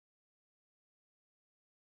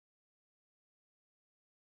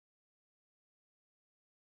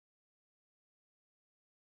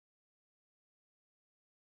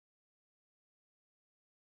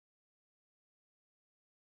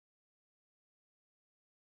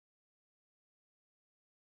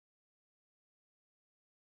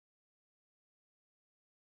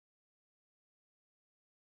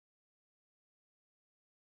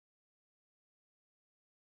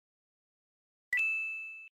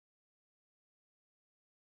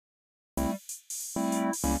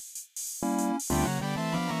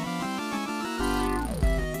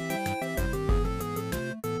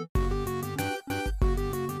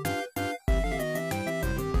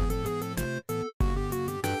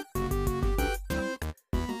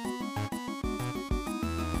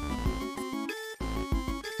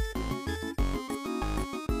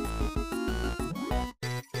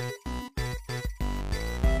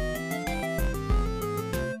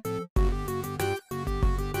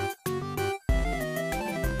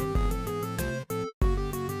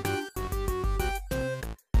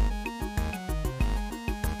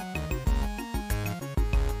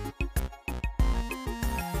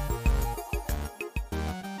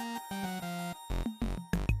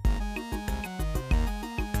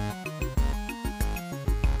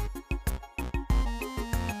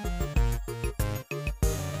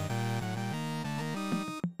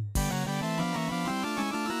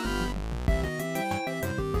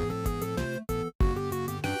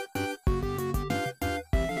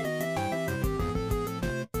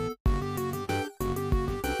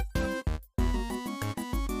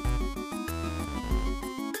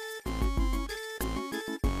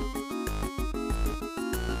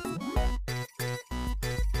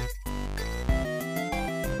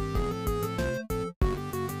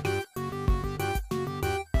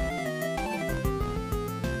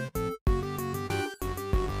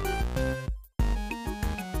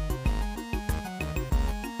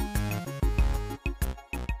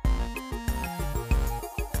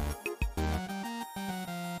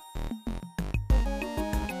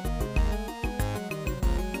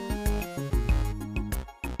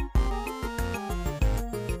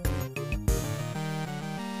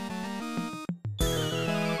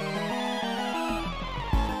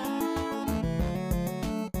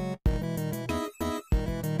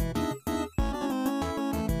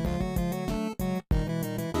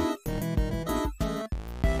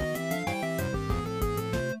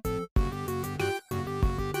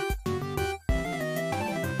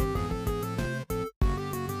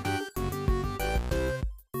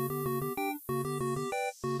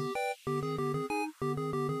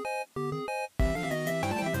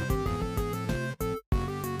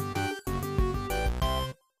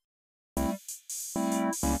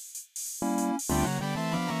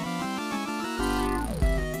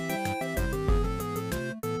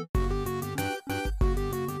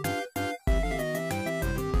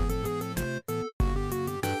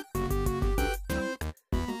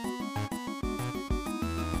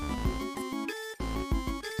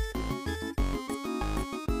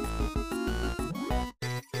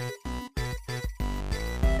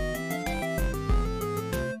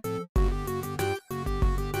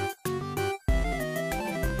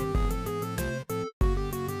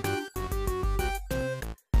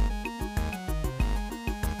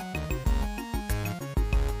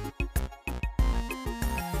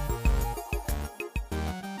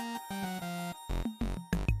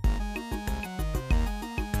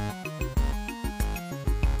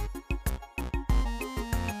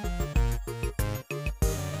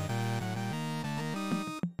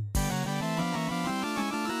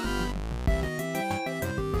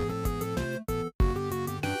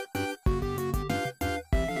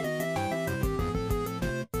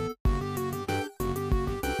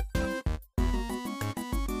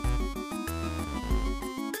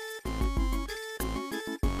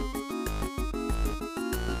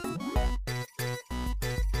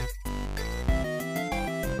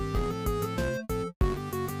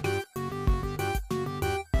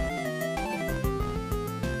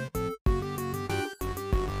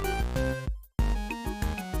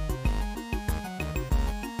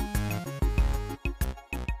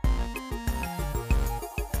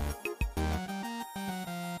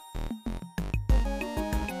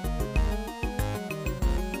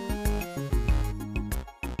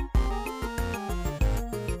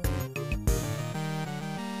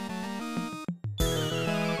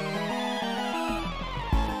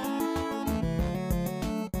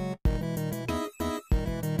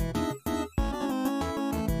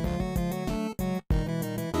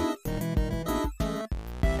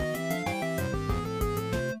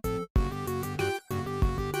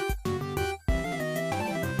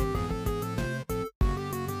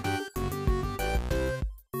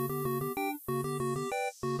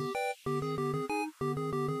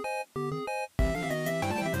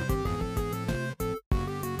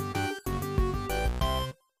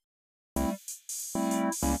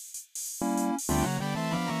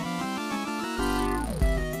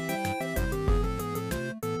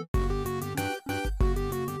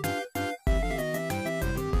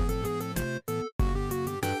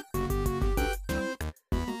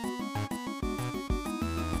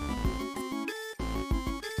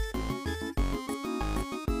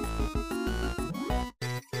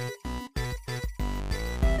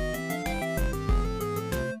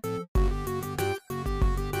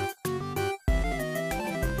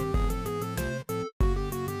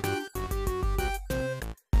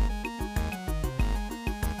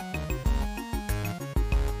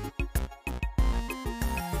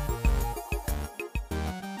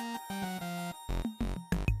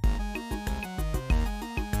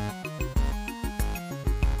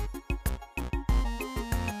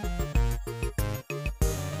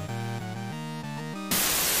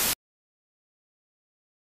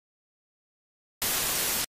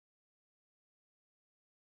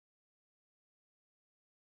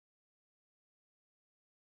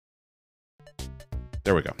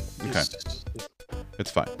There we go. Okay. It's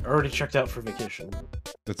fine. Already checked out for vacation.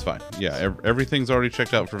 That's fine. Yeah, everything's already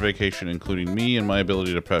checked out for vacation, including me and my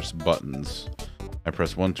ability to press buttons. I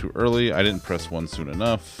pressed one too early. I didn't press one soon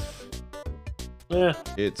enough. Yeah.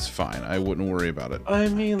 It's fine. I wouldn't worry about it. I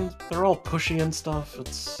mean, they're all pushy and stuff.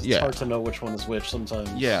 It's hard to know which one is which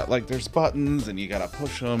sometimes. Yeah, like there's buttons and you gotta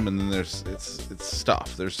push them, and then there's it's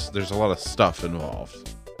stuff. There's a lot of stuff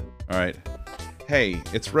involved. All right. Hey,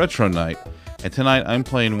 it's Retro Night, and tonight I'm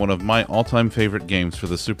playing one of my all-time favorite games for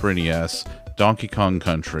the Super NES, Donkey Kong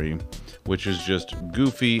Country, which is just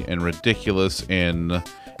goofy and ridiculous and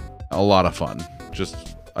a lot of fun.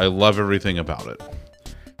 Just, I love everything about it.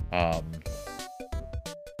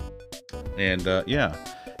 Yeah.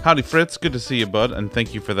 Howdy, Fritz. Good to see you, bud, and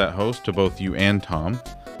thank you for that host to both you and Tom.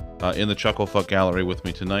 In the Chucklefuck Gallery with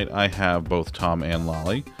me tonight, I have both Tom and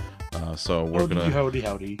Lolly. So we're gonna... Howdy,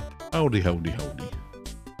 howdy. Howdy, howdy, howdy.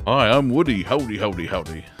 Hi, I'm Woody. Howdy, howdy,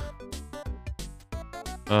 howdy.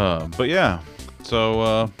 But yeah,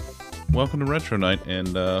 so, welcome to Retro Night,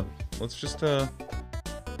 and, let's just,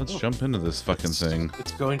 let's jump into this fucking thing.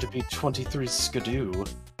 It's going to be 23 Skidoo.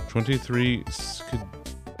 23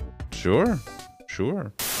 Sure.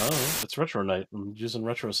 Oh, it's Retro Night. I'm using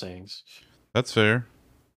retro sayings. That's fair.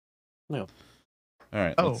 No.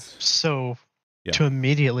 Alright, so... Yeah. To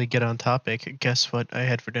immediately get on topic, guess what I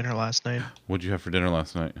had for dinner last night? What'd you have for dinner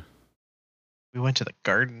last night? We went to the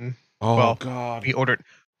garden. Oh, well, God.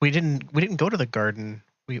 We didn't go to the garden.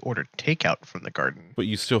 We ordered takeout from the garden. But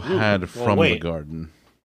you still had from the garden.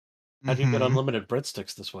 How do you get unlimited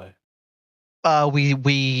breadsticks this way?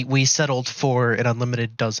 We settled for an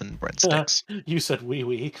unlimited dozen breadsticks. You said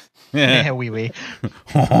wee. Yeah, wee. We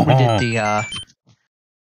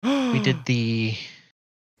did the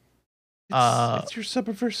it's your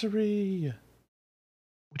subversary.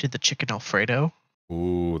 We did the chicken Alfredo.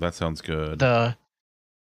 Ooh, that sounds good. The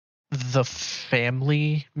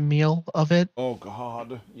family meal of it. Oh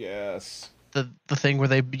God, yes. The thing where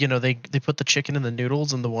they put the chicken in the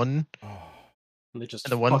noodles and the one and they just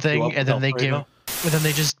the one thing, and then they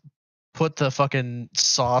just put the fucking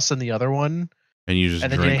sauce in the other one. And you just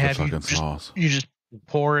drink the fucking sauce. You just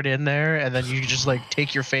pour it in there, and then you just like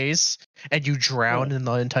take your face and you drown in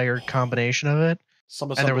the entire combination of it.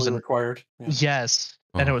 Some assembly required. Yeah. Yes,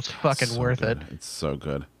 and it was fucking worth it. It's so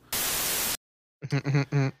good.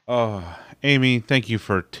 Oh, Amy, thank you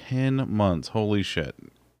for 10 months. Holy shit.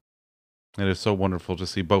 It is so wonderful to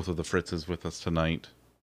see both of the Fritzes with us tonight.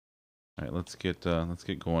 All right, let's get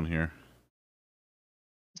going here.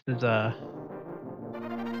 This is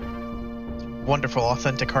wonderful,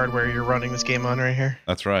 authentic hardware you're running this game on right here.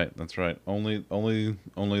 That's right. Only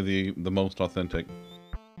the most authentic.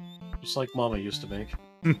 Just like Mama used to make.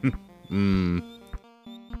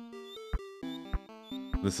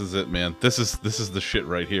 This is it, man. This is the shit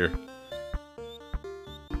right here.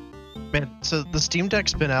 Man, so the Steam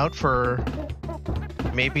Deck's been out for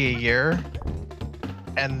maybe a year,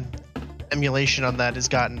 and emulation on that has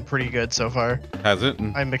gotten pretty good so far. Has it?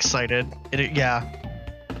 I'm excited. Yeah.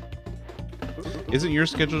 Isn't your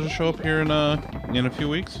scheduled to show up here in a few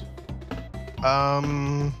weeks?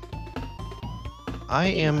 I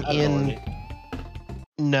am in.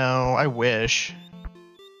 No, I wish.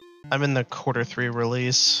 I'm in the Q3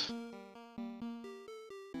 release,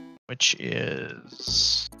 which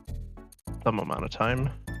is some amount of time.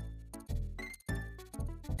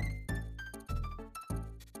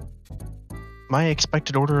 My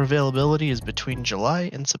expected order availability is between July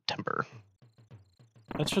and September.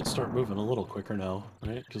 That should start moving a little quicker now,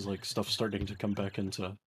 right? Because like stuff's starting to come back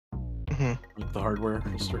into like the hardware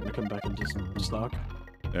is starting to come back into stock.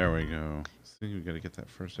 There we go. See, we got to get that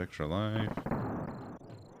first extra life.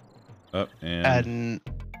 Up and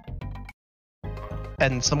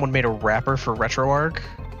someone made a wrapper for RetroArch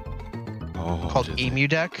called Emu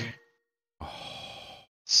Deck.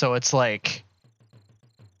 So it's like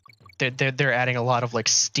they're adding a lot of like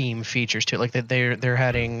Steam features to it. Like they're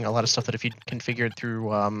adding a lot of stuff that if you configure it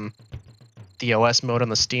through the OS mode on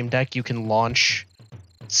the Steam Deck, you can launch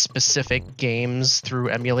specific games through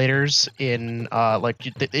emulators in like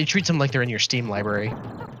it treats them like they're in your Steam library.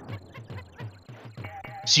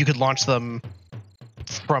 So you could launch them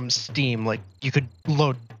from Steam. Like you could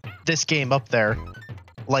load this game up there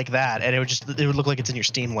like that, and it would look like it's in your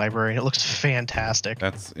Steam library, and it looks fantastic.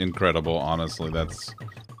 That's incredible, honestly.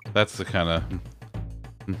 That's the kind of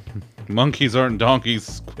monkeys aren't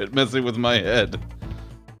donkeys. Quit messing with my head.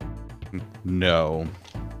 No.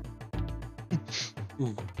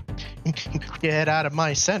 Get out of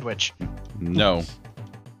my sandwich. No.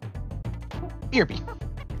 BRB.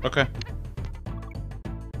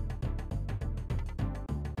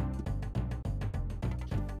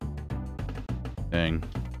 Dang.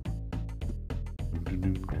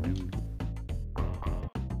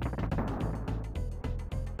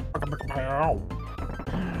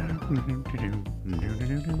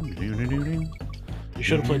 You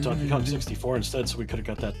should have played Donkey Kong 64 instead, so we could have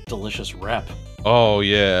got that delicious rap. Oh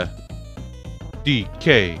yeah.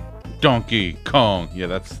 DK Donkey Kong. Yeah,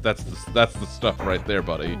 that's the stuff right there,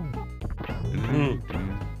 buddy.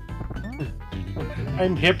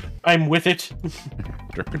 I'm hip. I'm with it.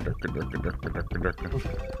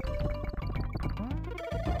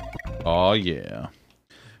 Oh yeah.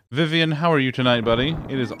 Vivian, how are you tonight, buddy?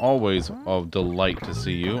 It is always a delight to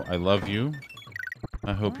see you. I love you.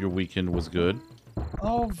 I hope your weekend was good.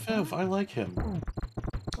 Oh, Viv, I like him.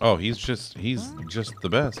 Oh, he's just the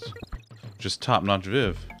best. Just top-notch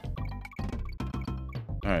Viv.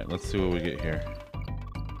 Alright, let's see what we get here.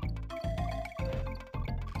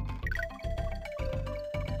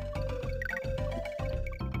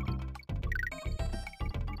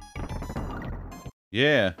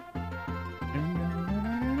 Yeah.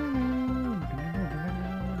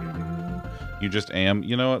 You just am.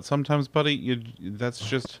 You know what? Sometimes, buddy,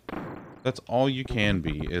 that's all you can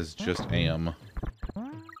be, is just am.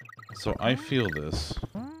 So I feel this.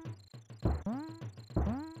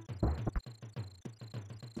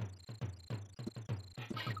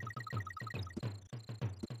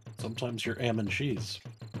 Sometimes you're am and cheese.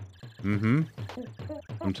 Mm-hmm.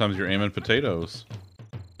 Sometimes you're aiming potatoes.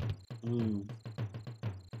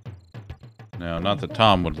 Now, not that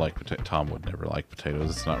Tom would like Tom would never like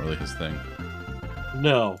potatoes. It's not really his thing.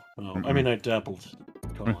 No. I mean, I dabbled in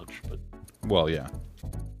college, but... Well, yeah.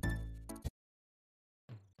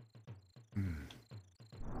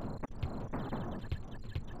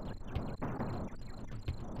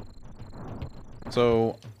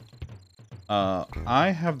 So,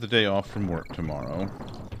 I have the day off from work tomorrow,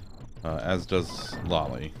 as does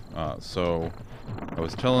Lolly. So, I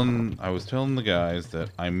was telling the guys that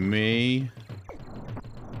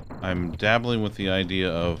I'm dabbling with the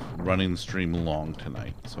idea of running the stream long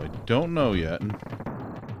tonight. So I don't know yet,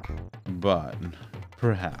 but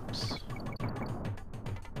perhaps.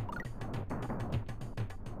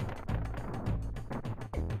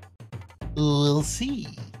 We'll see.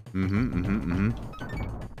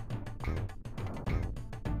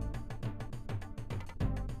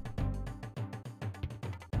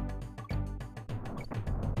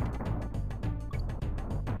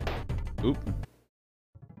 Oop.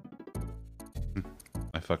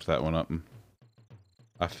 I fucked that one up.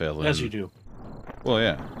 I fell in. As you do. Well,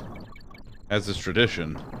 yeah. As is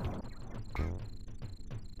tradition.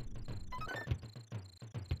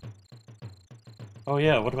 Oh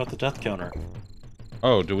yeah, what about the death counter?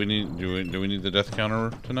 Oh, do we need the death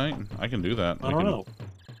counter tonight? I can do that. I don't know.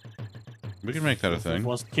 We can make that a thing. If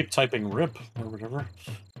wants to keep typing RIP or whatever.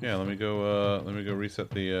 Yeah, let me go reset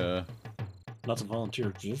the Not to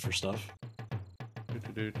volunteer for stuff.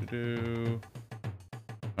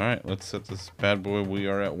 Alright, let's set this bad boy. We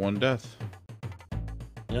are at 1 death.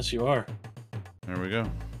 Yes, you are. There we go.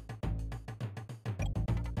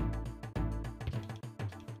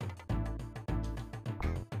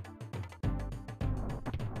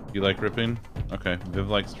 You like ripping? Okay, Viv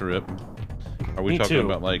likes to rip. Are we Me talking too.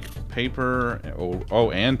 about like paper?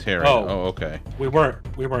 Oh, and tearing. Oh. Oh, okay. We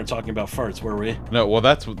weren't talking about farts, were we? No, well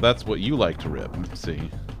that's what you like to rip. See,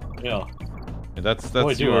 Yeah. that's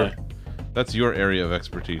Boy, do your I. that's your area of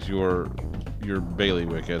expertise. Your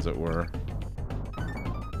bailiwick, as it were.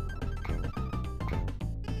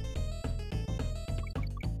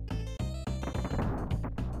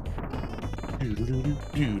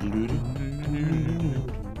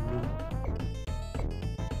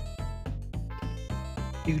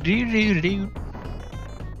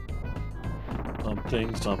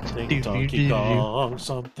 Something, Donkey Kong,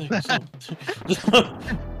 something.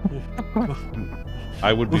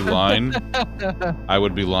 I would be lying. I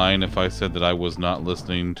would be lying if I said that I was not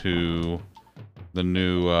listening to the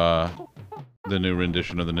new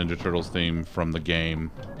rendition of the Ninja Turtles theme from the game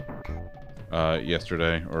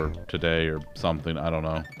yesterday or today or something. I don't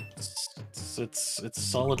know. It's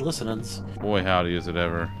solid listenings. Boy, howdy, is it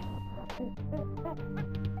ever.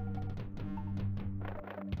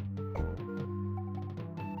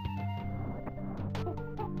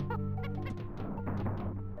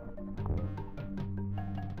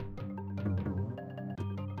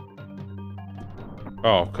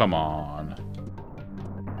 Oh, come on.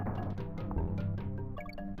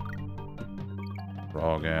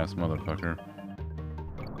 Frog ass motherfucker.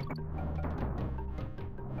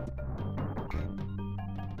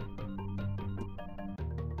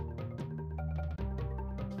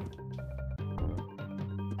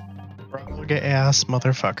 Frog ass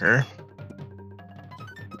motherfucker.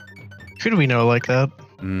 Who do we know like that?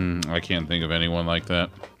 I can't think of anyone like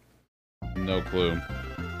that. No clue.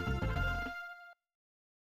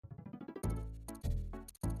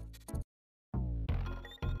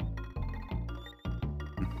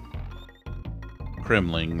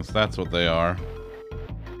 Kremlings, that's what they are.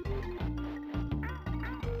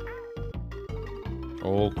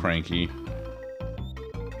 Old cranky.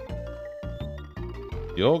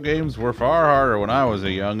 The old games were far harder when I was a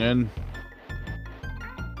youngin'.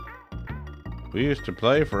 We used to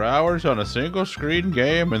play for hours on a single screen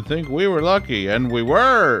game and think we were lucky, and we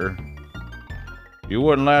were. You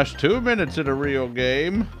wouldn't last 2 minutes in a real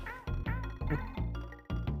game.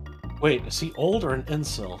 Wait, is he old or an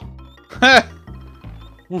incel? I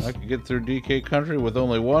could get through DK Country with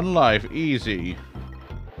only one life, easy.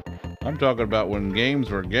 I'm talking about when games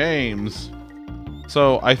were games.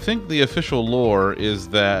 So, I think the official lore is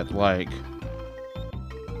that, like...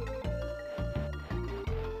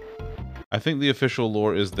 I think the official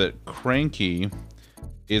lore is that Cranky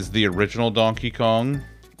is the original Donkey Kong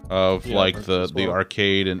of, like, the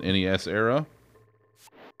arcade and NES era.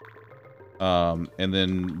 And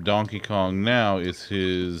then Donkey Kong now is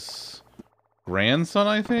his grandson,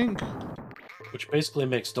 I think? Which basically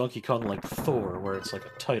makes Donkey Kong like Thor, where it's like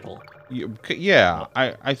a title. Yeah,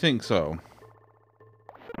 I think so.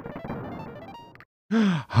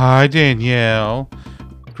 Hi, Danielle.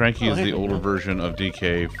 Cranky is the older version of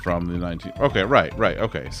DK from the 19... Okay, right,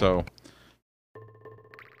 okay, so...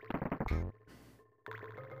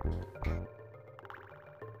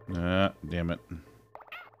 Damn it.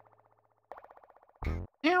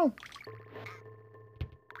 Ow!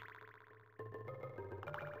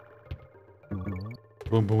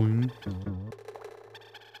 Boom, boom.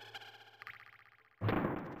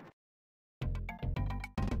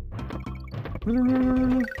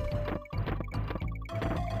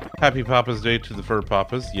 Happy Papa's Day to the Fur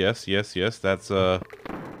Papas. Yes. That's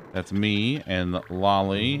me and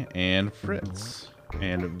Lolly and Fritz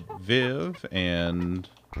and Viv and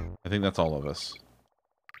I think that's all of us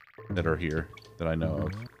that are here that I know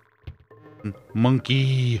of.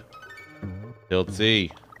 Monkey.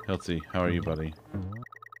 Hiltzy, how are you, buddy?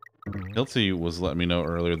 Hiltzy was letting me know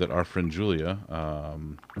earlier that our friend Julia,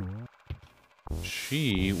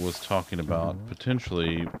 she was talking about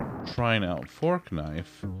potentially trying out Fork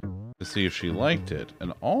Knife to see if she liked it.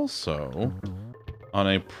 And also, on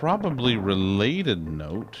a probably related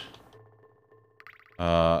note,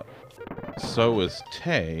 so is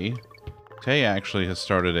Tay. Tay actually has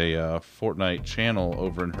started a Fortnite channel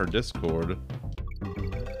over in her Discord.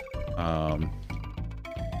 And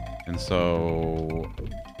so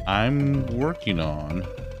I'm working on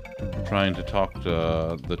trying to talk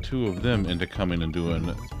to the two of them into coming and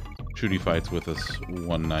doing shooty fights with us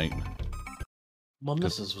one night. My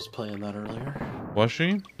missus was playing that earlier. Was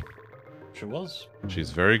she? She was.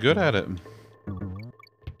 She's very good at it.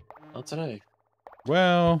 Not today.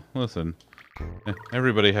 Well, listen.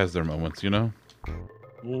 Everybody has their moments, you know?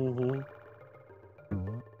 Mm-hmm.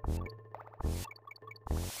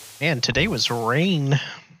 Man, today was rain.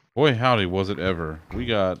 Boy, howdy, was it ever. We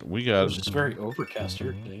got... It was just very overcast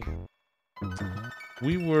here today.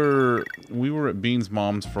 We were at Bean's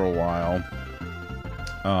mom's for a while.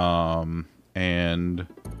 And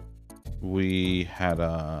we had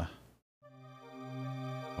a...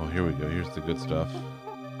 Oh, here we go. Here's the good stuff.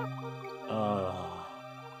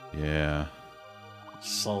 Yeah.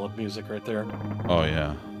 Solid music right there. Oh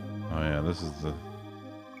yeah. This is the.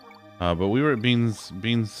 But we were at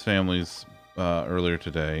Bean's family's earlier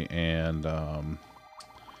today, and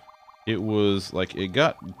it was like it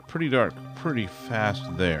got pretty dark pretty fast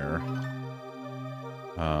there.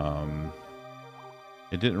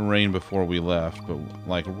 It didn't rain before we left, but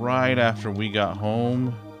like right after we got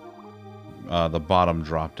home, the bottom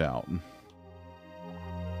dropped out.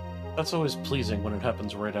 That's always pleasing when it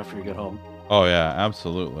happens right after you get home. Oh yeah,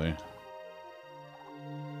 absolutely.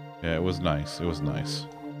 Yeah, it was nice. It was nice.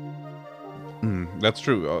 That's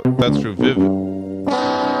true. That's true. Viv.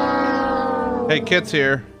 Hey, Kit's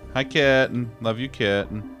here. Hi, Kit. Love you, Kit.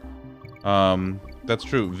 That's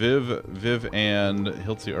true. Viv and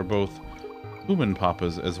Hiltzy are both human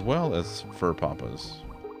papas as well as fur papas.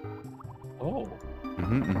 Oh.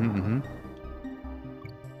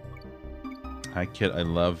 Hi, Kit. I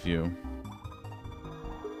love you.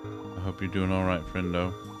 I hope you're doing all right,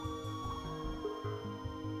 friendo.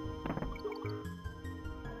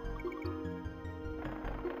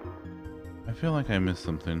 I feel like I missed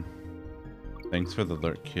something. Thanks for the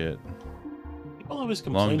alert, Kit. People always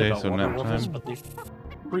complain Long day, about so water nap levels, time. but they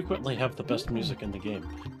frequently have the best music in the game.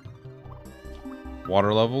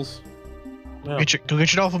 Water levels? Yeah. Go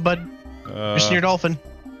get your dolphin, bud. Mission your dolphin.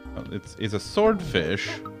 It's a swordfish.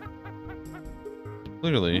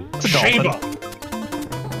 Clearly. It's a dolphin.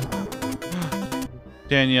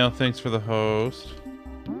 Danielle, thanks for the host.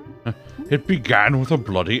 It began with a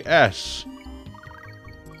bloody S.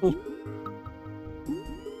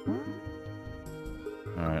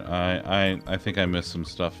 Alright, I think I missed some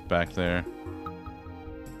stuff back there.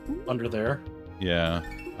 Under there? Yeah,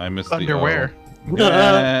 I missed Underwear. the O.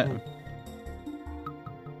 Yeah.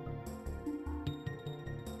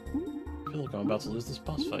 I feel like I'm about to lose this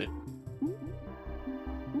boss fight.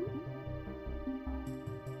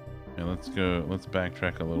 Yeah, let's go. Let's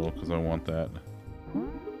backtrack a little because I want that.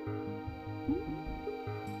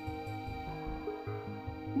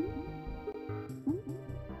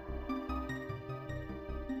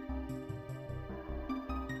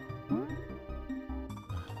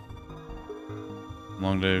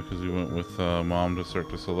 Long day because we went with Mom to Cirque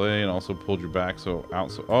du Soleil and also pulled your back so out.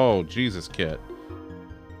 So oh Jesus, Kit.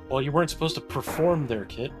 Well, you weren't supposed to perform there,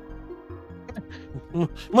 Kit.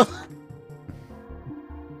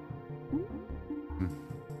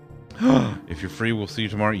 If you're free, we'll see you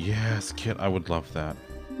tomorrow. Yes, Kit, I would love that.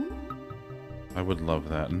 I would love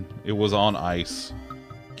that. And it was on ice.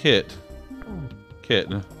 Kit,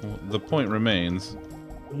 the point remains.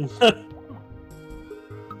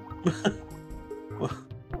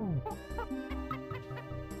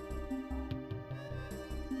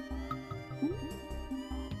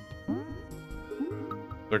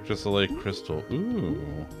 Cirque du Soleil Crystal.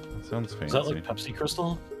 Ooh, that sounds fancy. Is that like Pepsi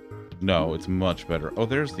Crystal? No, it's much better. Oh,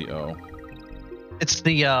 there's the O. It's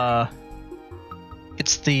the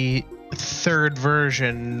third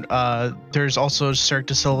version. There's also Cirque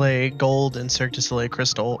du Soleil Gold and Cirque du Soleil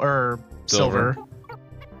Crystal or Silver.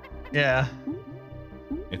 Yeah.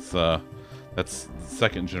 It's that's the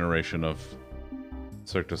second generation of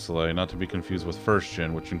Cirque du Soleil, not to be confused with first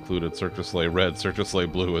gen, which included Cirque du Soleil Red, Cirque du Soleil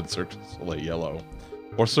Blue, and Cirque du Soleil Yellow.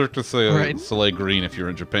 Or Cirque du Soleil Green if you're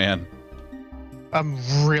in Japan. I'm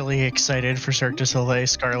really excited for Cirque du Soleil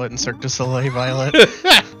Scarlet and Cirque du Soleil Violet.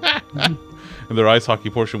 And their ice hockey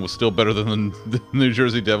portion was still better than the New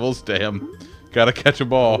Jersey Devils. Damn. Gotta catch a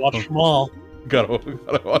ball. Watch them all. Gotta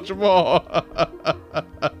watch them all.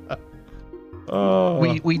 Oh.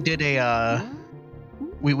 We did a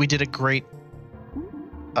great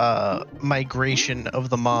migration of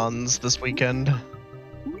the Mons this weekend.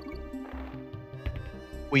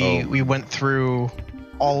 We went through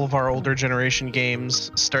all of our older generation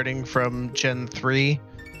games, starting from Gen 3,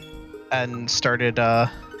 and started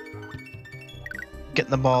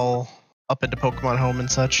getting them all up into Pokemon Home and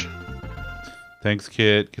such. Thanks,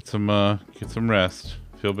 Kit. Get some rest.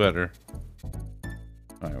 Feel better.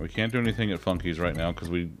 All right, we can't do anything at Funky's right now because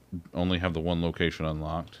we only have the one location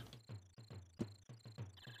unlocked.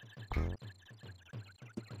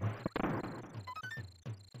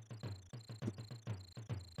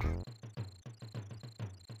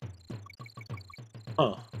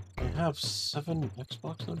 Huh. I have 7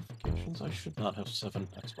 Xbox notifications? I should not have 7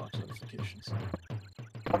 Xbox notifications.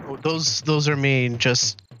 Oh, those are me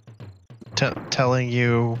just telling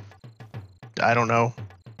you. I don't know.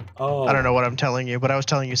 Oh. I don't know what I'm telling you, but I was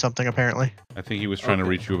telling you something apparently. I think he was trying to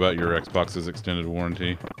reach you about your Xbox's extended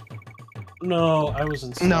warranty. No, I was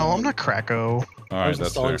installing... No, I'm not Kracko. All I right, was that's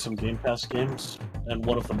installing fair. some Game Pass games, and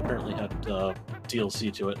one of them apparently had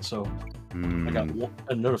DLC to it, so I got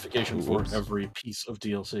a notification for every piece of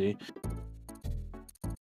DLC.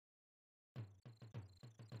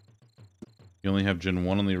 You only have Gen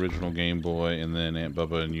 1 on the original Game Boy, and then Aunt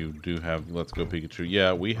Bubba and you do have Let's Go Pikachu.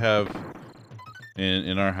 Yeah, we have...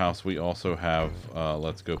 In our house, we also have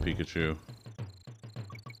Let's Go Pikachu.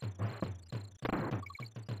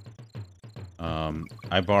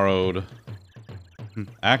 I borrowed...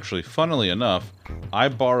 Actually, funnily enough, I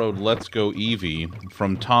borrowed Let's Go Eevee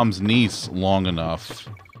from Tom's niece long enough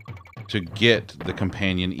to get the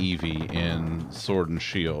companion Eevee in Sword and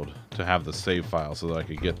Shield, to have the save file so that I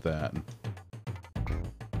could get that.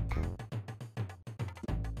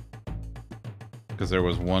 Because there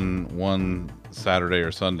was one Saturday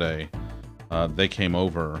or Sunday, they came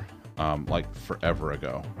over like forever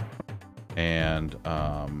ago, and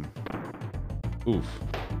oof,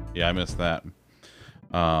 yeah, I missed that.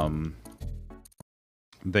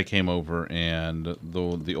 They came over, and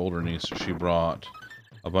the older niece, she brought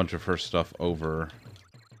a bunch of her stuff over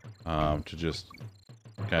to just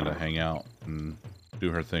kind of hang out and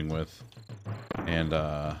do her thing with, and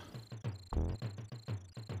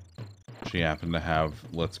she happened to have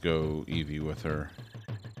Let's Go Eevee with her,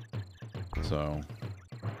 so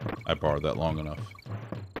I borrowed that long enough.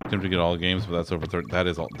 Attempt to get all the games, but that's over 30. That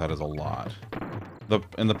is a lot.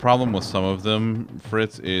 the problem with some of them,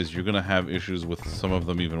 Fritz, is you're gonna have issues with some of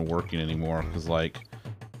them even working anymore, because like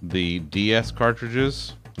the DS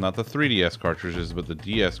cartridges, not the 3DS cartridges, but the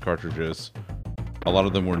DS cartridges, a lot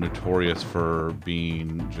of them were notorious for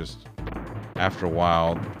being just, after a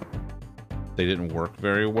while, they didn't work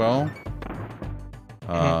very well.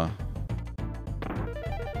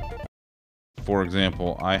 For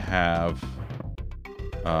example, I have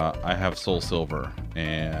Soul Silver,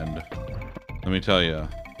 and let me tell you,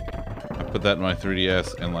 I put that in my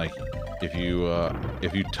 3DS, and like, if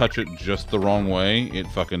you touch it just the wrong way, it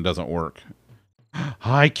fucking doesn't work.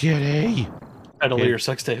 Hi, kitty. Title of your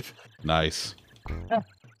sex tape. Nice.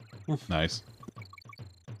 Nice.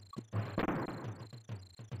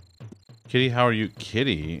 Kitty, how are you?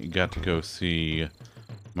 Kitty got to go see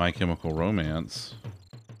My Chemical Romance,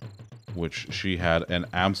 which she had an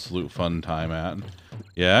absolute fun time at.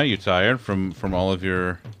 Yeah, you tired from all of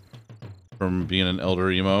your, from being an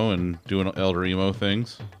elder emo and doing elder emo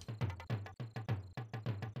things?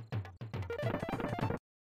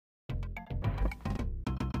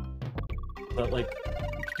 But like,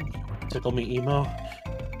 tickle me emo. Or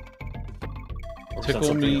is that Tickle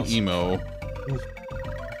something me else? emo.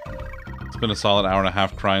 It's been a solid hour and a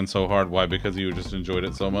half crying so hard. Why? Because you just enjoyed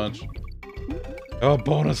it so much? Oh,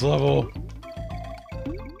 bonus level!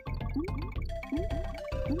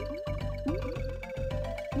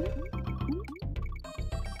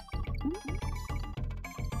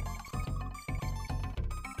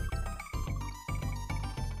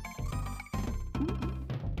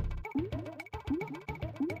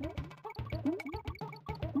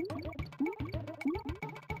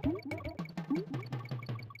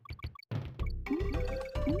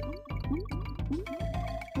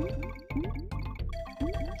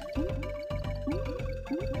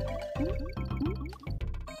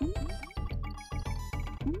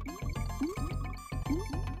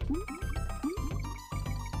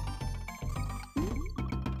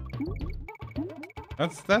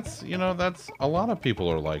 That's you know, that's a lot of people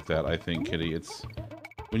are like that, I think, Kitty. It's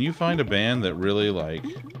when you find a band that really, like,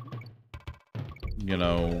 you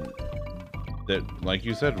know, that, like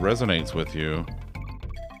you said, resonates with you,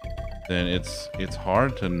 then it's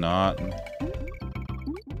hard to not.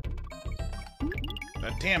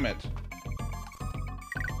 Damn it.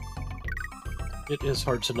 It is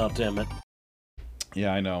hard to not, damn it.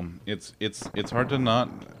 Yeah, I know. It's hard to not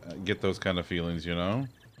get those kind of feelings, you know?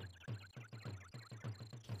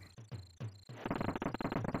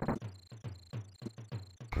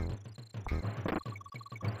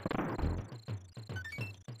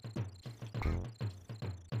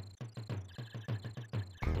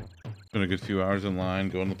 Been a good few hours in line,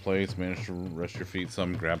 go in the place, managed to rest your feet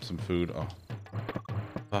some, grab some food. Oh,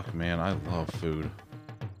 fuck, man, I love food.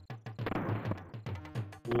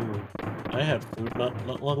 I had food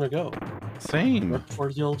not long ago. Same. Right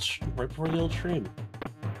before the old stream.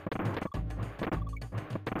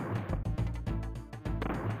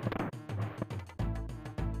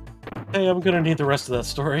 Hey, I'm gonna need the rest of that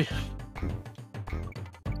story.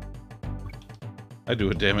 I do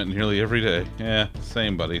it, damn it, nearly every day. Yeah,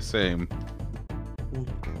 same, buddy, same.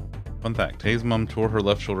 Fun fact, Tay's mom tore her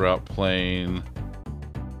left shoulder out playing,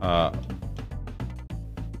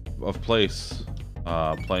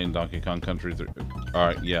 playing Donkey Kong Country 3.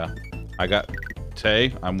 Alright, yeah. I got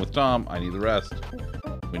Tay, I'm with Tom, I need the rest.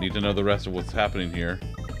 We need to know the rest of what's happening here.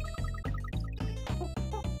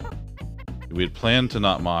 We had planned to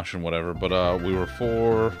not mosh and whatever, but we were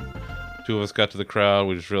four. Two of us got to the crowd.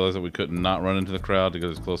 We just realized that we could not run into the crowd to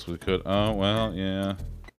get as close as we could. Oh, well, yeah.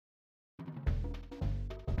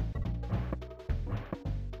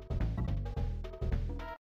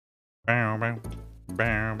 Bow, bow,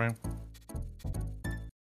 bow, bow.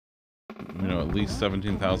 You know, at least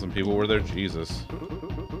 17,000 people were there. Jesus.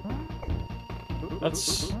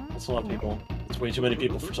 That's a lot of people. It's way too many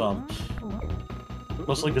people for Tom.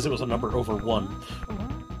 Mostly because it was a number over 1.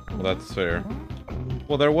 Well, that's fair.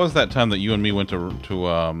 Well, there was that time that you and me went to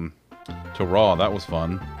Raw. That was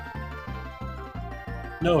fun.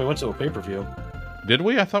 No, we went to a pay-per-view. Did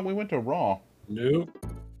we? I thought we went to Raw. Nope.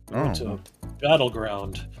 We Oh. went to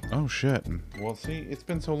Battleground. Oh, shit. Well, see, it's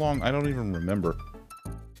been so long, I don't even remember.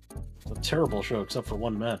 It's a terrible show, except for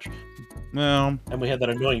one match. No. And we had that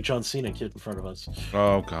annoying John Cena kid in front of us.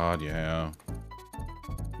 Oh, God, yeah.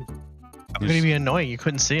 I'm gonna be annoying. You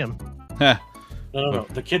couldn't see him. No.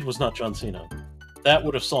 The kid was not John Cena. That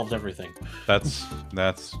would have solved everything. That's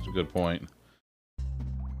a good point.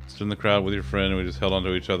 Stood in the crowd with your friend, and we just held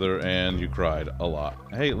onto each other, and you cried a lot.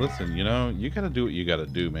 Hey, listen, you know, you gotta do what you gotta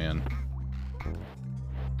do, man.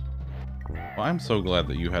 Well, I'm so glad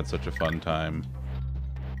that you had such a fun time.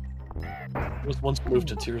 I was once moved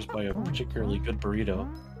to tears by a particularly good burrito.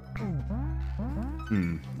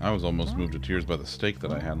 I was almost moved to tears by the steak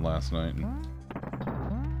that I had last night.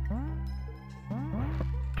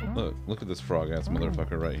 Look at this frog-ass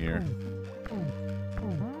motherfucker right here.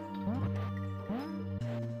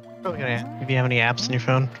 If you have any apps on your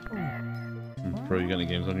phone. Bro, you got any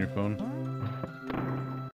games on your phone?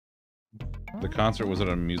 The concert was at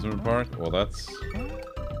an amusement park? Well, that's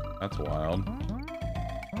wild.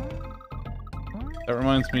 That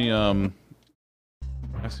reminds me,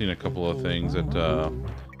 I've seen a couple of things at,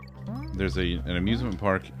 there's an amusement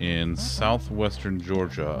park in southwestern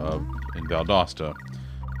Georgia, in Valdosta,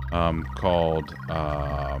 called,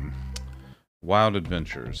 Wild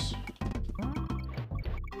Adventures.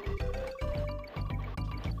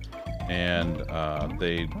 And,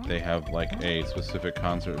 they have, like, a specific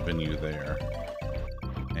concert venue there.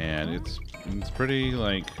 And it's pretty,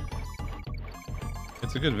 like,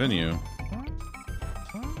 it's a good venue.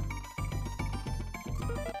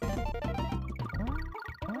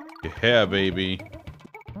 Yeah, baby.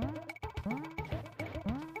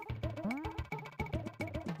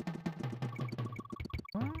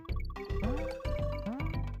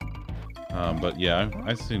 But yeah,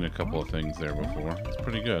 I've seen a couple of things there before. It's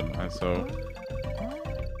pretty good.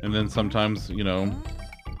 And then sometimes, you know,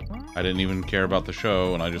 I didn't even care about the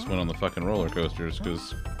show, and I just went on the fucking roller coasters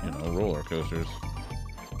because, you know, roller coasters.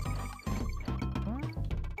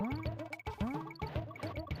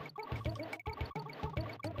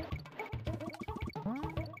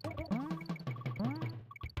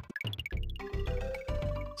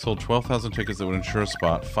 Sold 12,000 tickets that would ensure a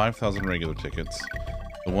spot, 5,000 regular tickets.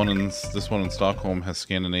 This one in Stockholm has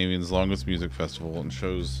Scandinavia's longest music festival and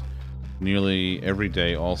shows nearly every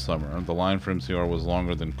day all summer. The line for MCR was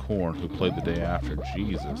longer than Korn, who played the day after.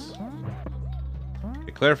 Jesus.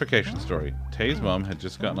 A clarification story. Tay's mom had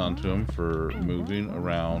just gotten onto him for moving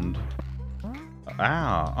around.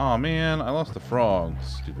 Oh man, I lost the frog.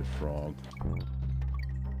 Stupid frog.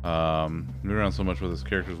 Moving around so much with his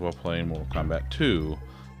characters while playing Mortal Kombat 2.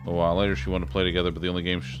 A while later, she wanted to play together, but the only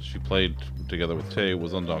game she played together with Tay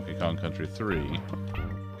was on Donkey Kong Country 3.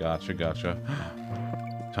 Gotcha.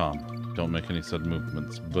 Tom, don't make any sudden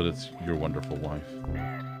movements, but it's your wonderful wife.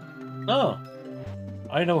 Oh.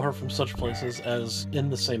 I know her from such places as in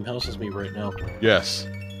the same house as me right now. Yes.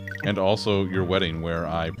 And also your wedding, where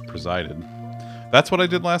I presided. That's what I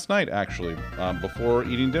did last night, actually, before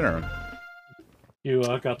eating dinner. You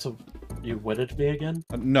You wedded me again?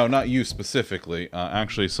 No, not you specifically.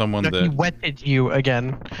 Actually, someone that... He wetted you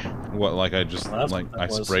again. What, like I just, like, I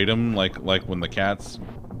sprayed him? Like when the cat's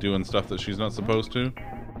doing stuff that she's not supposed to?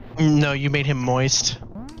 No, you made him moist.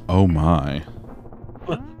 Oh my.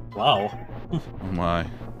 Wow. Oh my.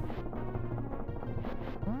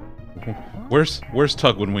 Where's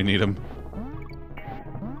Tug when we need him?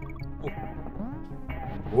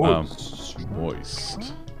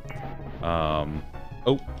 Moist.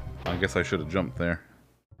 Oh, I guess I should have jumped there.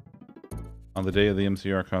 On the day of the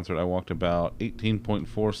MCR concert, I walked about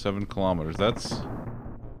 18.47 kilometers. That's...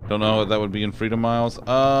 Don't know what that would be in freedom miles.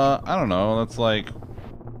 I don't know. That's like...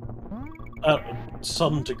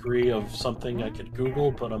 some degree of something I could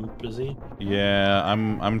Google, but I'm busy. Yeah,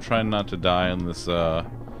 I'm trying not to die on this,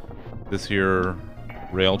 this here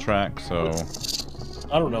rail track, so...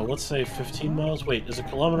 I don't know, let's say 15 miles? Wait, is a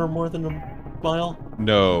kilometer more than a mile?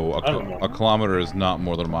 No, a kilometer is not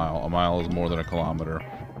more than a mile. A mile is more than a kilometer.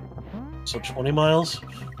 So 20 miles?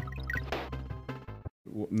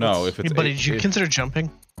 No, if it's... But did you consider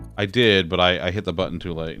jumping? I did, but I hit the button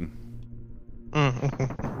too late. Yeah,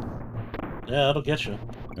 that'll get you.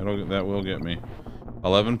 That will get me.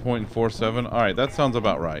 11.47? Alright, that sounds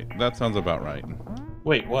about right. That sounds about right.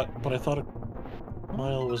 Wait, what? But I thought a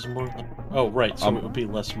mile was more than... Oh, right, so it would be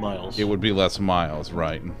less miles. It would be less miles,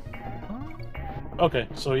 right. Okay,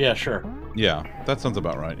 so yeah, sure. Yeah, that sounds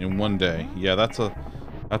about right. In one day. Yeah, that's a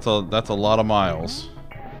lot of miles.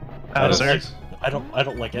 I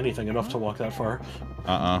don't like anything enough to walk that far.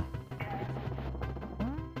 Uh-uh.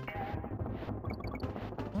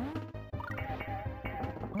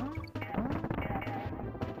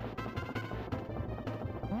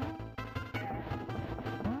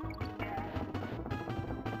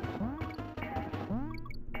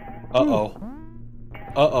 Uh-oh.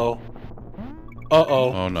 Uh-oh.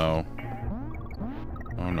 Uh-oh. Oh no.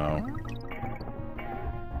 Oh no.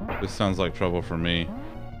 This sounds like trouble for me.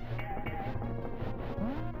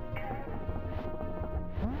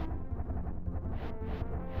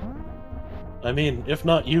 I mean, if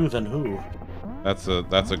not you, then who? That's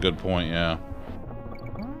a good point, yeah.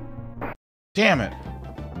 Damn it!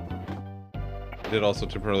 I did also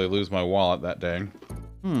temporarily lose my wallet that day.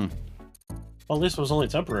 Well, at least it was only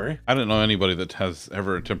temporary. I didn't know anybody that has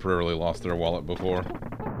ever temporarily lost their wallet before.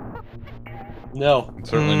 No.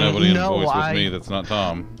 Certainly nobody in no, voice with me that's not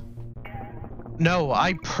Tom. No,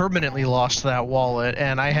 I permanently lost that wallet,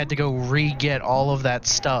 and I had to go re-get all of that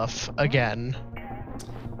stuff again.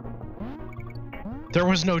 There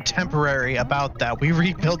was no temporary about that. We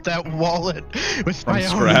rebuilt that wallet with my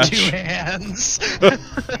own 2 hands.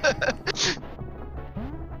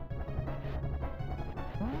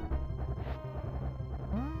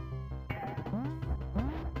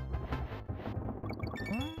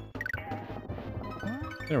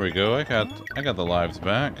 There we go. I got the lives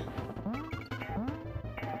back.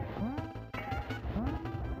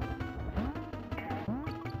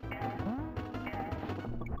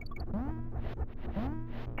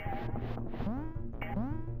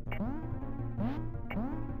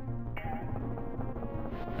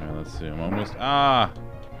 Alright, let's see. I'm almost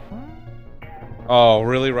Oh,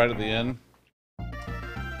 really? Right at the end?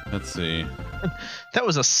 Let's see. That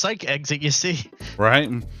was a psych exit, you see. Right?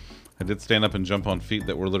 I did stand up and jump on feet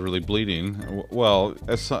that were literally bleeding. Well,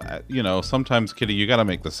 you know, sometimes, Kitty, you gotta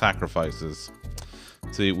make the sacrifices.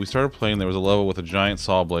 See, we started playing, there was a level with a giant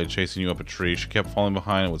saw blade chasing you up a tree. She kept falling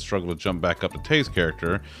behind and would struggle to jump back up to Tay's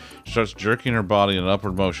character. She starts jerking her body in an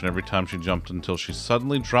upward motion every time she jumped until she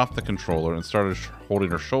suddenly dropped the controller and started holding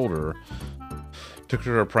her shoulder. Took her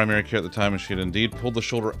to her primary care at the time, and she had indeed pulled the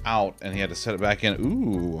shoulder out, and he had to set it back in.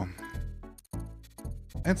 Ooh.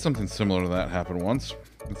 I had something similar to that happen once.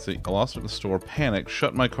 Let's see. I lost it at the store, panicked,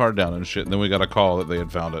 shut my car down and shit, and then we got a call that they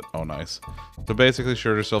had found it. Oh, nice. So basically, she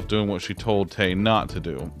heard herself doing what she told Tay not to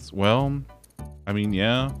do. Well, I mean,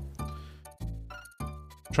 yeah.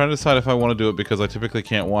 I'm trying to decide if I want to do it because I typically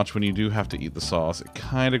can't watch when you do have to eat the sauce. It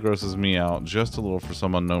kind of grosses me out just a little for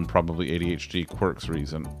some unknown, probably ADHD quirks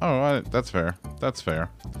reason. Oh, that's fair. That's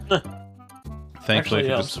fair. Thankfully, actually,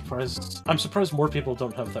 yeah, I'm surprised more people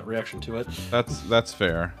don't have that reaction to it. That's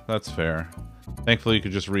fair. That's fair. Thankfully, you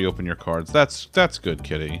could just reopen your cards. That's good,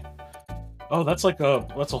 Kitty. Oh, that's like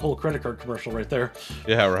that's a whole credit card commercial right there.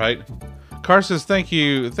 Yeah, right. Car says, "Thank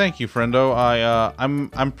you, friendo.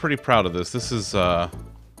 I'm pretty proud of this. This is I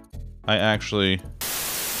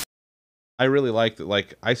really liked it.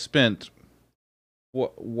 Like, I spent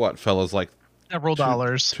what fellas, like several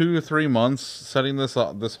dollars, 2 or 3 months setting this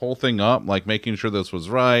whole thing up, like making sure this was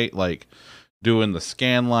right, like doing the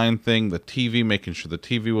scan line thing, the TV, making sure the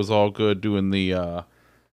TV was all good, doing the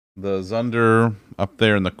Zunder up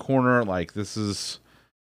there in the corner. Like, this is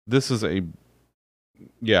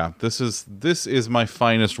my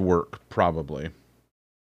finest work, probably.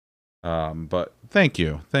 But thank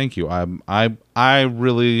you. I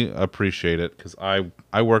really appreciate it, because I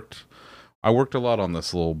worked a lot on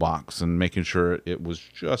this little box and making sure it was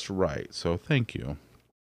just right. So thank you.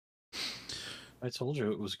 I told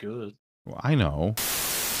you it was good. Well, I know.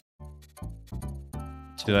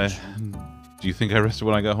 Do you think I rested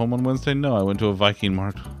when I got home on Wednesday? No, I went to a Viking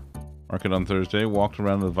market on Thursday, walked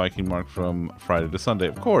around the Viking market from Friday to Sunday.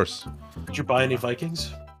 Of course. Did you buy any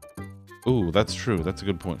Vikings? Ooh, that's true. That's a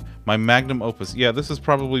good point. My magnum opus. Yeah, this is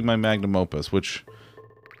probably my magnum opus, which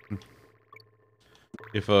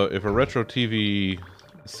if a retro TV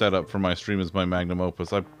setup for my stream is my magnum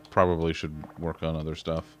opus, I probably should work on other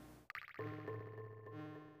stuff.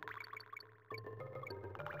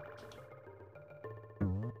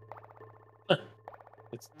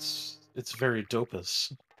 It's very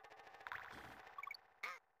dopus.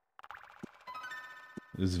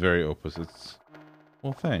 It's very opus. It's,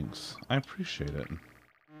 well, thanks. I appreciate it.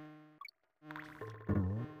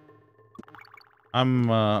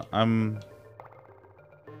 I'm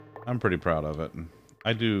pretty proud of it.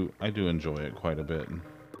 I do enjoy it quite a bit.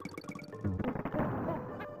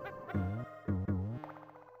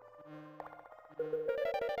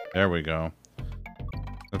 There we go.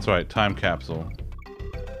 That's right, time capsule.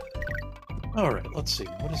 Alright, let's see.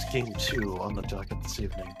 What is game 2 on the docket this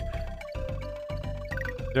evening?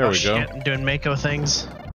 There we go. Shit, doing Mako things.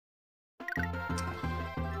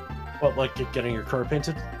 What, like getting your car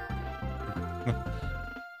painted?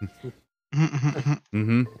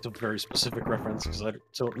 Mm-hmm. It's a very specific reference, because I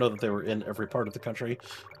don't know that they were in every part of the country.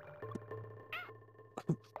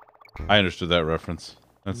 I understood that reference.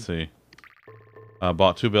 Let's see.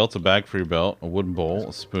 Bought 2 belts, a bag for your belt, a wooden bowl,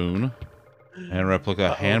 a spoon, and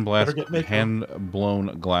replica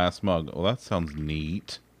hand-blown glass mug. Well, that sounds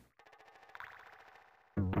neat.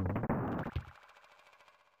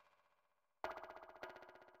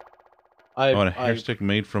 I want a hair stick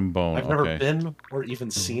made from bone. I've never been or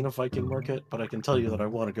even seen a Viking market, but I can tell you that I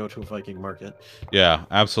want to go to a Viking market. Yeah,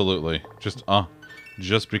 absolutely. Just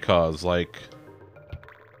because, like...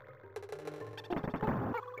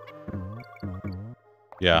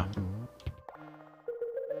 Yeah.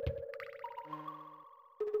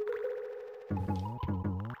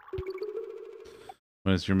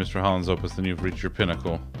 When it's your Mr. Holland's opus, then you've reached your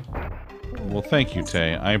pinnacle. Well, thank you,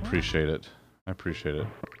 Tay. I appreciate it. I appreciate it.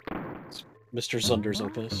 It's Mr. Zunder's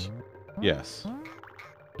opus. Yes.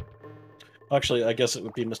 Actually, I guess it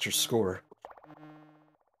would be Mr. Score.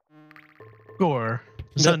 Score.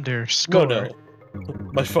 No, Zunder. Score. No.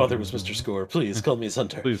 My father was Mr. Score. Please call me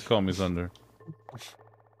Zunder. Please call me Zunder.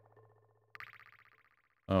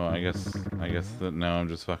 Oh, I guess that now I'm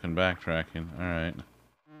just fucking backtracking. Alright.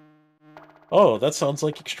 Oh, that sounds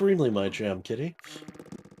like extremely my jam, kitty.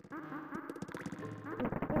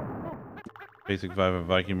 Basic vibe of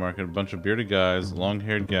Viking market. A bunch of bearded guys,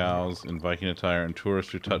 long-haired gals in Viking attire, and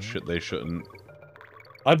tourists who touch shit they shouldn't.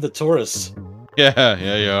 I'm the tourist. Yeah,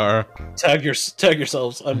 you are. Tag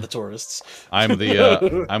yourselves. I'm the tourists. I'm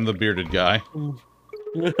the bearded guy.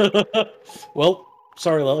 Well,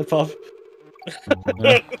 sorry, Lollipop.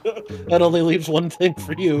 That only leaves one thing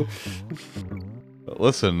for you.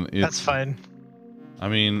 Listen, That's fine. I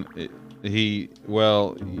mean, he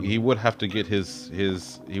would have to get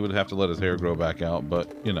he would have to let his hair grow back out,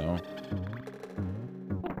 but you know.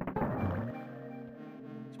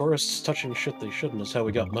 Tourists touching shit they shouldn't is how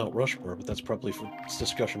we got Mount Rushmore, but that's probably for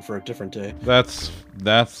discussion for a different day. That's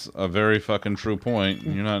a very fucking true point.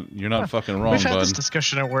 You're not fucking wrong, We've had bud. this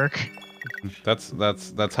discussion at work. That's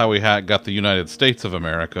how we got the United States of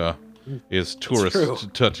America, is tourists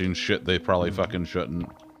touching shit they probably fucking shouldn't.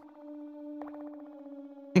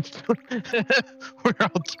 We're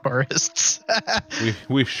all tourists.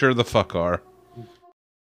 we sure the fuck are.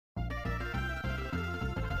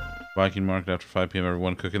 Viking market after 5 p.m.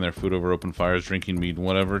 Everyone cooking their food over open fires, drinking mead,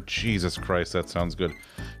 whatever. Jesus Christ, that sounds good.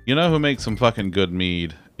 You know who makes some fucking good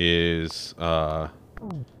mead is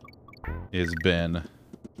Ben.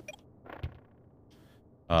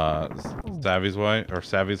 Savvy's wife or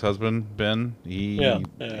Savvy's husband, Ben.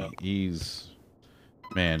 He's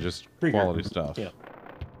man, just quality stuff. Yeah.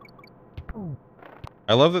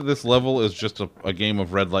 I love that this level is just a game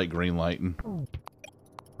of red light, green light.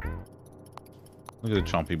 Look at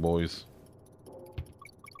the chompy boys.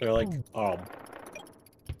 They're like,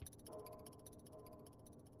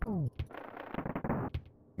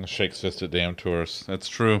 Shakes fist at damn tourists. That's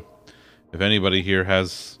true. If anybody here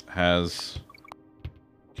is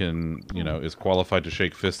qualified to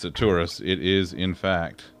shake fists at tourists, it is in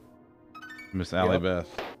fact Miss Allie Beth.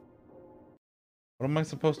 What am I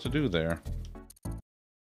supposed to do there?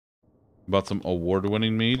 About some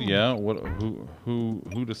award-winning mead? Yeah. What?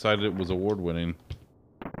 Who decided it was award-winning?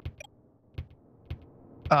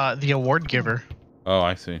 The award giver. Oh,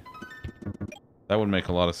 I see. That would make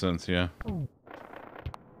a lot of sense. Yeah.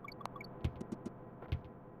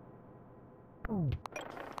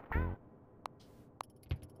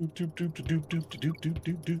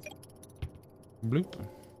 Bloop.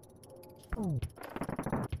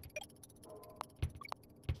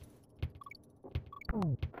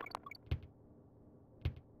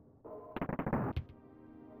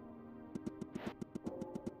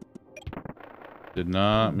 Did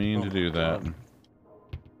not mean to do that.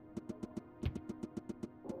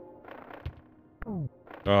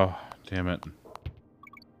 Oh, damn it.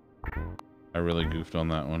 I really goofed on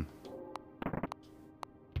that one.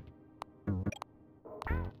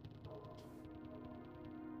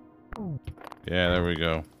 Yeah, there we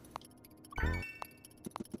go.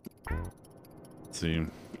 Let's see.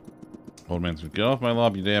 Old man said, "Get off my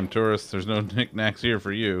lawn, you damn tourists. There's no knickknacks here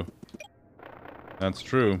for you." That's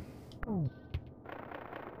true.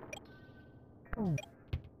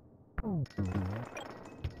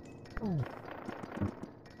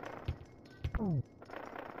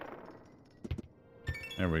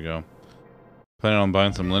 There we go. Planning on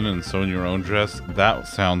buying some linen and sewing your own dress? That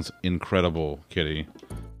sounds incredible, Kitty.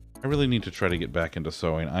 I really need to try to get back into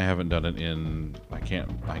sewing. I haven't done it in I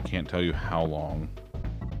can't tell you how long.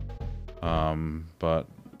 But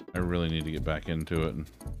I really need to get back into it.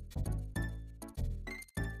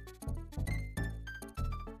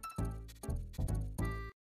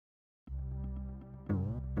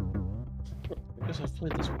 I guess I've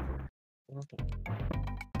played this before.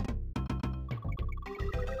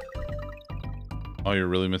 All you're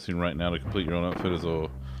really missing right now to complete your own outfit is a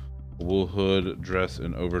wool hood, dress,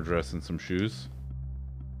 and overdress, and some shoes.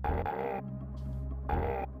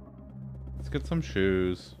 Let's get some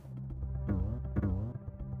shoes.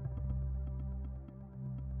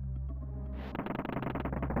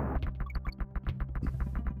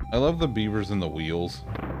 I love the beavers and the wheels.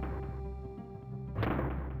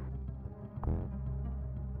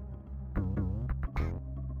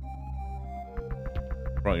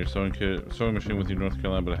 Brought your sewing machine with you, North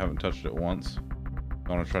Carolina, but I haven't touched it once. I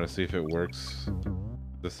want to try to see if it works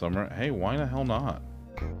this summer. Hey, why the hell not?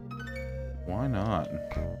 Why not?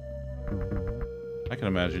 I can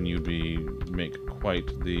imagine you'd make quite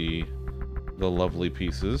the lovely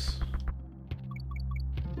pieces.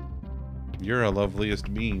 You're a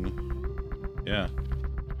loveliest bean. Yeah.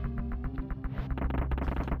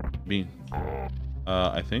 Bean.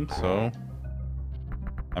 I think so.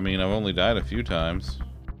 I mean, I've only died a few times.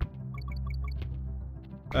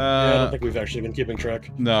 Yeah, I don't think we've actually been keeping track.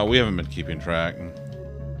 No, we haven't been keeping track.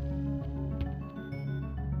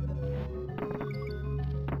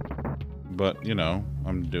 But, you know,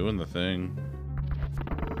 I'm doing the thing.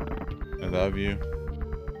 I love you.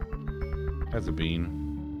 That's a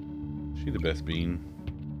bean. She the best bean.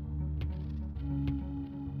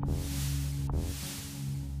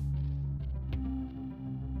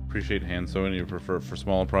 Appreciate hand sewing. You prefer it for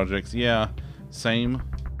smaller projects? Yeah, same.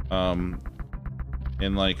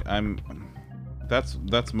 And like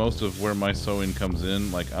that's most of where my sewing comes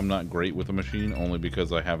in. Like, I'm not great with a machine only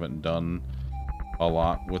because I haven't done a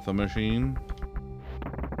lot with a machine.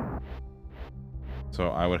 So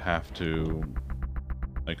I would have to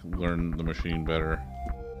like learn the machine better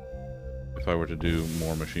if I were to do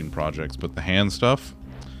more machine projects. But the hand stuff,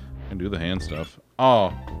 I can do the hand stuff.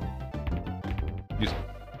 Oh,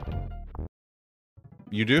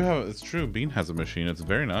 you do have, it's true, Bean has a machine. It's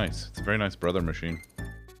very nice. It's a very nice brother machine.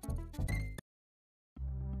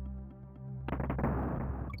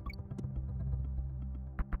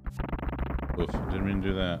 Oof, didn't mean to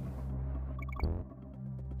do that.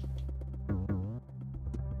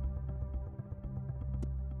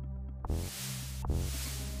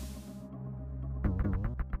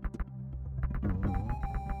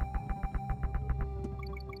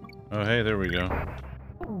 Oh, hey, there we go.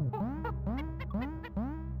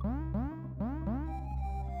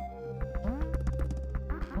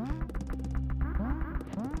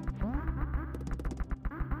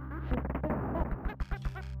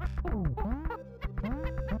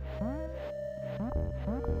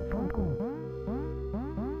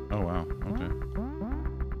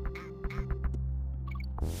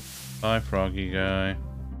 Bye, froggy guy.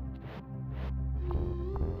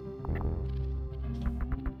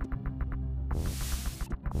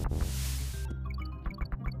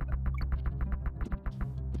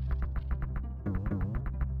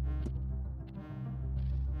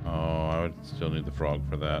 Oh, I would still need the frog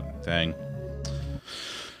for that. Dang.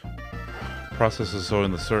 Process of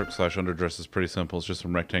sewing the /underdress is pretty simple. It's just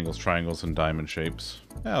some rectangles, triangles, and diamond shapes.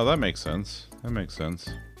 Yeah, that makes sense. That makes sense.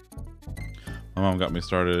 My mom got me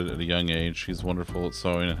started at a young age. She's wonderful at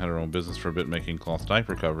sewing and had her own business for a bit making cloth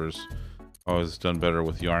diaper covers. Always done better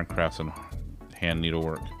with yarn crafts and hand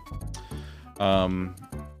needlework.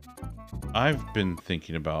 I've been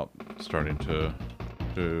thinking about starting to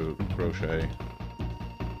crochet.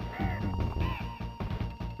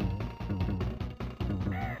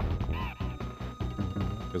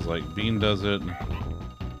 Because like Bean does it.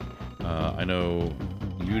 I know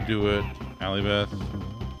you do it, Allie Beth.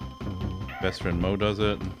 Best friend Mo does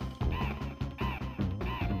it.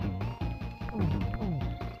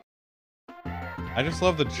 I just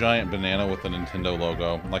love the giant banana with the Nintendo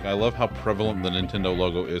logo. Like, I love how prevalent the Nintendo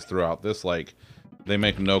logo is throughout this. Like, they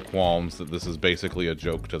make no qualms that this is basically a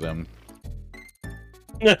joke to them.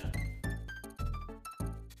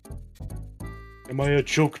 Am I a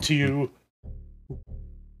joke to you?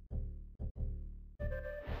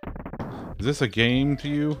 Is this a game to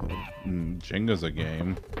you? Jenga's a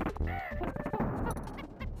game.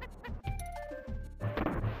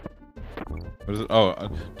 What is it? Oh,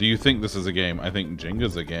 do you think this is a game? I think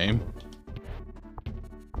Jenga's a game.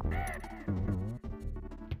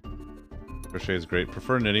 Crochet is great.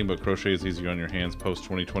 Prefer knitting, but crochet is easier on your hands post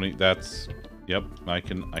 2020. That's, yep. I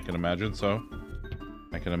can imagine so.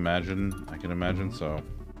 I can imagine so.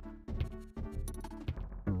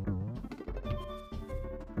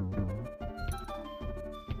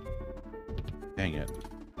 Dang it.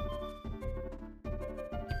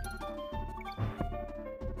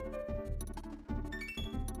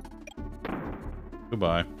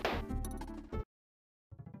 Goodbye.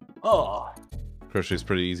 Oh. Crochet's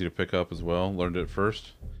pretty easy to pick up as well. Learned it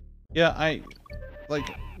first. Yeah, I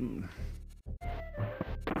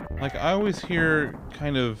always hear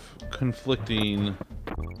kind of conflicting,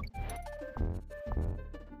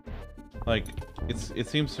 like, it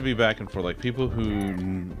seems to be back and forth. Like, people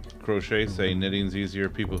who crochet say knitting's easier,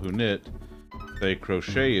 people who knit say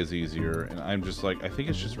crochet is easier, and I'm just like, I think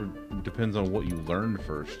it's just depends on what you learned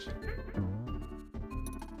first.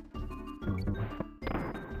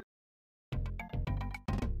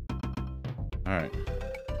 Alright.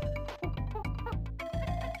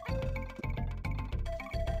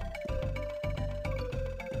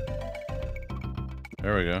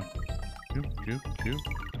 There we go. Doop, doop, doop.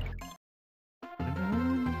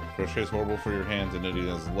 Crochet is horrible for your hands, and knitting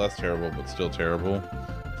is less terrible, but still terrible.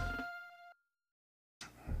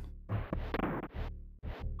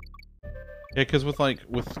 Yeah, because with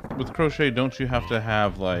crochet, don't you have to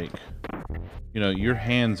have like, you know, your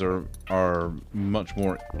hands are much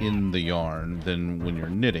more in the yarn than when you're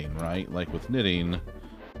knitting, right? Like with knitting,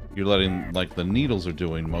 you're letting like the needles are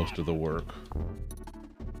doing most of the work,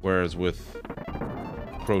 whereas with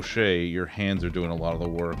crochet, your hands are doing a lot of the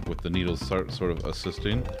work with the needles sort of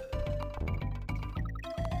assisting.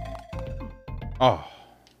 Oh,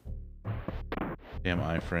 damn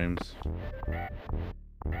iframes.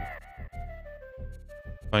 I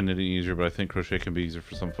find knitting easier, but I think crochet can be easier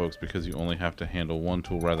for some folks because you only have to handle one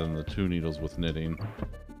tool rather than the two needles with knitting.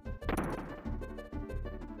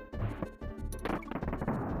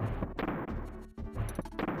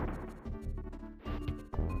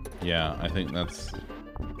 Yeah, I think that's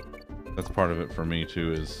part of it for me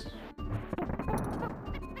too, is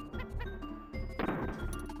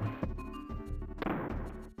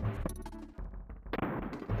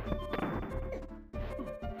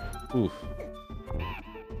oof.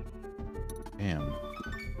 Damn.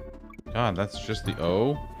 God, that's just the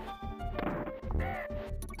O?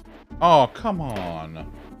 Oh, come on.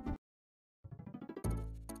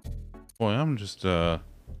 Boy, I'm just, I'm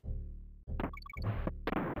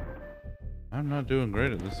not doing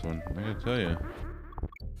great at this one, I gotta tell you.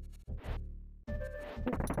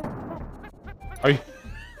 Are you?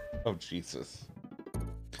 Oh, Jesus.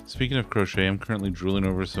 Speaking of crochet, I'm currently drooling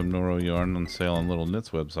over some Noro yarn on sale on Little Knits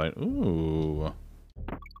website. Ooh.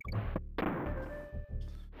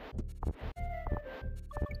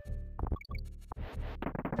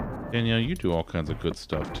 Danielle, you do all kinds of good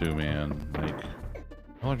stuff too, man. Like,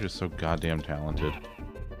 y'all are just so goddamn talented.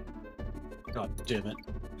 God damn it.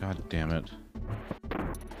 God damn it.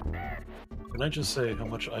 Can I just say how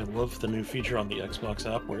much I love the new feature on the Xbox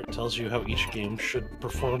app where it tells you how each game should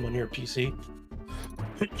perform on your PC?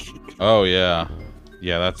 Oh, yeah.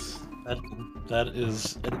 Yeah, That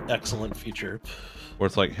is an excellent feature. where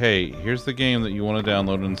it's like, hey, here's the game that you want to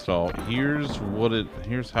download and install.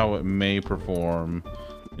 Here's how it may perform,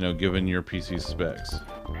 you know, given your PC specs.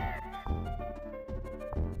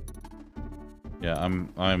 Yeah,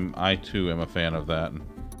 I too am a fan of that.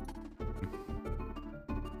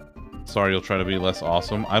 Sorry, you'll try to be less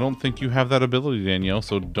awesome. I don't think you have that ability, Danielle,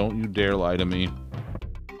 so don't you dare lie to me.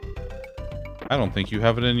 I don't think you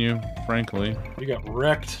have it in you, frankly. You got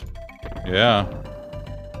wrecked. Yeah.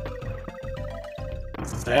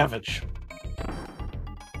 Savage.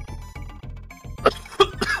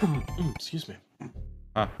 Excuse me.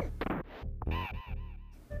 Ah.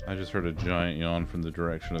 I just heard a giant yawn from the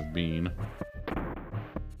direction of Bean.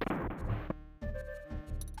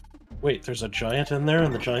 Wait, there's a giant in there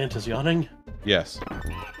and the giant is yawning? Yes.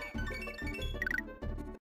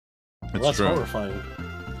 Well, that's horrifying.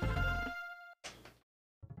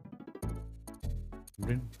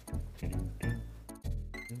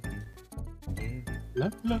 La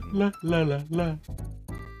la la la la la.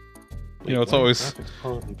 You know, it's always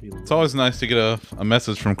nice to get a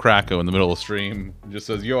message from Krakow in the middle of stream. It just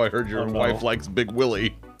says, "Yo, I heard your wife likes Big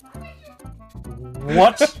Willie."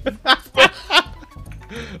 What?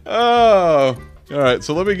 Oh, all right.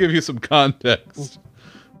 So let me give you some context.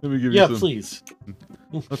 Let me give you some. Yeah, please.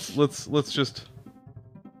 Let's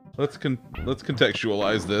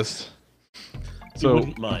contextualize this. So, you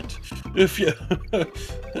wouldn't mind if you.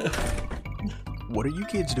 What are you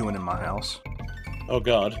kids doing in my house? Oh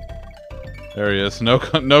God. there he is. No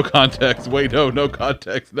context. Wait, no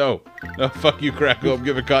context. No, fuck you, Krakow. I'm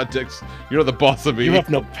giving context. You're the boss of me. You have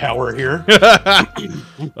no power here. All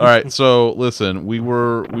right. So listen, we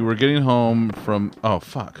were getting home from. Oh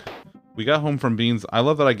fuck. We got home from Beans. I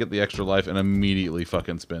love that I get the extra life and immediately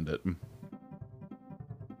fucking spend it.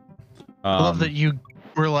 I love that you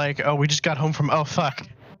were like, oh, we just got home from. Oh fuck.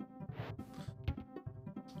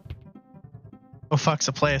 Oh fuck's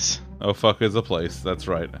a place. Oh fuck is a place. That's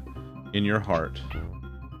right. In your heart.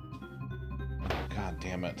 God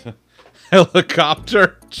damn it.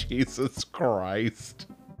 Helicopter. Jesus Christ.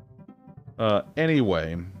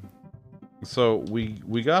 Anyway. So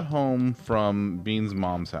we got home from Bean's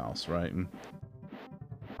mom's house, right?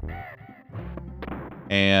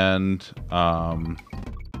 And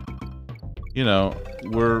you know,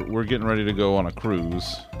 we're getting ready to go on a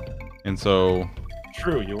cruise. And so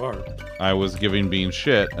True, you are. I was giving Bean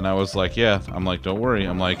shit, and I was like, yeah, I'm like, don't worry.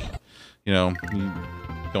 I'm like, you know,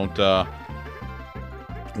 don't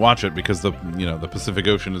watch it because the Pacific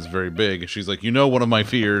Ocean is very big. She's like, you know, one of my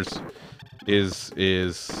fears is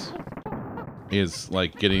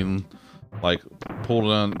like getting like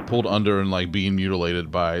pulled under and like being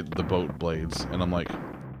mutilated by the boat blades, and I'm like,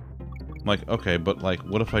 okay, but like,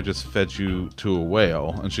 what if I just fed you to a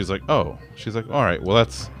whale? And she's like, oh, all right, well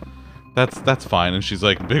that's fine. And she's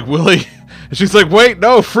like, Big Willie, and she's like, wait,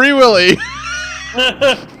 no, Free Willy.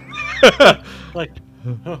 Like,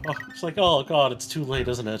 it's like, oh god, it's too late,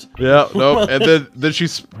 isn't it? Yeah, nope. And then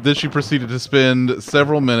she proceeded to spend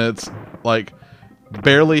several minutes like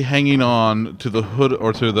barely hanging on to the hood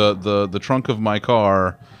or to the trunk of my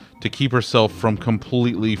car to keep herself from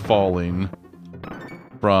completely falling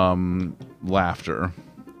from laughter.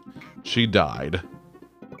 She died.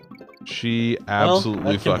 She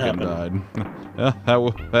absolutely fucking died. Yeah,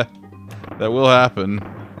 that will happen.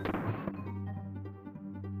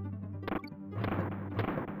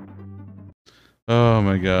 Oh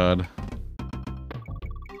my god.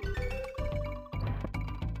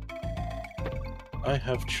 I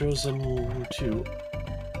have chosen to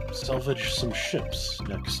salvage some ships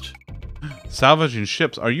next. Salvaging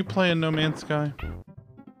ships? Are you playing No Man's Sky?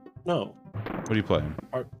 No. What are you playing?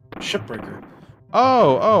 Shipbreaker.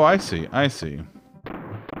 Oh, I see. Actually,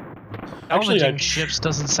 Salvaging ships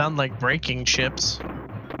doesn't sound like breaking ships.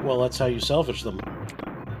 Well, that's how you salvage them.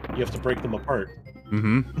 You have to break them apart.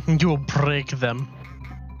 Mm-hmm. You will break them.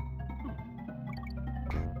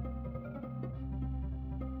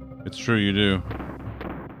 It's true, you do.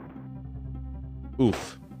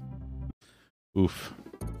 Oof. Oof.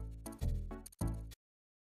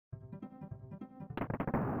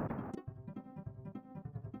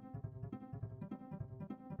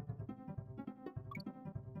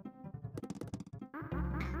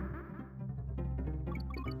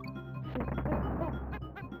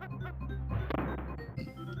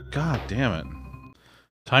 God damn it.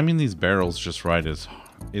 Timing these barrels just right is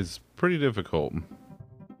pretty difficult.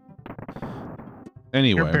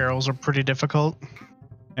 Anyway. Your barrels are pretty difficult.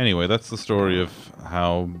 Anyway, that's the story of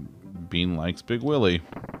how Bean likes Big Willie.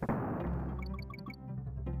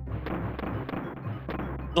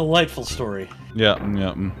 Delightful story. Yeah.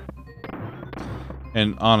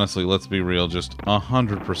 And honestly, let's be real, just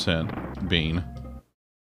 100% Bean.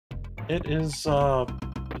 It is,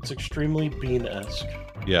 it's extremely Bean-esque.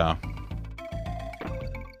 Yeah.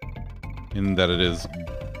 In that it is,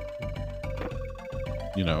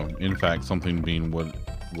 you know, in fact, something Bean would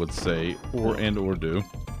say or do.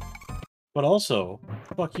 But also,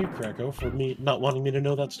 fuck you, Krakow, for me not wanting me to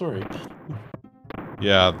know that story.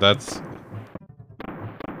 Yeah, that's...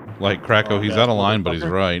 Like, Krakow, he's out of line, but he's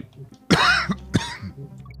right.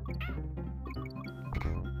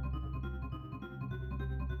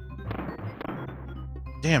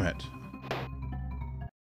 Damn it.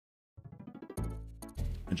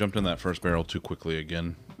 I jumped in that first barrel too quickly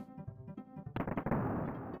again.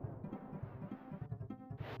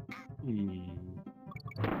 I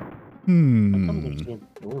thought there was no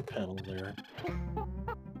door panel there.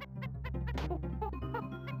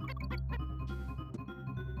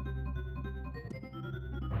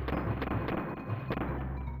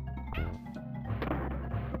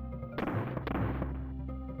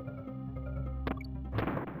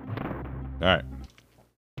 Alright.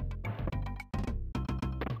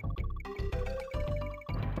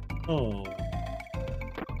 Oh.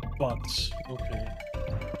 Bots. Okay.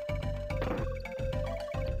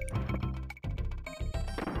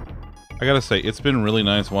 I gotta say, it's been really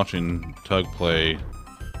nice watching Tug play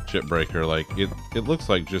Shipbreaker. Like, it looks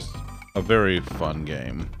like just a very fun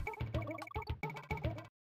game.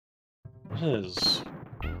 It is.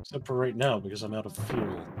 Except for right now, because I'm out of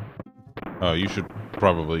fuel. Oh, you should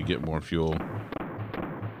probably get more fuel.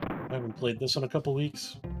 I haven't played this in a couple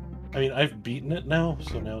weeks. I mean, I've beaten it now,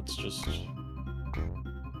 so now it's just...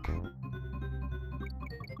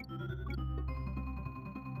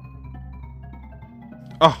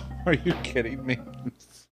 Oh, are you kidding me?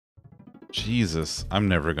 Jesus, I'm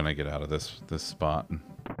never gonna get out of this spot.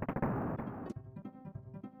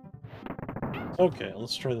 Okay,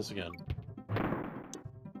 let's try this again.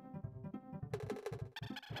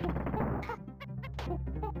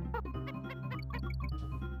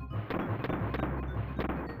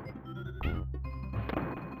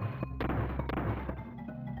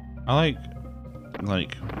 I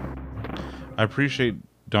I appreciate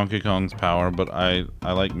Donkey Kong's power, but I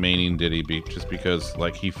like maining Diddy just because,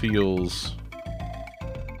 like, he feels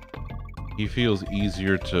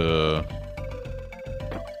easier to...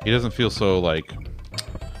 He doesn't feel so, like...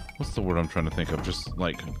 What's the word I'm trying to think of? Just,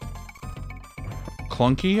 like...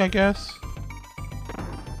 clunky, I guess?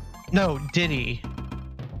 No, Diddy.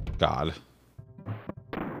 God.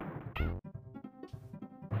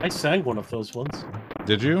 I sang one of those ones.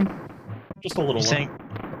 Did you? Just a little one.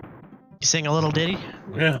 You sang a little ditty?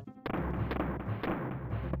 Yeah.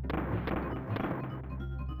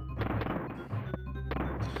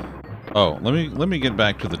 Oh, let me get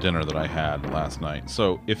back to the dinner that I had last night.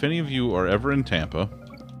 So, if any of you are ever in Tampa,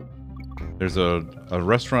 there's a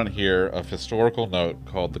restaurant here of historical note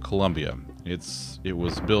called the Columbia. It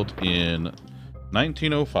was built in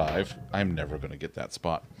 1905. I'm never going to get that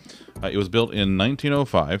spot. It was built in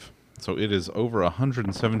 1905, so it is over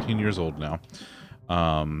 117 years old now.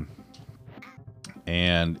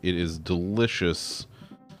 And it is delicious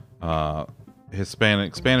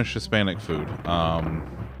Spanish Hispanic food.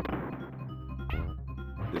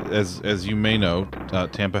 As you may know,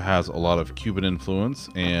 Tampa has a lot of Cuban influence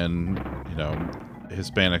and, you know,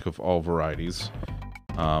 Hispanic of all varieties.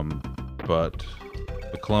 But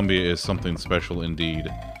the Columbia is something special indeed.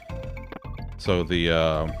 So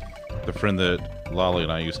the friend that Lolly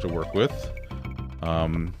and I used to work with,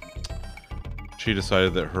 she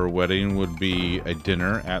decided that her wedding would be a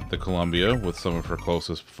dinner at the Columbia with some of her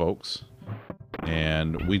closest folks.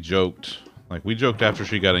 And we joked after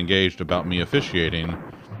she got engaged about me officiating.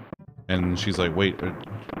 And she's like, wait,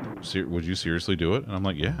 would you seriously do it? And I'm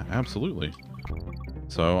like, yeah, absolutely.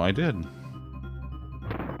 So I did.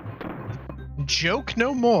 Joke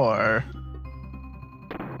no more.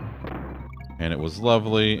 And it was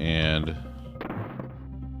lovely, and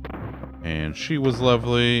she was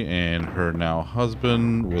lovely, and her now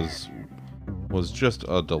husband was just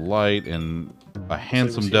a delight and a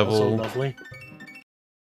handsome devil. Also lovely.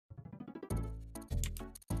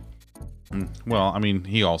 Well, I mean,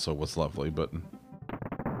 he also was lovely, but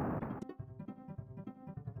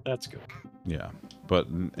That's good. yeah. But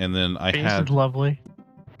and then I Face had is lovely.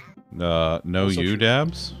 no Also you true.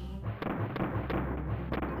 dabs.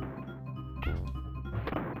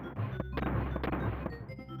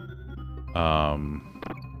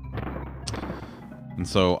 And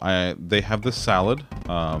so they have this salad,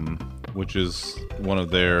 which is one of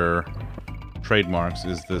their trademarks,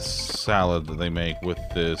 is this salad that they make with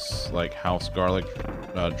this like house garlic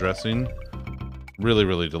dressing. Really,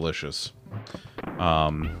 really delicious.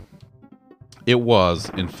 It was,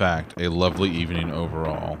 in fact, a lovely evening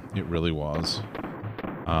overall. It really was.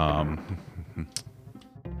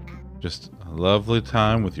 Just a lovely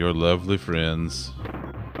time with your lovely friends.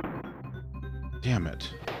 Damn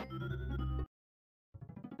it.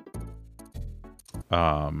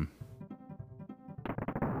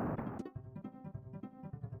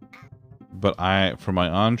 But for my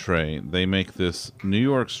entree, they make this New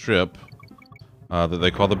York strip that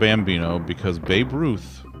they call the Bambino because Babe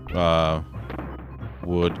Ruth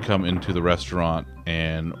would come into the restaurant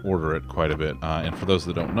and order it quite a bit. And for those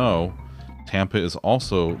that don't know, Tampa is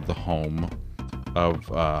also the home of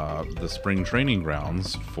the spring training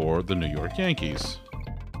grounds for the New York Yankees.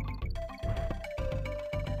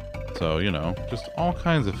 So, you know, just all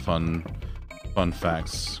kinds of fun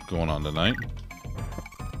facts going on tonight.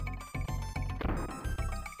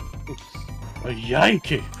 A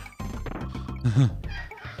Yankee.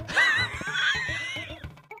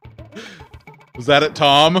 Was that it,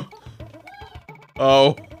 Tom?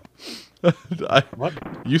 Oh. What?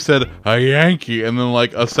 You said a Yankee, and then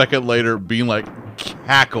like a second later, Bean like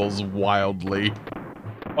cackles wildly.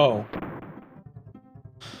 Oh.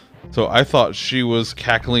 So I thought she was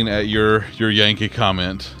cackling at your Yankee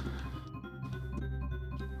comment.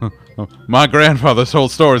 My grandfather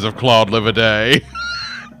told stories of Claude Livaday.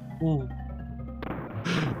 Ooh.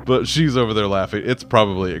 But she's over there laughing. It's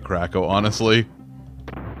probably at Krakow, honestly.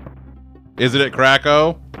 Is it at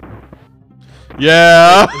Krakow?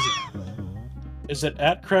 Yeah. Is it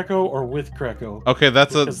at Krakow or with Krakow? Okay,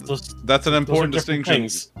 that's Because an important those are different distinction.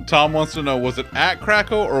 things. Tom wants to know, was it at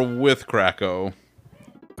Krakow or with Krakow?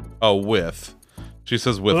 Oh, with. She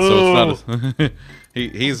says with, so it's not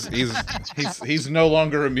a, he's no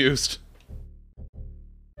longer amused.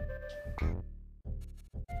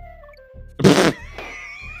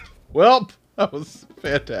 Well, that was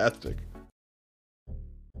fantastic.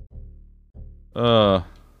 How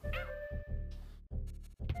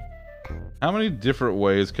many different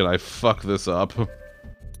ways can I fuck this up?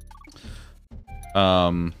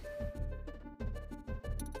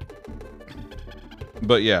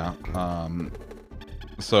 But yeah,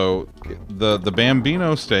 so the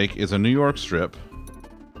Bambino steak is a New York strip.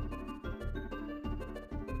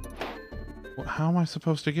 How am I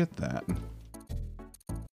supposed to get that?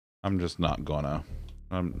 I'm just not gonna.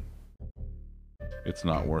 It's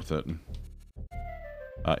not worth it.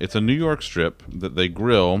 It's a New York strip that they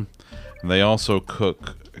grill, and they also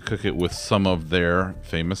cook it with some of their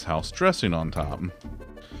famous house dressing on top.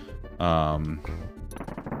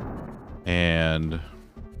 And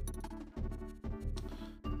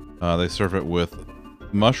they serve it with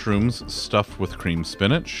mushrooms stuffed with cream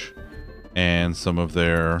spinach and some of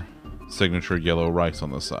their signature yellow rice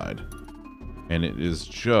on the side. And it is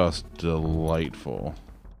just delightful.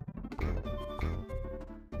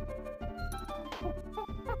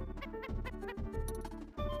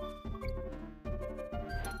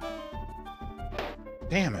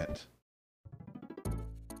 Damn it.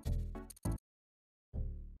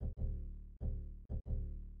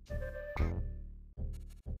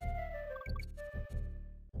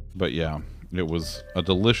 But yeah, it was a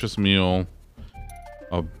delicious meal,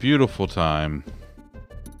 a beautiful time,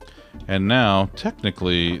 and now,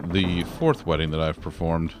 technically, the 4th wedding that I've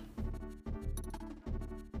performed.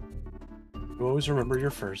 You always remember your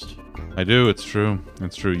first. I do, it's true.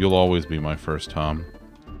 It's true. You'll always be my first, Tom.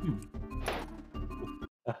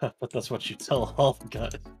 But that's what you tell all the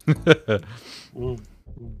guys.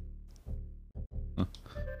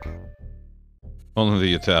 Only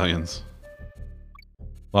the Italians.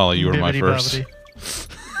 Lolly, you were my first.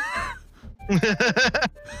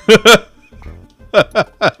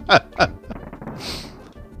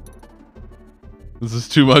 This is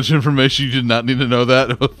too much information. You did not need to know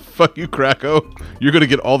that. Fuck you, Krakow. You're gonna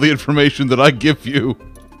get all the information that I give you.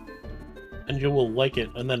 And you will like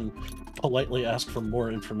it, and then politely ask for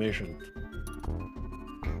more information.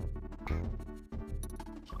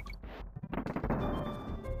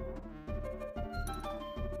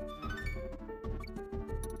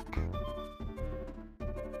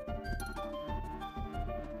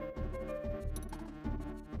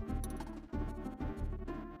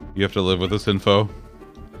 You have to live with this info.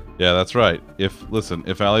 Yeah, that's right. Listen,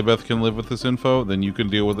 if Alibeth can live with this info, then you can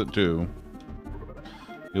deal with it too.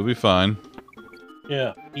 You'll be fine.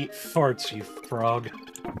 Yeah, eat farts, you frog.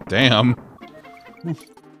 Damn.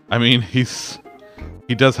 I mean, he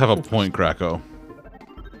does have a point, Krakow.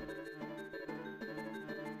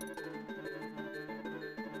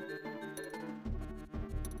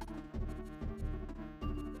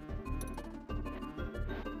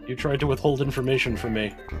 You tried to withhold information from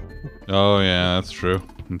me. Oh yeah, that's true.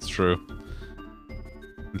 That's true.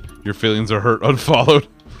 Your feelings are hurt, unfollowed.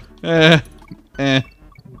 Eh.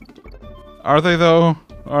 Are they though?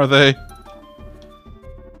 Are they?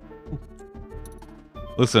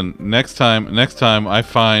 Listen, next time I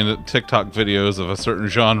find TikTok videos of a certain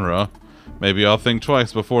genre, maybe I'll think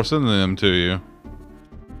twice before sending them to you.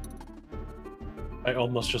 I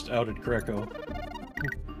almost just outed Greco.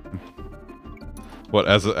 What,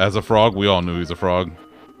 as a frog? We all knew he's a frog.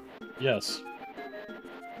 Yes.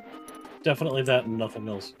 Definitely that and nothing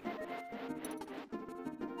else.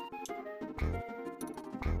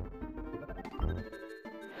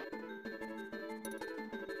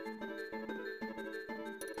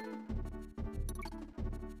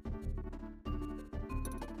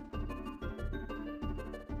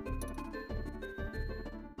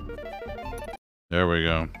 There we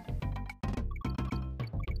go.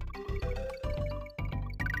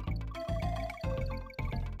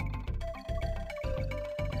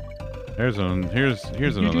 Here's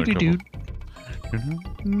another couple.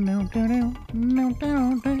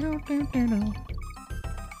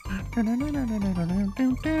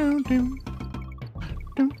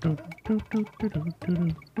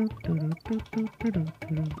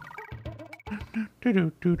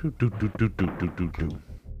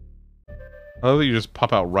 Oh, you just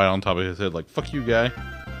pop out right on top of his head like, fuck you, guy.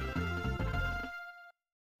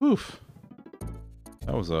 Oof.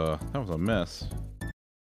 That was a mess.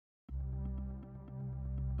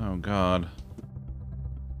 Oh god.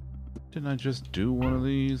 Didn't I just do one of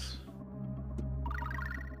these?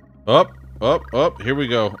 Up, here we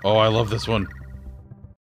go. Oh, I love this one.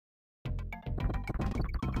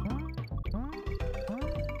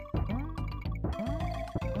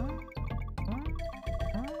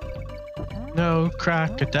 No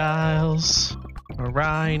crocodiles or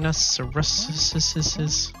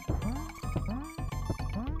rhinoceroses.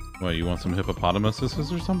 What, you want some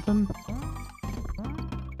hippopotamuses or something?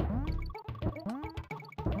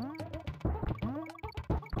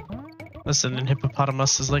 Listen, and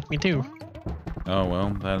hippopotamuses like me too. Oh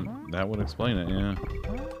well, that would explain it, yeah.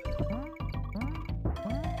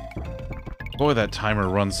 Boy, that timer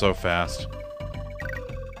runs so fast.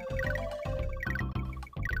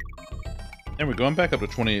 There we go, I'm back up to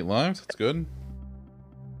 28 lives, that's good.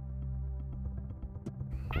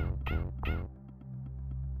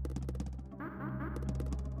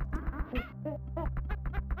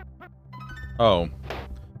 Oh.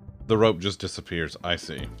 The rope just disappears, I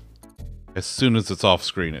see. As soon as it's off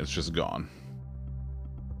screen, it's just gone.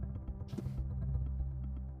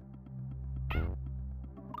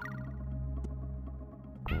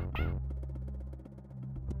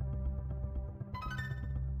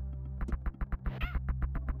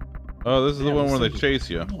 Oh, this is the one where they chase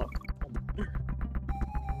you.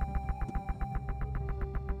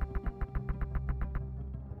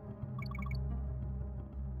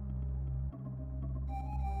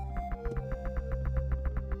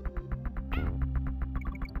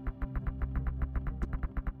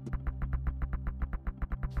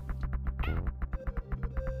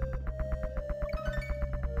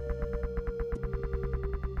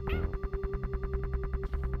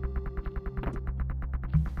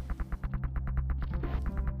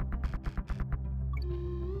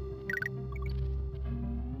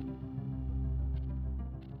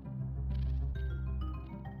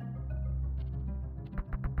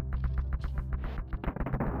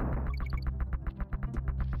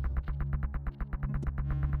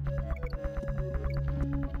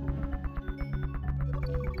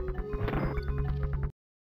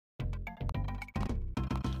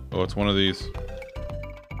 Oh, it's one of these.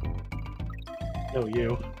 No,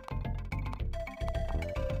 you.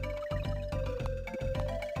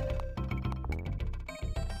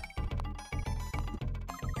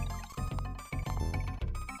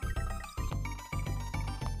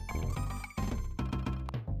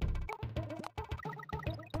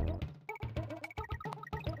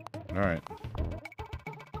 All right.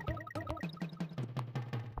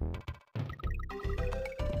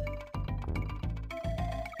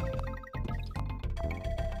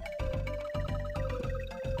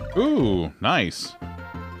 Ooh, nice.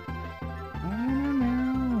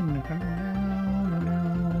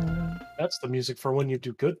 That's the music for when you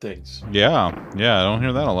do good things. Yeah, I don't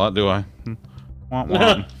hear that a lot, do I? Womp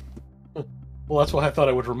womp. Well, that's why I thought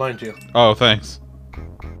I would remind you. Oh, thanks.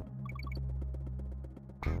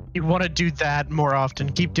 You want to do that more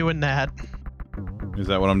often. Keep doing that. Is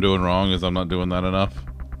that what I'm doing wrong? Is I'm not doing that enough?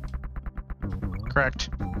 Correct.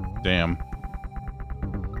 Damn.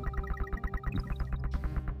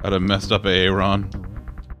 I'd have messed up Aaron.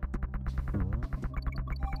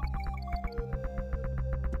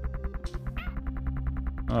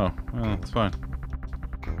 Oh, well, it's fine.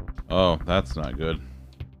 Oh, that's not good.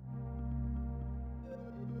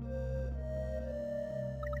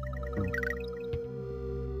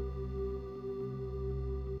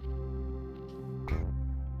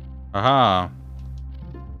 Aha!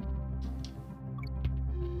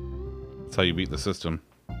 That's how you beat the system.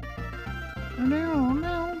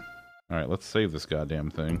 Alright, let's save this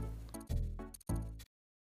goddamn thing.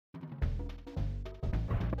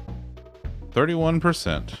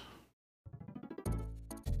 31%.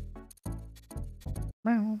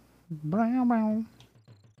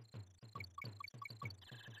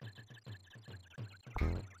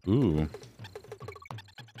 Ooh.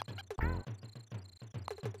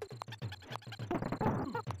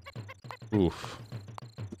 Oof.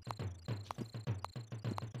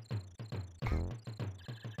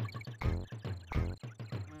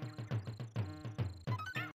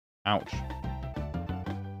 Ouch.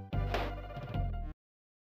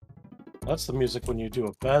 That's the music when you do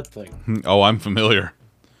a bad thing. Oh, I'm familiar.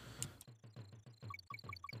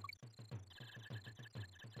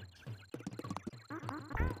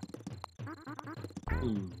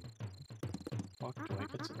 Fuck do I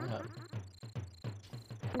get to that?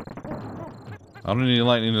 I don't need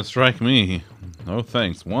lightning to strike me. No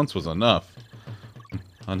thanks. Once was enough.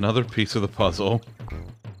 Another piece of the puzzle.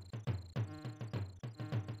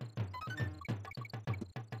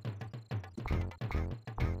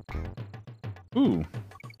 Ooh.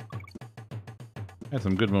 Had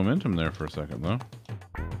some good momentum there for a second, though.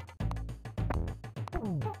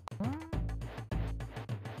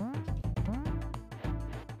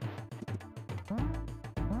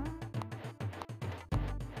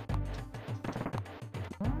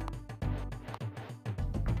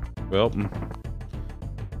 Well,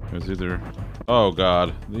 it was either... Oh,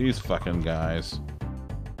 God. These fucking guys.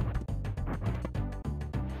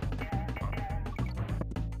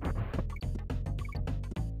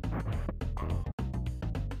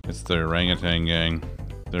 It's the orangutan gang.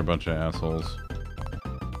 They're a bunch of assholes.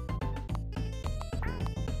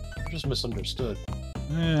 Just misunderstood.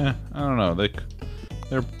 I don't know.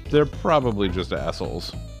 They're probably just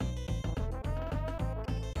assholes.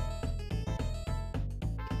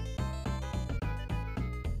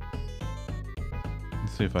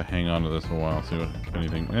 Let's see if I hang on to this a while. See if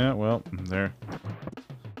anything. Yeah, well, there.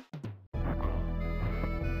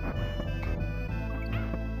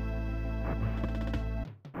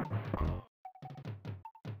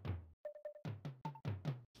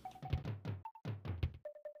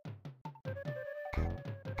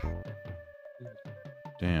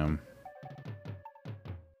 Damn.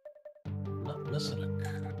 Not missing a...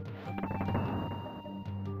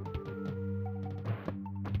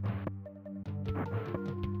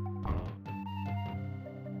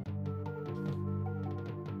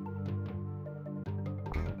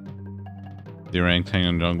 The orangutan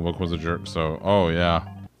in Jungle Book was a jerk, so... Oh, yeah.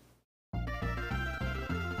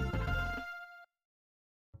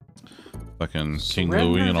 Fucking King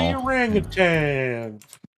Louie and all. The orangutan!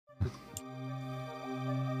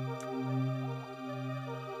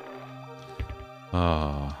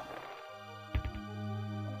 Ah.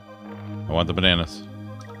 I want the bananas.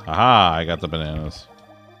 Aha, I got the bananas.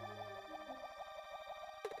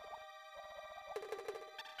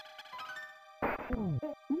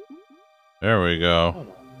 There we go.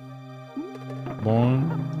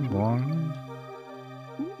 Boing, boing.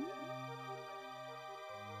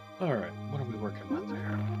 Alright, what are we working with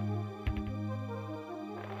here?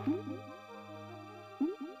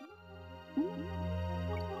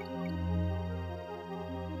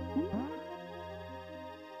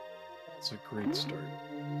 That's a great start.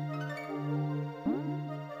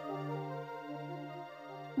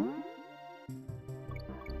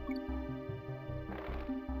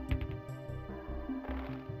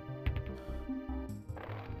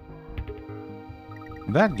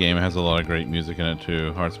 That game has a lot of great music in it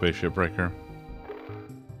too. Hard Space Shipbreaker.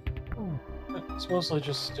 It's mostly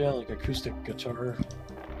just like acoustic guitar.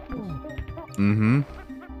 Mm-hmm.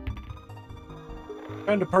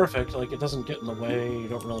 Kind of perfect. Like it doesn't get in the way.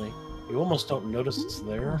 You almost don't notice it's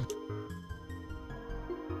there.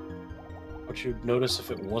 But you'd notice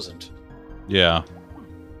if it wasn't. Yeah.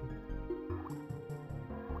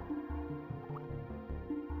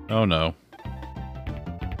 Oh no.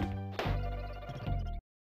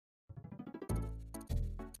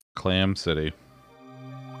 Clam City.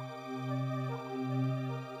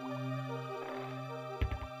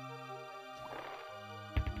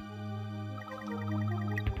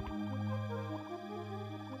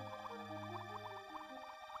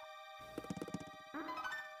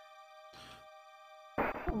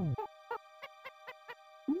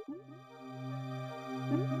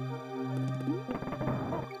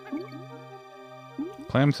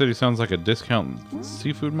 Clam City sounds like a discount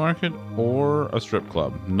seafood market or a strip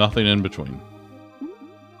club. Nothing in between.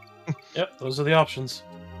 Yep, those are the options.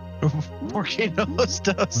 Volcanoes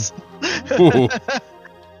does. Ooh.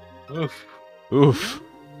 Oof. Oof.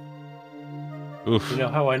 Oof. You know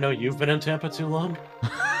how I know you've been in Tampa too long?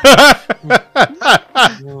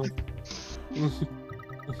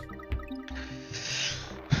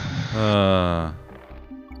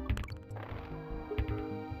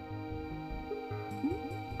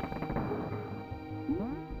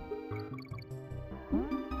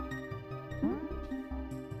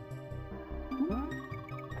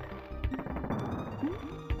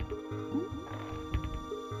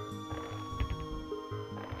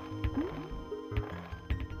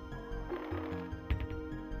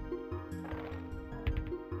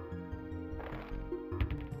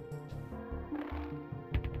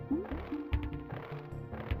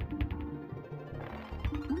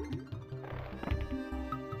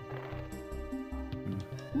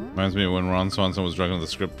 Reminds me of when Ron Swanson was drunk at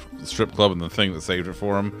the strip club, and the thing that saved it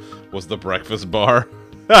for him was the breakfast bar.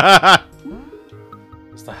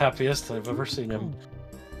 It's the happiest I've ever seen him.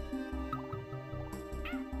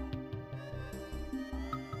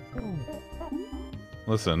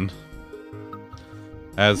 Listen,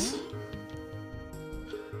 as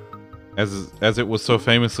it was so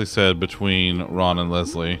famously said between Ron and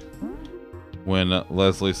Leslie, when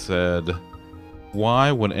Leslie said,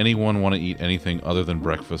 "Why would anyone want to eat anything other than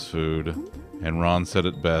breakfast food?" And Ron said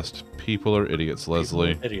it best, "People are idiots,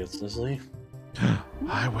 Leslie." Idiots, Leslie.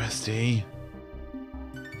 Hi, Westy.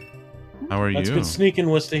 How are you? That's good sneaking,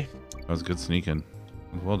 Wisty. That was good sneaking.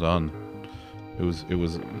 Well done. It was.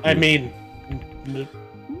 I mean,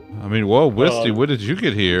 whoa, Wisty, when did you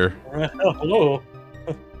get here? Hello.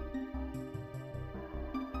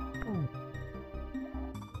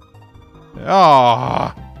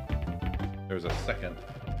 Ah. There was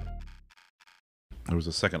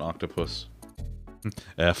a second octopus.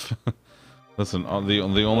 F. Listen, the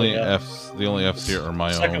only Fs here are my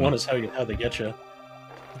own. The second one is how they get you.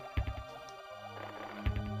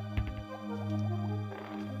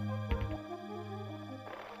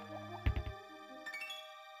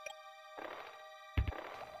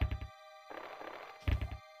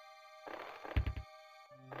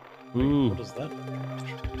 Ooh. What is that?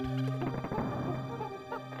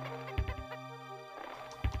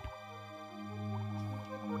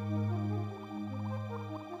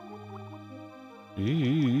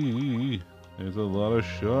 Eee, there's a lot of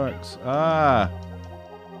sharks. Ah!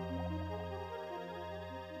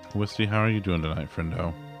 Wisty, how are you doing tonight,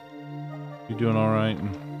 friendo? You doing alright?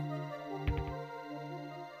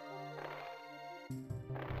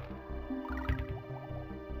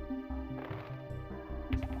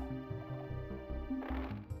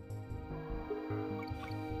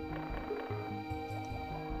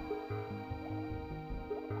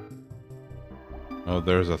 Oh,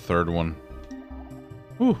 there's a third one.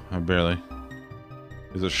 Ooh, I barely.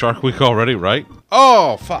 Is it Shark Week already, right?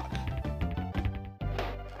 Oh, fuck.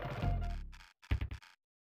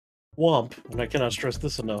 Womp, and I cannot stress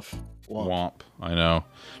this enough. Womp. Womp. I know.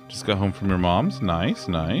 Just got home from your mom's. Nice,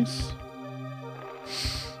 nice.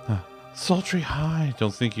 Sultry High.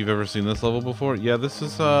 Don't think you've ever seen this level before? Yeah, this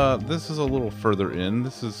is a little further in.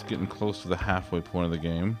 This is getting close to the halfway point of the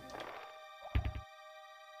game.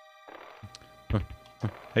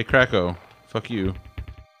 Hey, Kracko. Fuck you.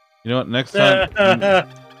 You know what? Next time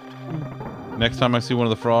I see one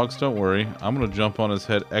of the frogs, don't worry. I'm gonna jump on his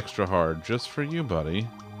head extra hard, just for you, buddy.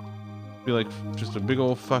 Be like just a big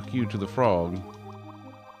old fuck you to the frog.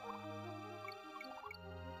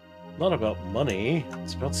 Not about money.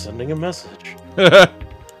 It's about sending a message. You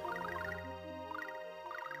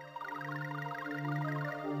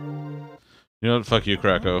know what? Fuck you,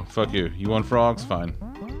 Krakow. Fuck you. You want frogs? Fine.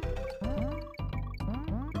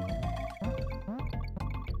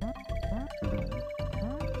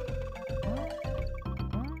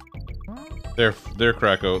 There,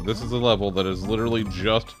 Krakow. This is a level that is literally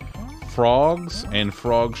just frogs and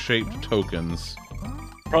frog-shaped tokens.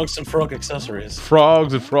 Frogs and frog accessories.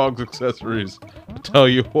 Frogs and frogs accessories. I tell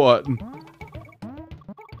you what.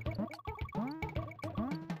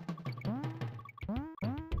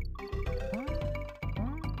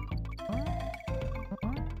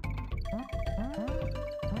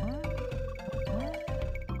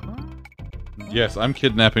 Yes, I'm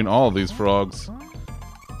kidnapping all of these frogs.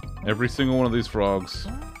 Every single one of these frogs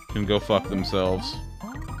can go fuck themselves.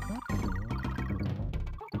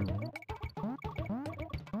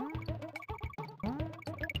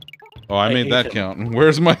 Oh, I made that count.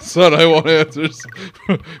 Where's my son? I want answers.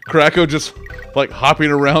 Krakow just, like,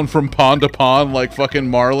 hopping around from pond to pond like fucking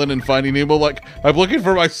Marlin and Finding Nemo. Like, I'm looking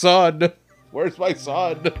for my son. Where's my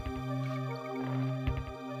son?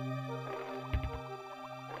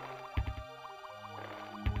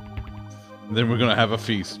 Then we're gonna have a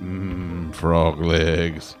feast. Mmm, frog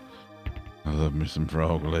legs. I love me some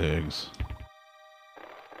frog legs.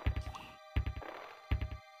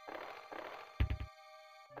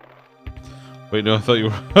 Wait, no, I thought you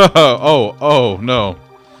were... oh, no.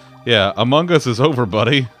 Yeah, Among Us is over,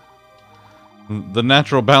 buddy. The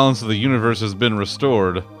natural balance of the universe has been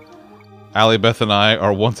restored. Allie Beth and I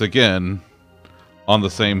are once again on the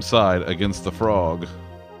same side against the frog.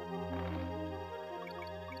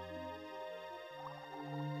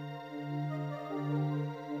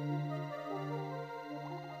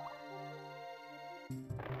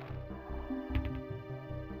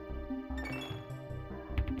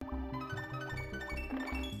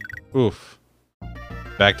 Oof.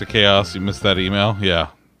 Back to chaos. You missed that email? Yeah.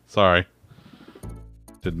 Sorry.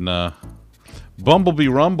 Didn't, Bumblebee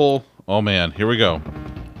Rumble. Oh, man. Here we go.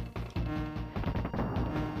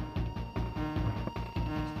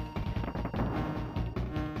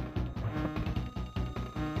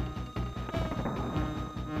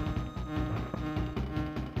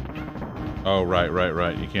 Oh,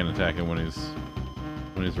 right. You can't attack him when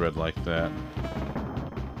he's red like that.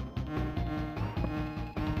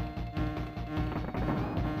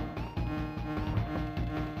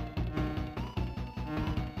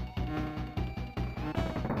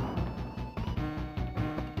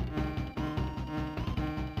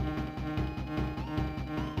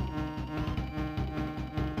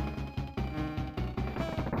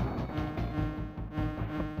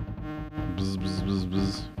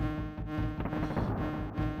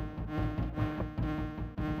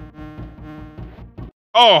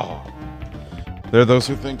 Oh! There are those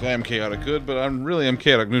who think I am chaotic good, but I'm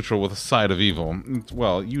chaotic neutral with a side of evil.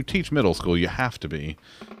 Well, you teach middle school, you have to be.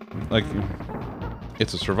 Like,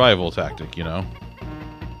 it's a survival tactic, you know?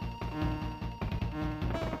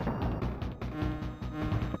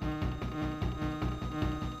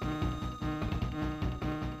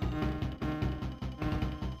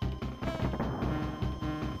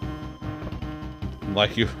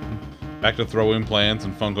 Like you... Back to throw in plans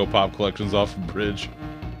and Funko Pop collections off the bridge.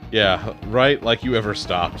 Yeah, right? Like you ever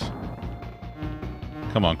stopped.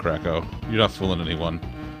 Come on, Krakow. You're not fooling anyone.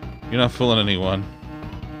 You're not fooling anyone.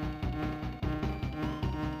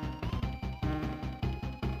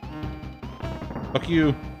 Fuck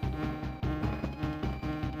you.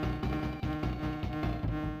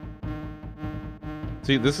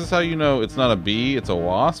 See, this is how you know it's not a bee, it's a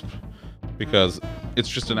wasp. Because it's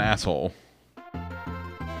just an asshole.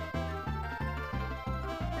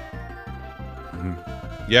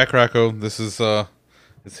 Yeah, Krakow, this is,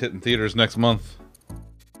 it's hitting theaters next month.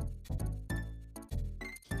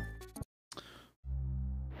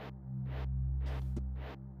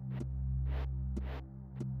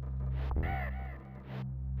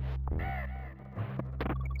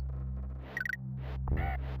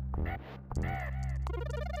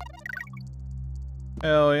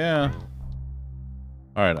 Hell yeah.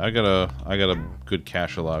 Alright, I got a good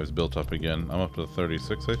cache of lives built up again. I'm up to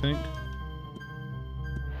 36, I think.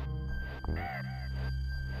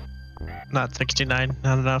 Not 69,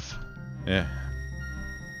 not enough. Yeah.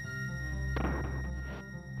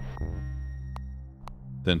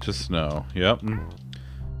 Then to snow. Yep.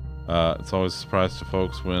 It's always a surprise to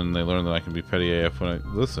folks when they learn that I can be petty AF when I...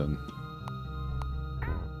 Listen.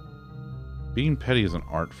 Being petty is an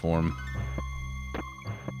art form.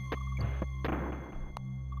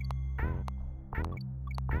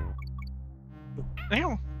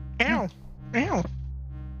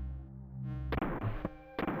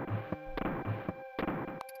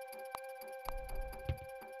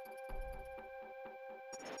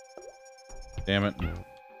 Damn it.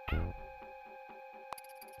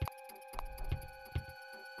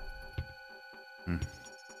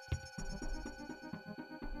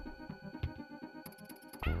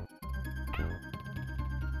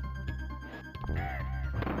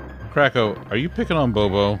 Kracko, are you picking on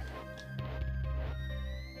Bobo?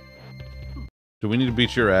 Do we need to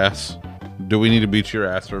beat your ass? Do we need to beat your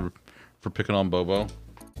ass for picking on Bobo?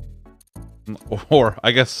 Or,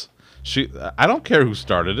 I guess, I don't care who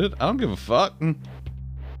started it. I don't give a fuck.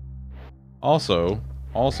 Also,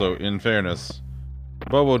 in fairness,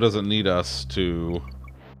 Bobo doesn't need us to...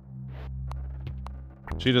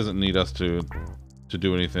 She doesn't need us to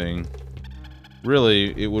do anything.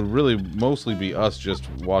 Really, it would really mostly be us just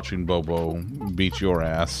watching Bobo beat your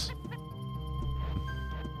ass.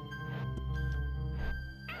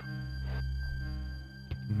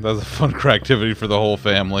 That's a fun activity for the whole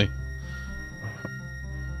family.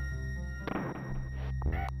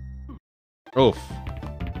 Oof.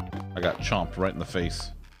 I got chomped right in the face.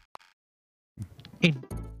 Hey,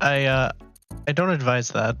 I don't advise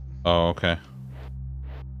that. Oh, okay.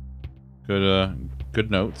 Good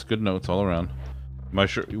notes all around. Am I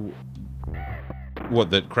sure?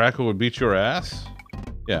 What, that Kracko would beat your ass?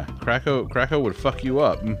 Yeah, Kracko would fuck you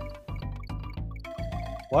up.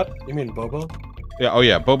 What? You mean Bobo? Yeah, oh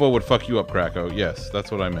yeah, Bobo would fuck you up, Kracko. Yes, that's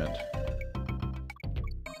what I meant.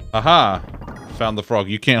 Aha! Found the frog.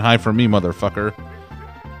 You can't hide from me, motherfucker.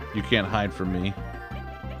 You can't hide from me.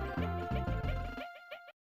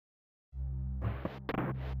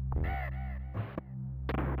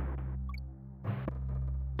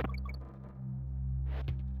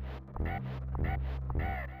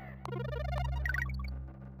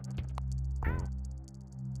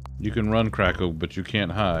 You can run, Kracko, but you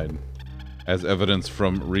can't hide. As evidence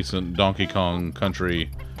from recent Donkey Kong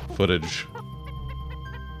Country footage.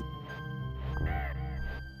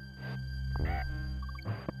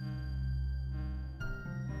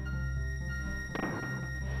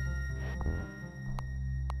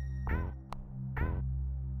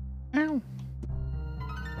 Ow.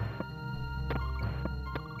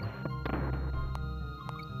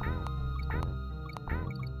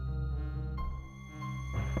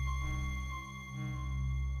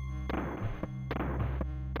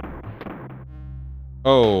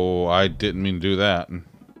 Oh, I didn't mean to do that.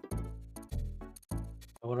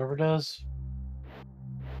 Whatever it does.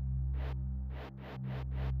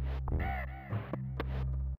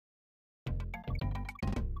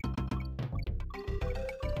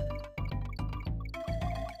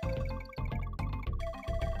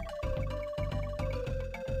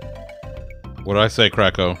 What did I say,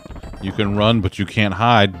 Kracko? You can run, but you can't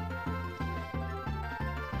hide.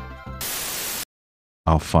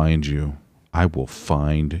 I'll find you. I will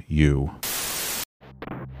find you.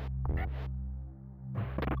 I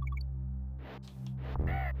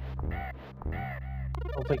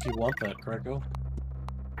don't think you want that, Kracko.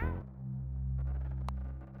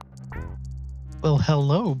 Well,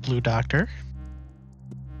 hello, Blue Doctor.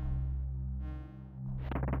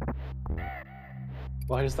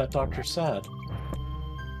 Why is that doctor sad?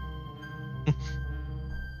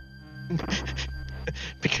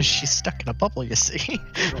 Because she's stuck in a bubble, you see.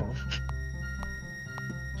 Oh.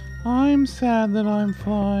 I'm sad that I'm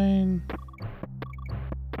flying.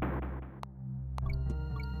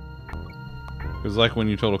 It was like when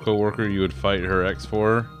you told a coworker you would fight her ex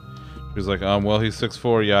for her. She was like, well, he's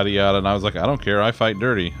 6'4", yada yada, and I was like, I don't care, I fight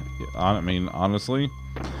dirty. I mean, honestly,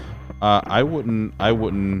 I wouldn't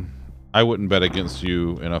bet against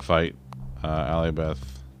you in a fight, Allie Beth.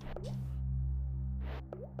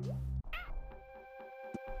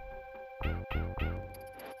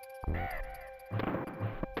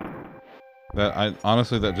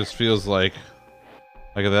 Honestly, that just feels like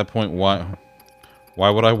at that point, why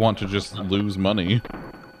would I want to just lose money?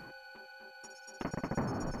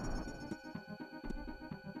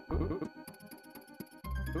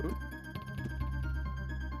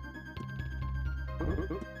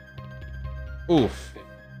 Oof.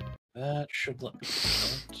 That should let me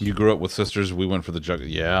out. You grew up with sisters. We went for the jug.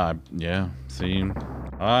 Yeah, yeah. See,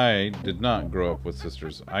 I did not grow up with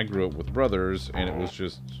sisters. I grew up with brothers, and it was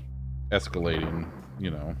just escalating,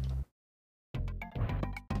 you know.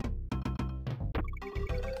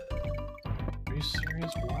 Are you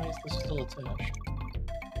serious? Why is this still attached?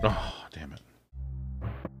 Oh, damn it.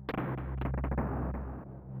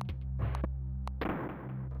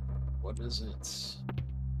 What is it?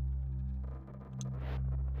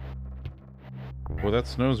 Well, that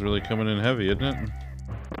snow's really coming in heavy, isn't it?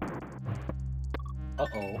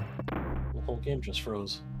 Uh-oh. The whole game just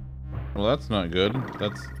froze. Well, that's not good.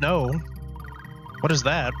 That's... No. What is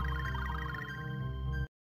that?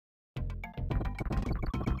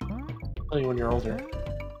 Tell you when you're older.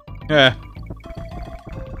 Yeah.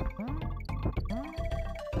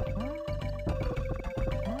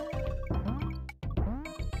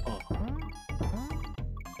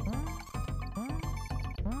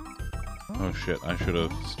 Oh shit, I should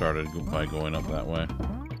have started by going up that way.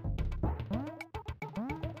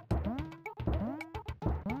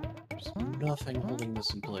 There's nothing holding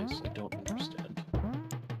this in place. I don't understand.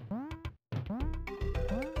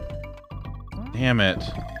 Damn it.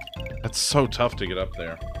 That's so tough to get up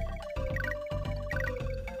there.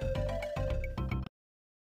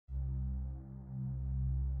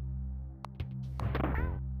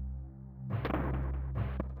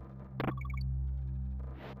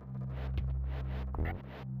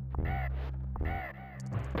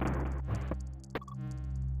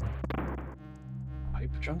 Pipe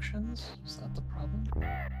junctions? Is that the problem?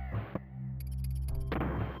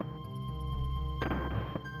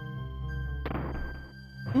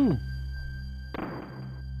 Ooh.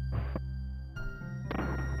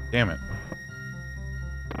 Damn it.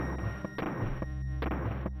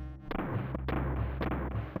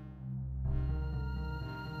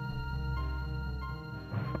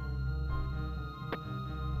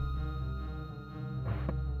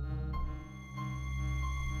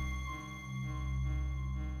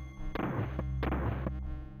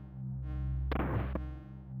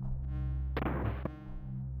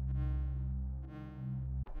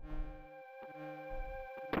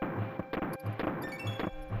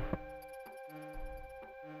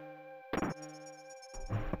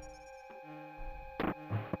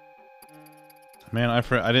 Man, I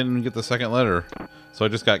didn't even get the second letter, so I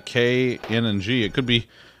just got K, N, and G. It could be,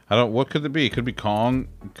 I don't. What could it be? It could be Kong.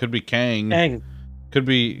 It could be Kang. Kang. Could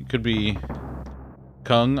be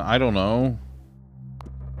Kung. I don't know.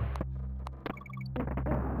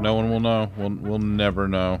 No one will know. We'll never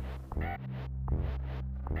know.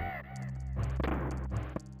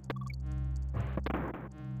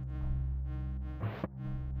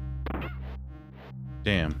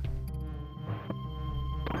 Damn.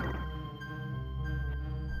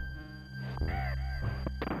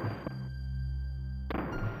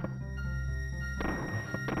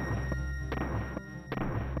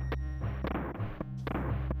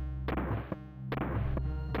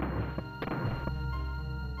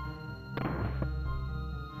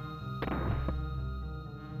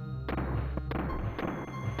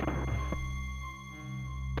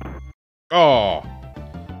 Oh!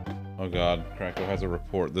 Oh god, Krakow has a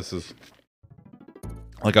report. This is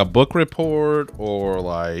like a book report, or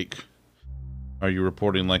like, are you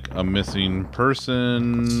reporting like a missing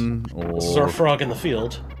person, or... This is our frog in the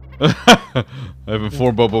field. I have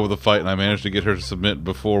informed Bobo of the fight, and I managed to get her to submit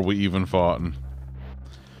before we even fought.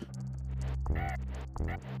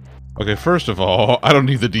 Okay, first of all, I don't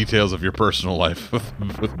need the details of your personal life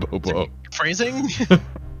with Bobo. Phrasing?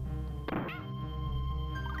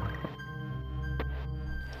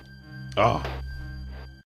 Oh.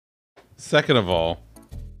 Second of all,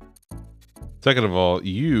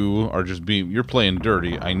 you are just you're playing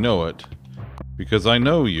dirty. I know it, because I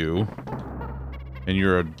know you, and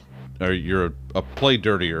you're a play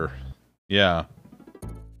dirtier. Yeah.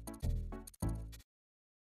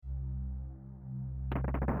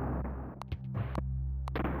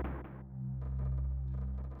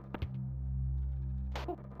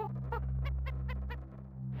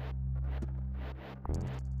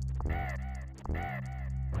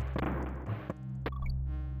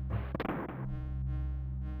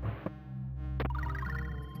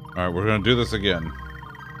 Alright, we're gonna do this again.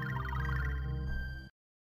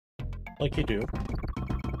 Like you do.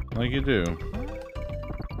 Like you do.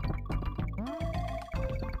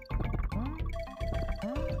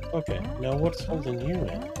 Okay, now what's holding you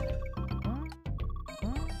in?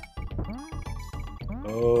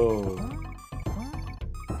 Oh.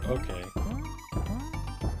 Okay.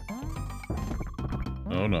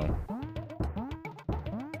 Oh no.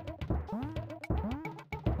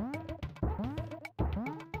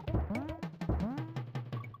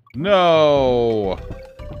 No!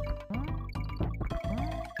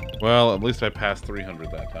 Well, at least I passed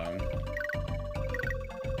 300 that time.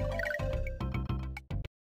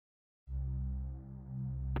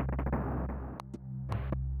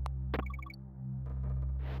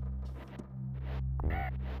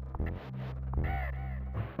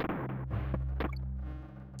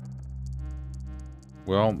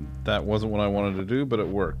 Well, that wasn't what I wanted to do, but it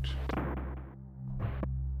worked.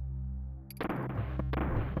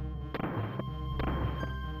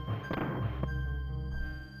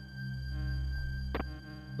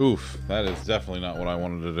 Oof, that is definitely not what I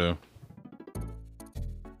wanted to do.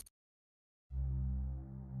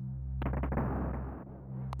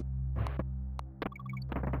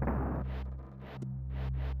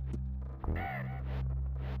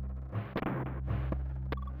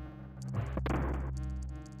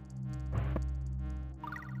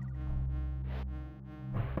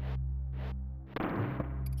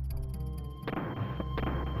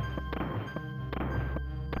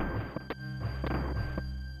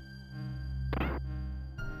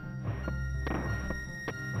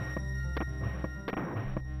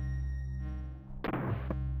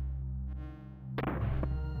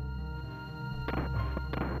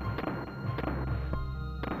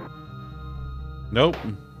 Nope.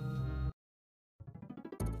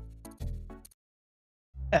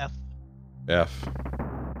 F. F.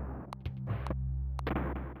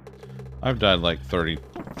 I've died like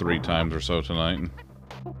 33 times or so tonight.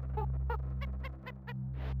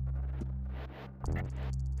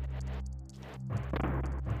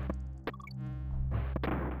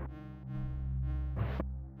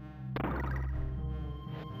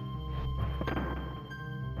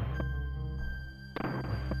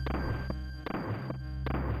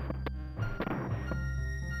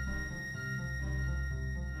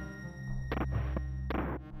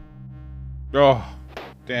 Oh,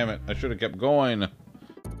 damn it. I should have kept going.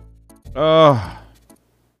 Oh.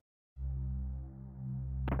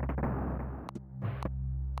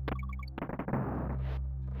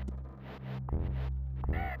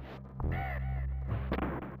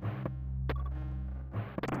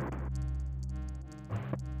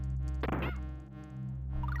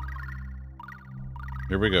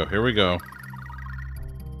 Here we go. Here we go.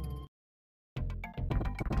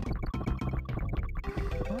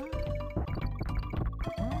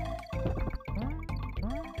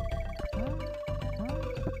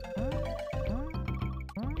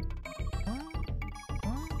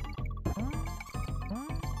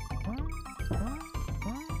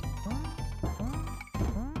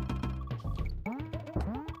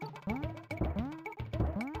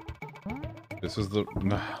 This is the...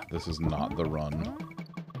 This is not the run.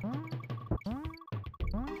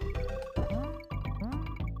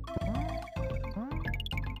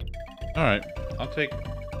 Alright, I'll take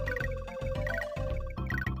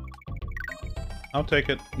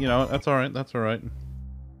it. You know, that's alright, that's alright.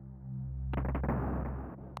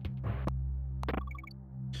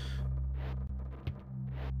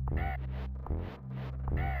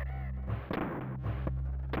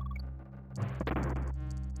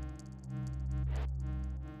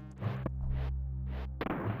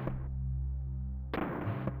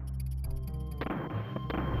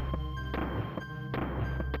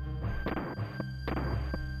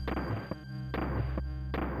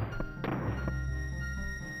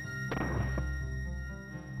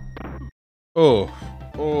 Oh,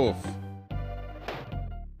 oh.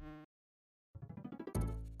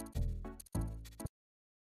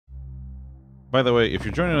 By the way, if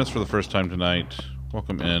you're joining us for the first time tonight,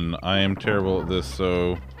 welcome in. I am terrible at this,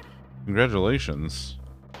 so congratulations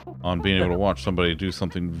on being able to watch somebody do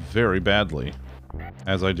something very badly,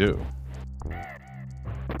 as I do.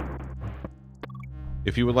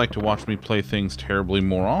 If you would like to watch me play things terribly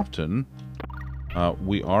more often,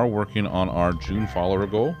 we are working on our June follower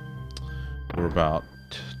goal. We're about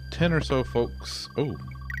 10 or so folks. Oh.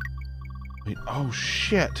 Wait, oh,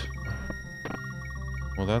 shit.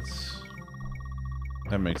 Well, that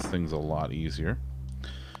makes things a lot easier.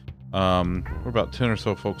 We're about 10 or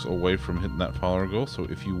so folks away from hitting that follower goal, so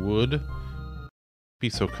if you would be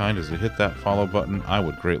so kind as to hit that follow button, I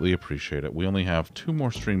would greatly appreciate it. We only have 2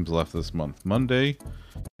 more streams left this month, Monday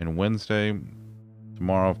and Wednesday.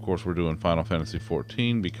 Tomorrow, of course, we're doing Final Fantasy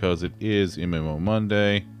XIV because it is MMO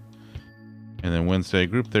Monday. And then Wednesday,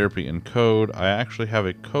 group therapy and code. I actually have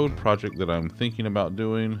a code project that I'm thinking about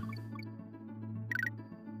doing.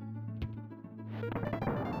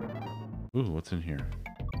 Ooh, what's in here?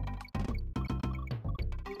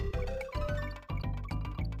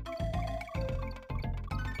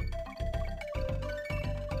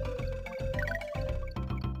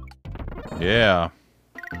 Yeah.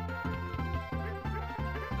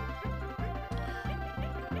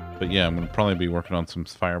 But yeah, I'm going to probably be working on some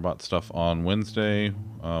Firebot stuff on Wednesday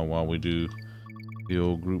while we do the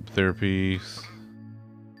old group therapies.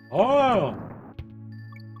 Oh!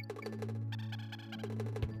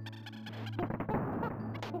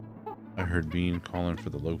 I heard Bean calling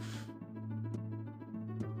for the loaf.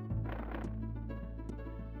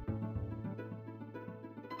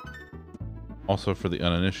 Also, for the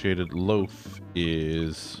uninitiated, loaf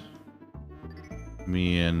is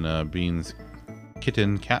me and Bean's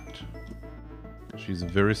kitten cat. She's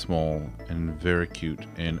very small and very cute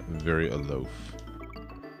and very aloof.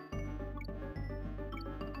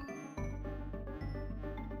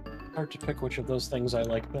 Hard to pick which of those things I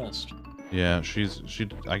like best. Yeah,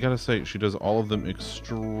 I gotta say, she does all of them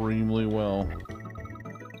extremely well.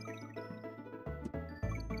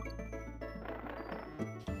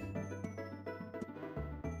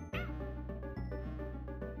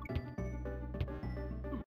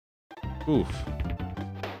 Oof.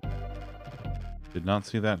 Did not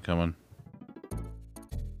see that coming.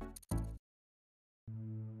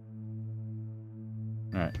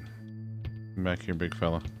 Alright. Come back here, big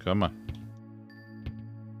fella. Come on.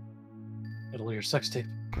 Middle of your sex tape.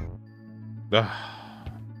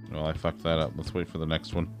 Well, I fucked that up. Let's wait for the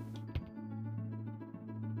next one.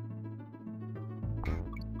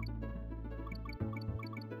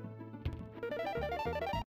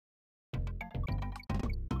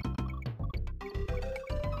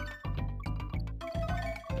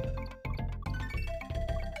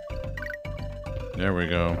 There we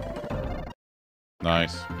go.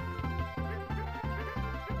 Nice.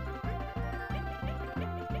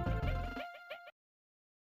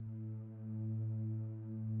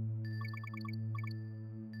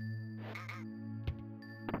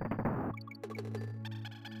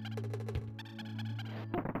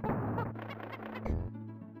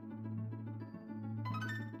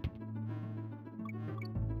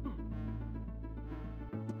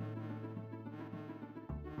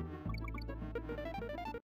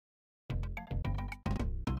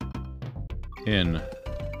 N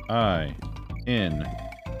I N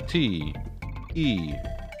T E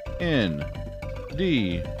N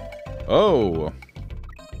D O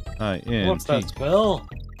I N. What's that spell?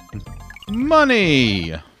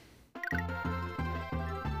 Money. Okay,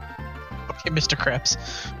 Mr. Krebs.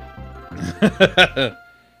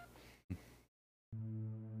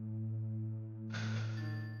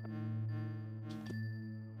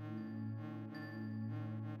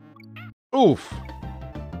 Oof.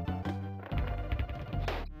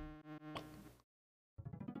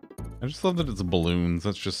 I just love that it's balloons.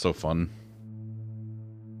 That's just so fun.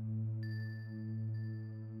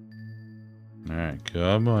 Alright,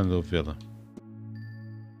 come on, little fella.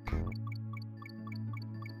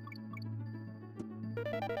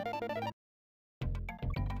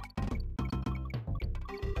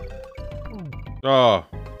 Oh.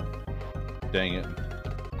 Dang it.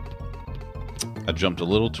 I jumped a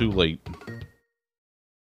little too late.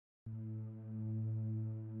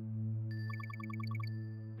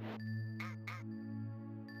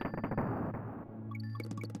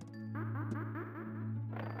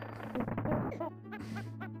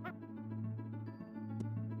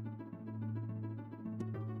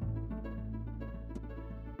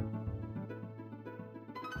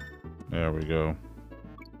 There we go.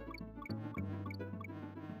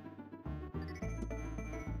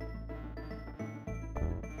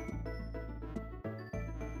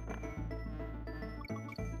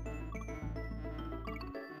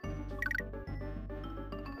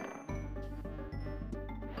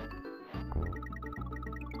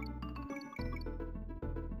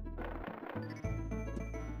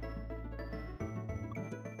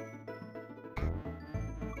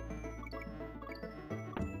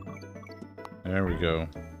 There we go.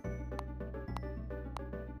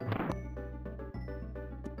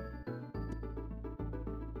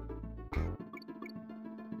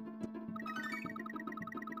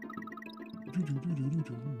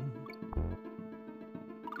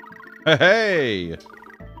 Hey!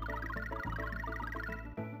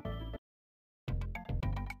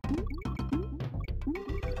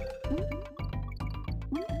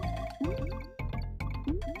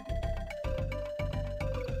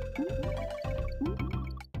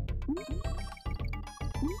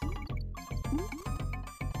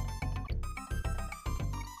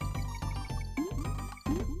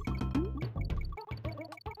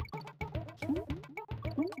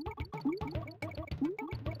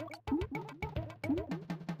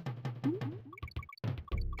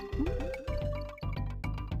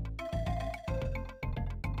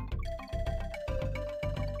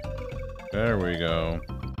 There we go.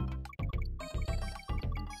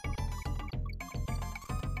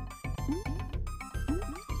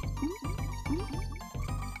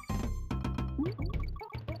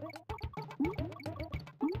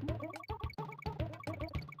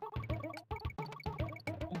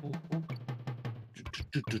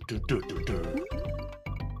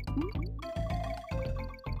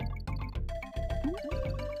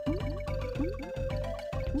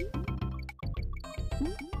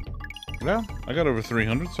 Well, I got over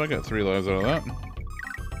 300, so I got 3 lives out of that.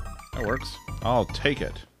 That works. I'll take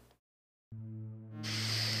it.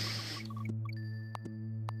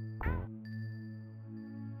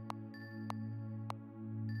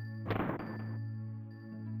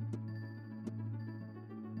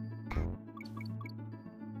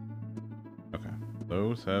 Okay,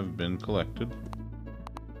 those have been collected.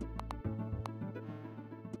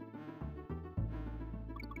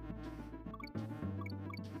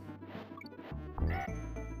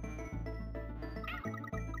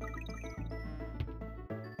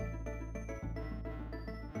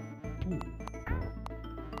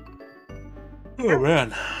 Oh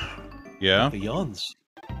man. Yeah? The yawns.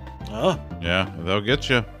 Ah, Yeah, they'll get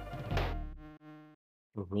you.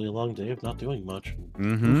 a really long day of not doing much.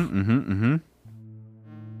 Mm-hmm.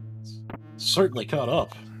 certainly caught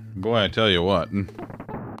up. Boy, I tell you what.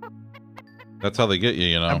 That's how they get you,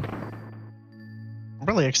 you know. I'm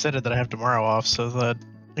really excited that I have tomorrow off so that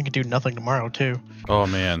I can do nothing tomorrow, too. Oh,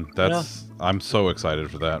 man. I'm so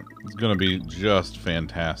excited for that. It's going to be just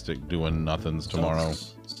fantastic doing nothings tomorrow.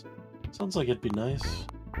 Sounds like it'd be nice.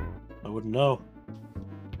 I wouldn't know.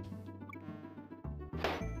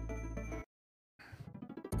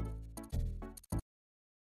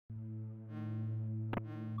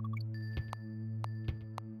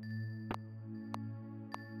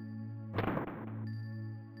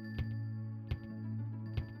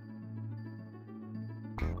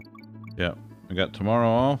 Yeah, I got tomorrow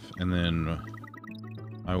off, and then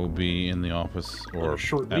I will be in the office or a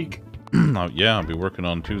short week. Yeah, I'll be working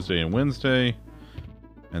on Tuesday and Wednesday,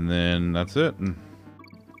 and then that's it. And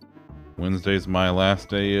Wednesday's my last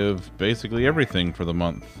day of basically everything for the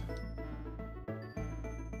month.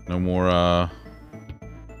 No more,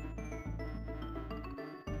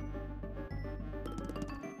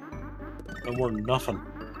 No more nothing.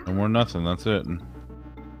 No more nothing, that's it.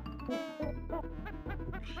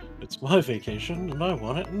 It's my vacation, and I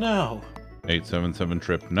want it now. 877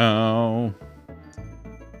 trip now.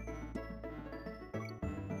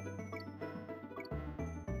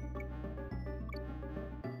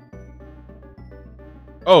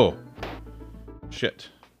 Oh! Shit.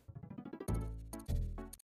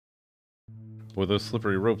 Boy, those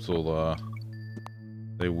slippery ropes will,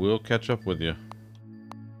 they will catch up with you.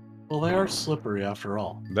 Well, they are slippery after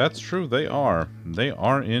all. That's true, they are. They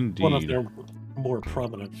are indeed. One of their more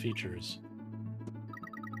prominent features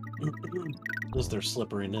is their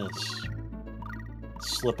slipperiness.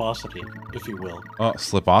 Sliposity, if you will. Oh,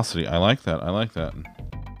 sliposity. I like that. I like that.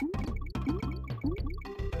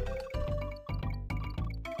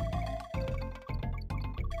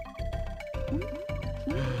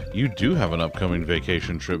 You do have an upcoming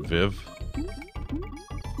vacation trip, Viv.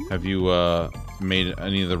 Have you, made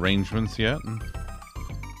any of the arrangements yet?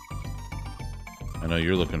 I know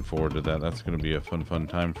you're looking forward to that. That's going to be a fun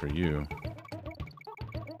time for you.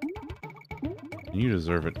 You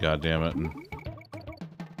deserve it, goddammit.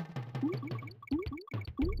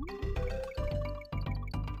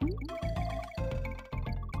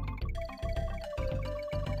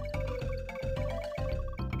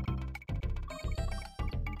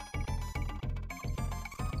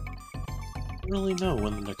 I don't really know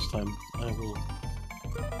when the next time I will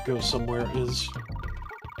go somewhere is.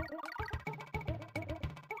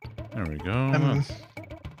 There we go.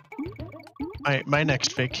 My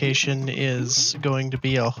next vacation is going to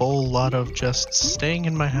be a whole lot of just staying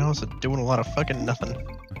in my house and doing a lot of fucking nothing.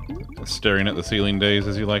 Staring at the ceiling days,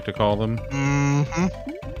 as you like to call them. Mm-hmm.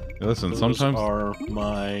 Listen, Those sometimes are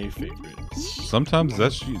my favorites. sometimes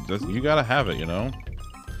that's you gotta have it, you know.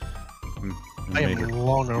 I am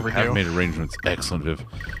long overdue. Have made arrangements. Excellent, Viv.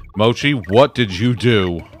 Mochi, what did you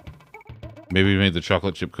do? Maybe you made the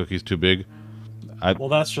chocolate chip cookies too big. Well,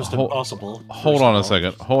 that's just impossible. Hold on a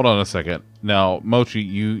second. Hold on a second. Now, Mochi,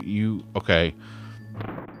 you okay?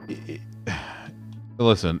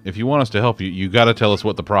 Listen, if you want us to help you, you got to tell us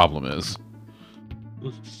what the problem is.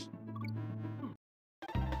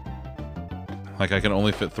 Like, I can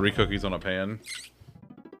only fit 3 cookies on a pan.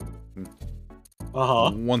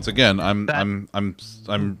 Once again, I'm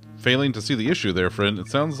failing to see the issue there, friend. It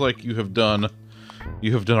sounds like you have done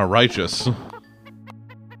a righteous.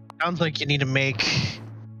 Sounds like you need to make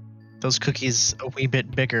those cookies a wee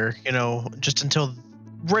bit bigger, you know, just until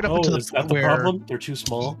right up until the point where the problem? They're too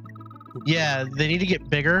small. Yeah, they need to get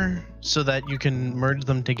bigger so that you can merge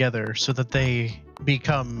them together so that they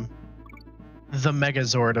become the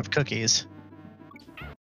Megazord of cookies.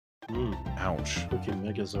 Ouch. Cookie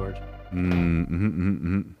Megazord.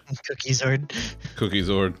 Cookie Zord. Cookie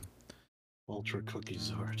Zord. Ultra Cookie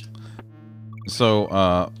Zord. So,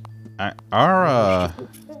 our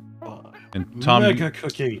and Tom, Mega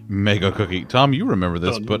Cookie. Tom, you remember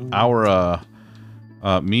this, but our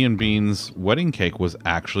me and Bean's wedding cake was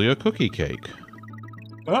actually a cookie cake.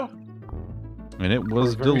 Oh. And it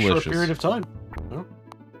was for a very delicious. Short period of time. Oh.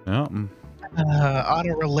 Yeah. On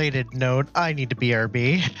a related note, I need to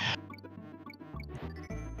BRB.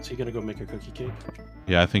 Is he gonna go make a cookie cake?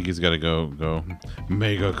 Yeah, I think he's got to go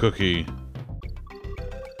Mega Cookie.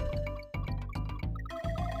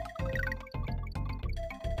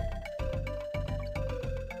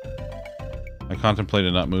 I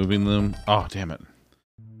contemplated not moving them. Oh, damn it.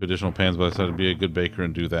 Additional pans, but I decided to be a good baker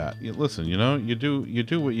and do that. Listen, you know, you do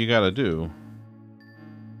what you gotta do.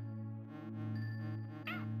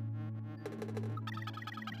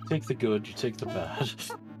 Take the good, you take the bad.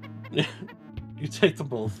 You take them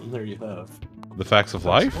both, and there you have. The facts of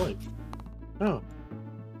life? No.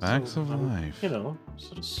 Facts of life. You know,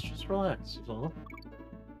 so just relax, is all.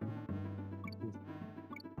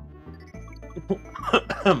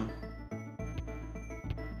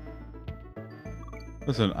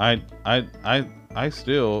 Listen, I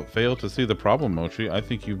still fail to see the problem, Mochi. I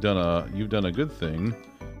think you've done a good thing.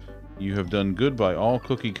 You have done good by all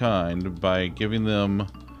cookie kind by giving them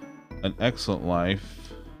an excellent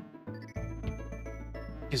life.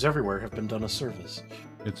 Cookies everywhere have been done a service.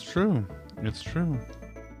 It's true. It's true.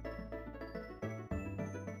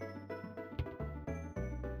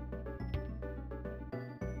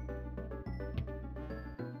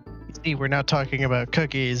 See, we're now talking about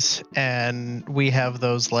cookies, and we have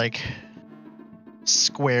those like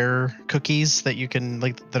square cookies that you can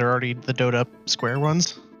like that are already the doughed up square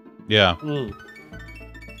ones. Yeah. Mm.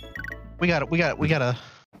 We got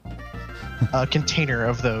a container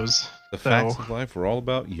of those. The facts of life were all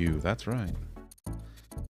about you. That's right.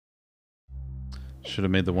 Should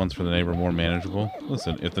have made the ones for the neighbor more manageable.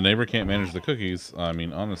 Listen, if the neighbor can't manage the cookies, I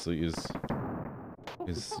mean, honestly,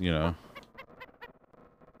 is you know.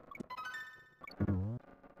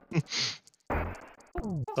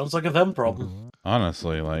 Sounds like a them problem.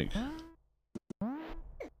 Honestly, like.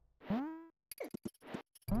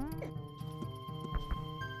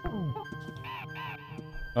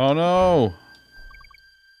 Oh no!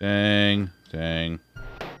 Dang.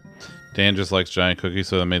 Dan just likes giant cookies,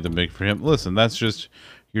 so I made them big for him. Listen, that's just,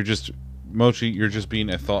 Mochi, you're just being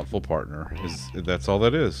a thoughtful partner. That's all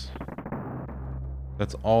that is.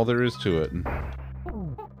 That's all there is to it.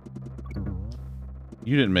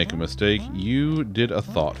 You didn't make a mistake. You did a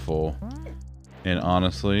thoughtful. And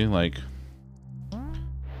honestly, like,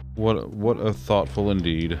 what a thoughtful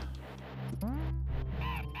indeed.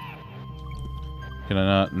 Can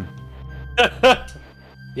I not?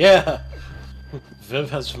 Yeah. Viv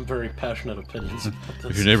has some very passionate opinions about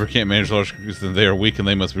this. If your neighbor can't manage large cookies, then they are weak and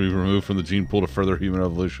they must be removed from the gene pool to further human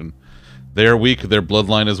evolution. They are weak, their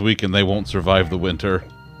bloodline is weak, and they won't survive the winter.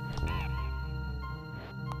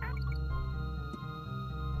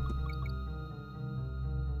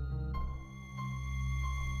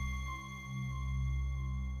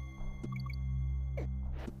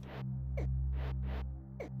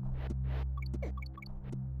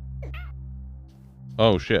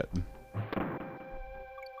 Oh, shit.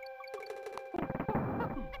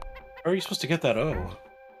 How are you supposed to get that O?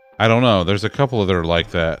 I don't know. There's a couple that are like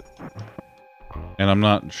that. And I'm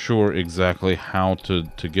not sure exactly how to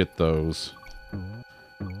get those.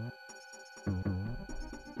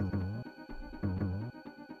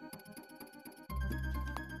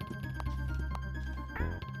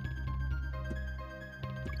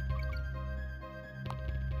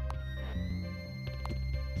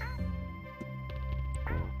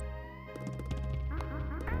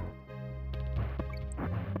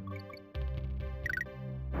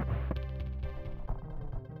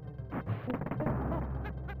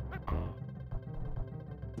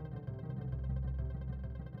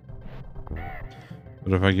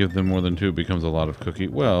 But if I give them more than 2, it becomes a lot of cookie.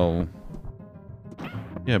 Well,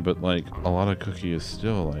 yeah, but like a lot of cookie is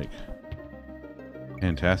still like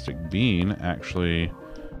fantastic. Bean actually,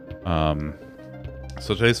 so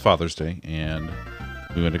today's Father's Day, and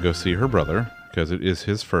we went to go see her brother because it is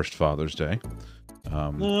his first Father's Day.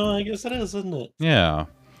 No, I guess it is, isn't it? Yeah,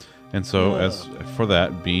 and so as for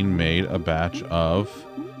that, Bean made a batch of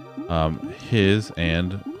his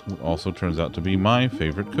and who also turns out to be my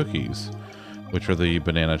favorite cookies, which are the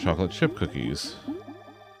banana chocolate chip cookies.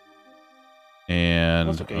 And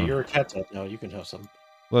that's okay. You're a cat dad now. You can have some.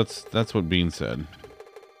 That's what Bean said.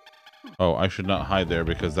 Oh, I should not hide there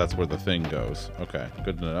because that's where the thing goes. Okay,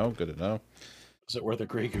 good to know. Good to know. Is it where the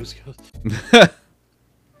Grey Goose goes?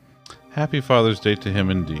 Happy Father's Day to him,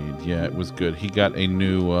 indeed. Yeah, it was good. He got a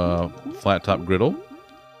new flat top griddle.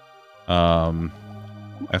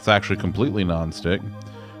 That's actually completely non-stick.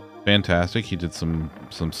 Fantastic. He did some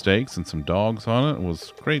steaks and some dogs on it. It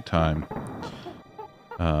was a great time.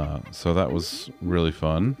 So that was really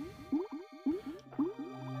fun.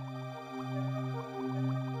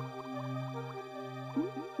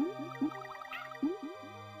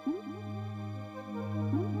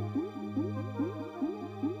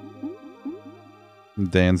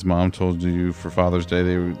 Dan's mom told you for Father's Day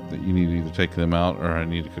that you need to either take them out or I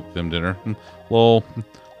need to cook them dinner. Lol.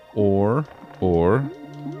 Or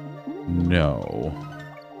no.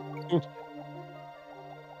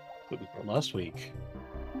 Last week,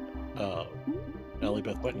 Allie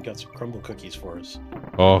Beth went and got some crumble cookies for us.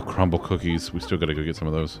 Oh, crumble cookies. We still gotta go get some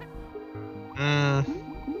of those.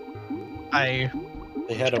 They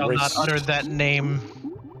had a shall race. not utter that name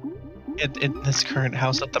in this current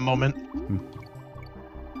house at the moment.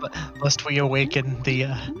 Lest we awaken the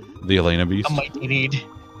Elena beast. a mighty need.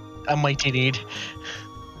 A mighty need.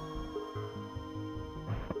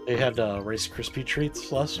 They had Rice Krispie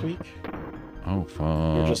treats last week. Oh,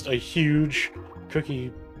 fuck. They're just a huge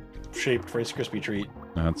cookie-shaped Rice Krispie treat.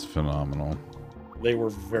 That's phenomenal. They were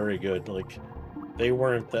very good. Like, they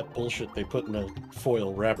weren't that bullshit they put in a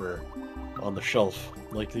foil wrapper on the shelf.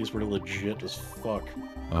 Like, these were legit as fuck.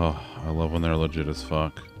 Oh, I love when they're legit as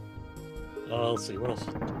fuck. Let's see, what else?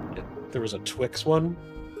 Yeah, there was a Twix one.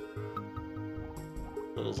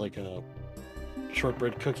 It was like a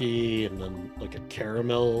shortbread cookie, and then like a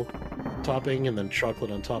caramel topping, and then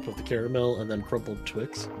chocolate on top of the caramel, and then crumpled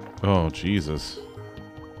Twix. Oh, Jesus.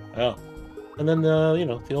 Oh. And then, you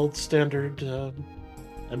know, the old standard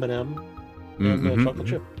M&M and chocolate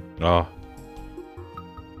chip. Oh.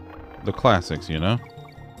 The classics, you know?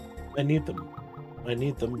 I need them. I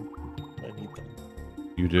need them. I need them.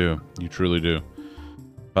 You do. You truly do.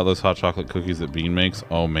 About those hot chocolate cookies that Bean makes?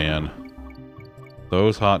 Oh, man.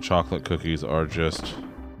 Those hot chocolate cookies are just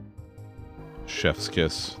chef's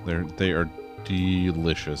kiss. They are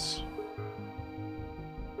delicious.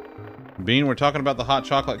 Bean, we're talking about the hot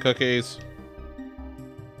chocolate cookies.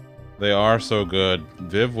 They are so good.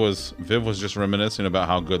 Viv was just reminiscing about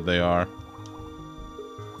how good they are.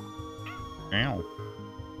 Ow.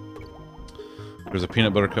 There's a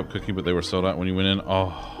peanut butter cup cookie, but they were sold out when you went in.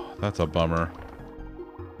 Oh, that's a bummer.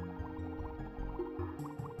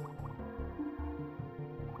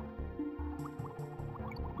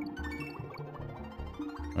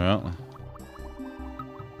 Well.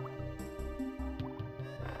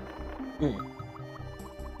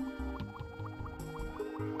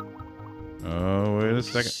 Oh, wait a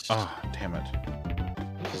second. Ah, oh, damn it.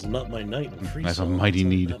 This is not my night in free. That's a mighty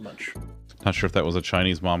need. That much. Not sure if that was a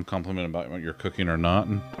Chinese mom compliment about what you're cooking or not.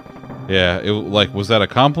 Yeah, it like, was that a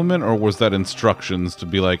compliment or was that instructions to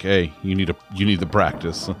be like, hey, you need the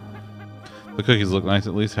practice. The cookies look nice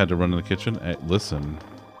at least. Had to run in the kitchen. Hey, listen,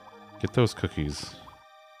 get those cookies.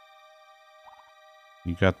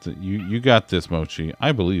 You got you got this, Mochi.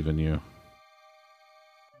 I believe in you.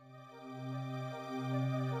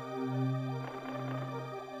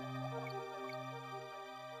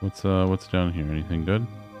 What's down here? Anything good?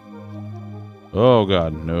 Oh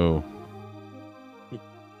God, no. I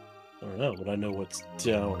don't know, but I know what's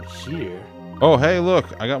down here. Oh, hey, look!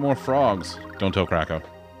 I got more frogs. Don't tell Krakow.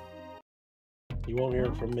 You won't hear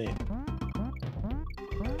it from me.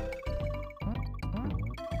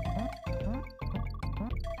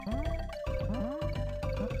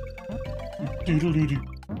 Doodle-doo-doo.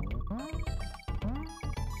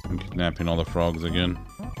 I'm kidnapping all the frogs again.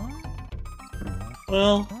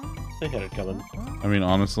 Well, they had it coming. I mean,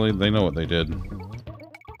 honestly, they know what they did.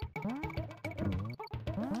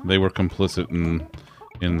 They were complicit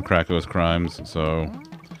in Krakow's crimes, so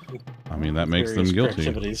I mean that makes them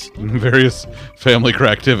guilty. Various family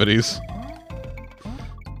cracktivities.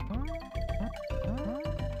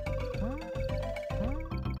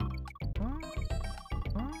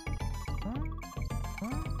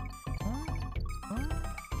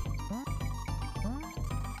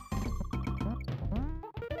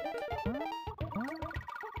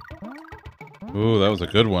 Ooh, that was a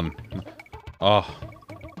good one. Oh.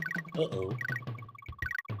 Uh-oh.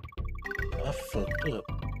 I fucked up.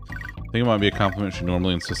 I think it might be a compliment. She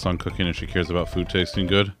normally insists on cooking and she cares about food tasting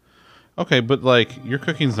good. Okay, but like, your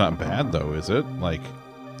cooking's not bad though, is it? Like,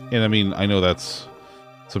 and I mean, I know that's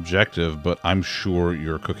subjective, but I'm sure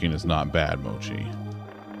your cooking is not bad, Mochi.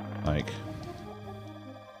 Like...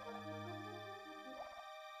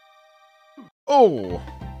 Oh!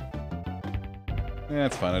 Yeah,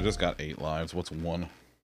 it's fine. I just got 8 lives. What's 1?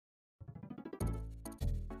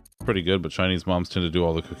 Pretty good, but Chinese moms tend to do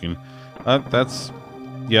all the cooking.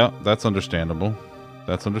 Yeah, that's understandable.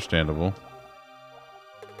 That's understandable.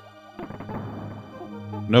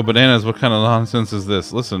 No bananas? What kind of nonsense is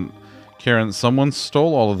this? Listen, Karen, someone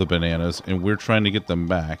stole all of the bananas, and we're trying to get them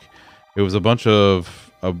back. It was a bunch of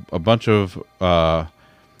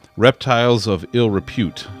reptiles of ill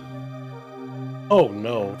repute. Oh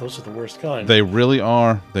no, those are the worst kind. They really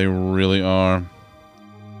are. They really are.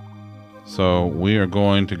 So we are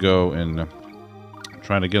going to go and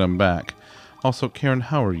try to get them back. Also, Karen,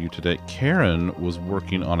 how are you today? Karen was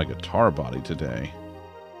working on a guitar body today,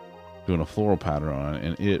 doing a floral pattern on it,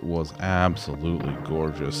 and it was absolutely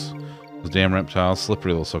gorgeous. Those damn reptiles,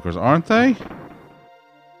 slippery little suckers, aren't they?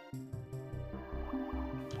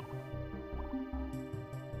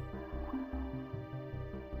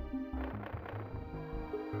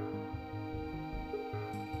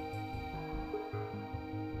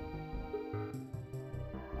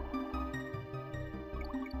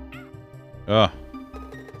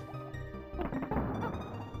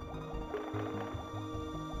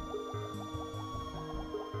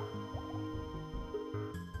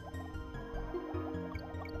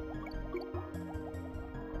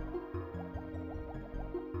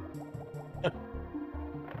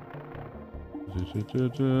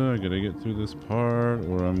 I gotta get through this part,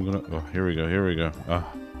 or I'm gonna. Oh, here we go. Here we go.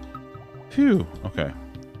 Ah, phew. Okay,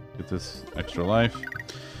 get this extra life.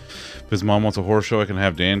 If his mom wants a horror show, I can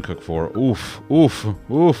have Dan cook for her. Oof, oof,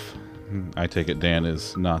 oof. I take it Dan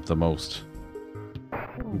is not the most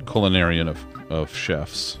culinarian of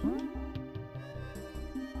chefs.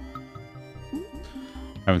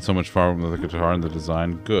 Having so much fun with the guitar and the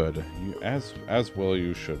design. Good. You as well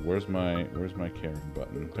you should. Where's my Karen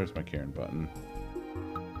button? There's my Karen button.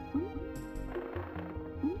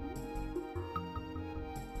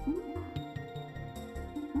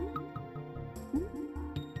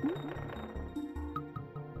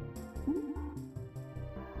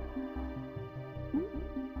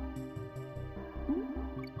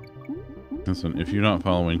 Listen, if you're not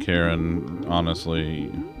following Karen, honestly,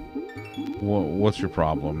 what's your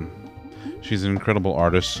problem? She's an incredible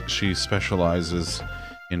artist. She specializes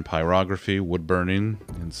in pyrography, wood burning,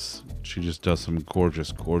 and she just does some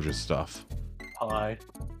gorgeous, gorgeous stuff. Pie.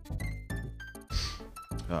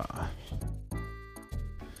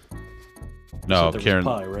 No, so Karen.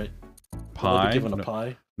 Pie, right? Pie? Given a No,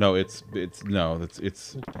 pie? no, it's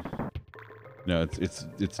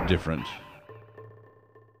different.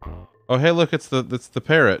 Oh, hey, look, it's the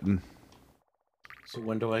parrot. So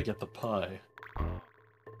when do I get the pie?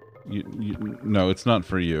 No, it's not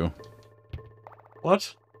for you.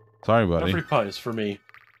 What? Sorry, buddy. Every pie is for me.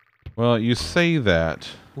 Well, you say that,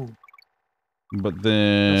 but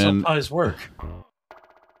then That's how pies work.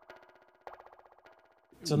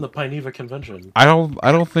 It's in the Pineva Convention. I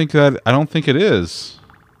don't think it is,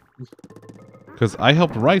 because I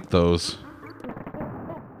helped write those.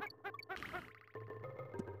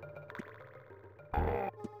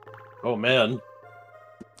 Oh man.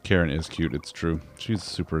 Karen is cute, it's true. She's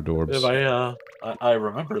super adorbs. If I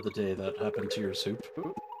remember the day that happened to your soup.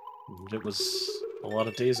 It was a lot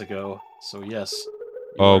of days ago, so yes.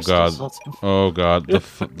 Oh god. Oh god, the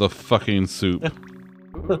fucking soup.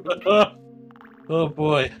 Oh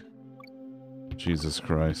boy. Jesus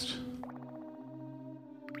Christ.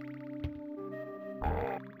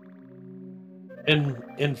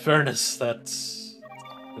 In fairness,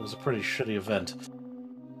 it was a pretty shitty event.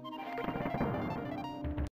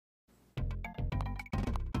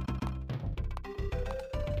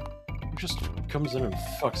 Just comes in and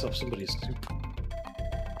fucks up somebody's soup.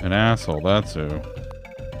 An asshole, that's who.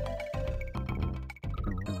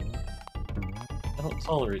 I don't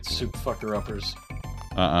tolerate soup fucker-uppers.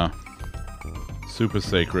 Soup is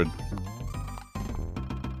sacred.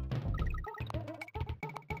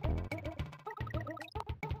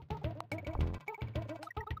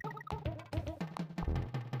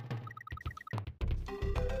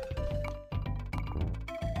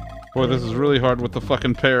 Boy, this is really hard with the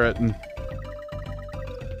fucking parrot.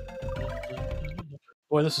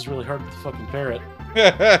 Boy, this is really hard with the fucking parrot.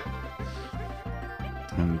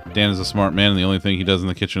 And Dan is a smart man, and the only thing he does in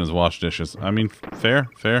the kitchen is wash dishes. I mean, fair,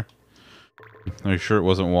 fair. Are you sure it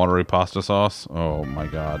wasn't watery pasta sauce? Oh my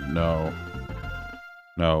god, no.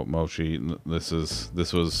 No, Mochi, this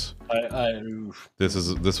was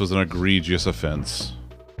an egregious offense.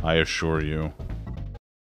 I assure you.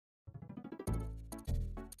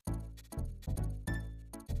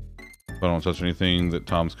 I don't touch anything that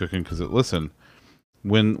Tom's cooking because listen,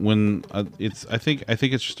 when I think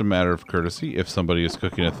it's just a matter of courtesy if somebody is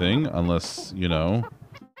cooking a thing, unless you know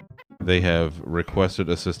they have requested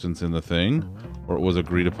assistance in the thing, or it was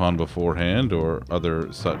agreed upon beforehand, or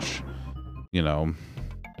other such, you know,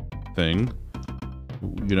 thing.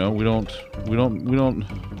 You know, we don't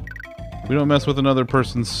mess with another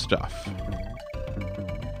person's stuff.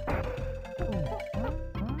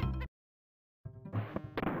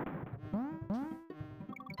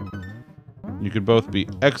 You could both be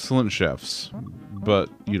excellent chefs, but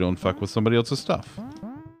you don't fuck with somebody else's stuff.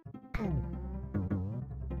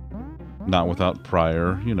 Not without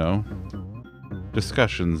prior, you know,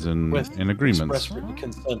 discussions and agreements. Express written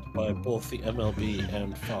consent by both the MLB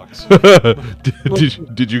and Fox.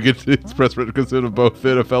 did you get the express written consent of both the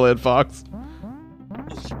NFL and Fox?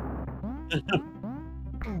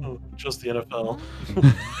 Just the NFL.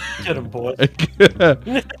 Get him, boy.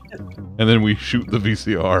 And then we shoot the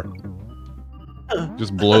VCR.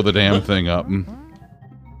 Just blow the damn thing up.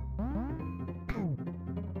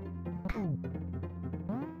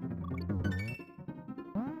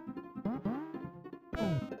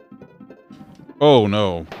 Oh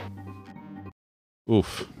no.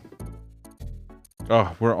 Oof.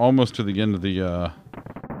 Oh, we're almost to the end of the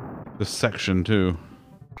section too.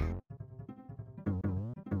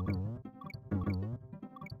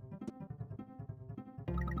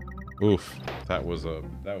 Oof. That was a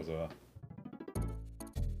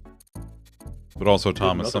But also,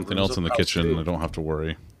 Tom, another is something rows else of in the house, kitchen. too. I don't have to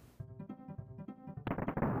worry.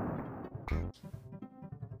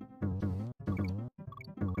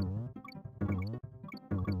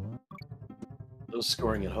 Those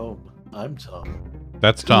scoring at home. I'm Tom.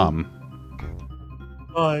 That's Tom.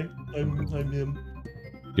 Hi, I'm him.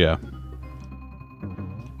 Yeah.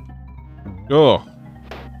 Oh,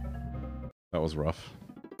 that was rough.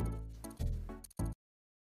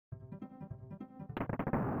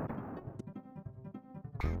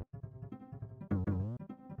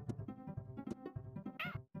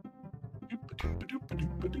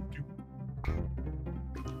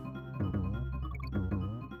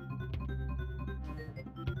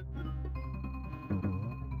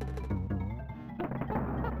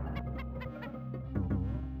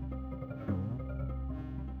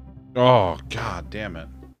 Oh, god damn it.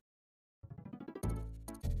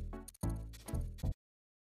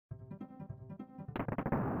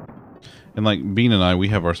 And like Bean and I, we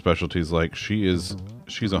have our specialties. Like she's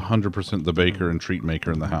 100% the baker and treat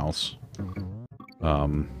maker in the house.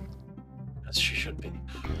 As she should be.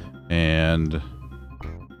 And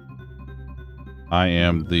I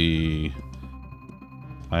am the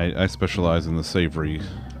I specialize in the savory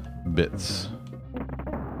bits.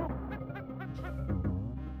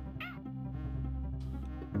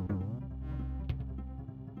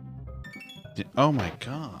 Oh my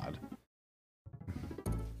god.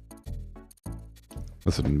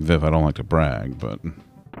 Listen, Viv, I don't like to brag, but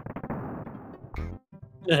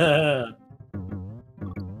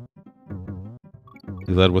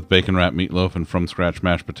he led with bacon wrapped meatloaf and from scratch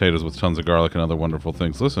mashed potatoes with tons of garlic and other wonderful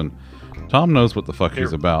things. Listen, Tom knows what the fuck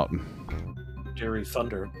he's about. Dairy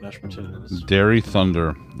Thunder mashed potatoes. Dairy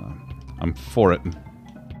Thunder. I'm for it.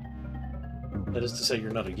 That is to say, you're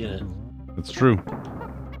not against it. It's true.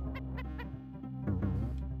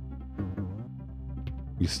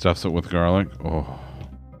 He stuffs it with garlic. Oh.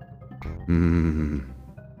 Mmm.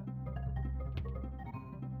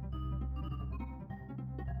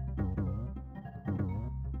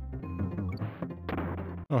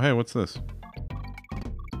 Oh, hey, what's this?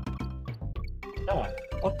 Ah,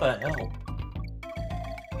 what the hell?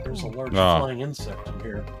 There's a large Ah. flying insect in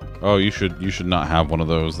here. Oh, you should not have one of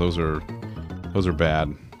those. Those are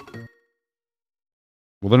bad.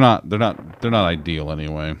 Well, they're not ideal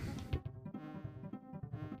anyway.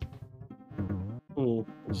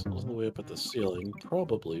 It's all the way up at the ceiling,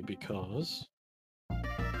 probably because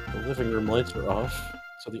the living room lights are off,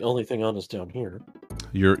 so the only thing on is down here.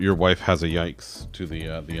 Your wife has a yikes to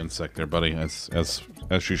the insect there, buddy, as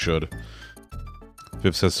she should.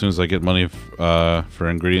 Viv says, as soon as I get money for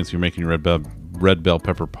ingredients, you're making red bell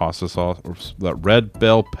pepper pasta sauce, or that red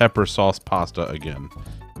bell pepper sauce pasta again.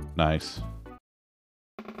 Nice.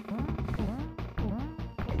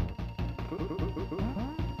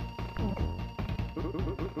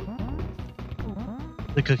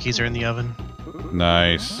 The cookies are in the oven.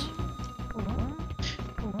 Nice.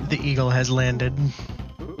 The eagle has landed.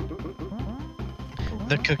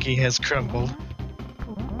 The cookie has crumbled.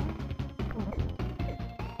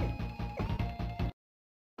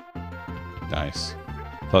 Nice.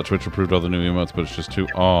 Thought Twitch approved all the new emotes, but it's just too...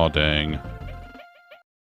 Aw, dang.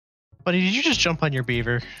 Buddy, did you just jump on your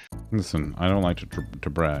beaver? Listen, I don't like to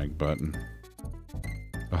brag, but...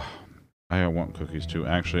 I want cookies too.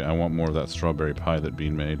 Actually, I want more of that strawberry pie that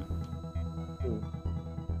Bean made.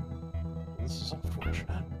 This is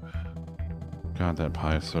unfortunate. God, that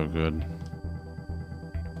pie is so good.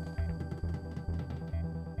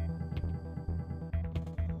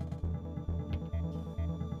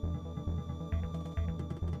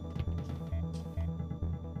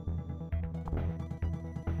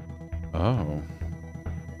 Oh.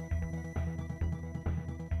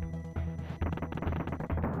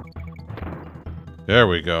 There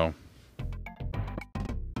we go.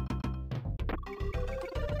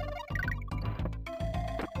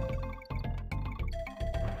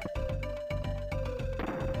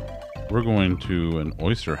 We're going to an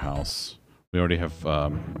oyster house. We already have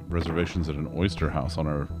reservations at an oyster house on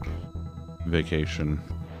our vacation.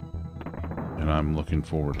 And I'm looking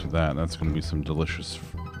forward to that. That's going to be some delicious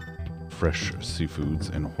fresh seafoods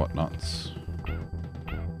and whatnots.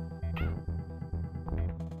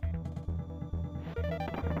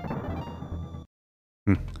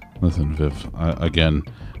 Listen, Viv, again,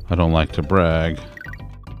 I don't like to brag.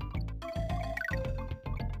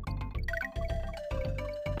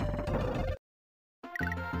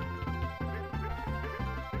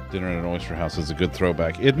 Dinner at an oyster house is a good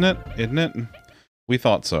throwback, isn't it? Isn't it? We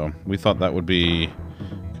thought so. We thought that would be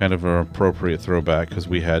kind of an appropriate throwback because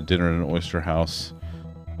we had dinner at an oyster house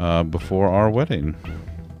before our wedding.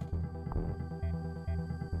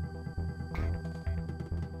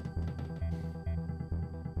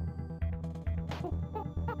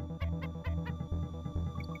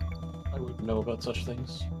 know about such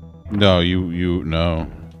things. No, no.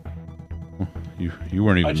 You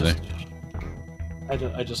weren't even there.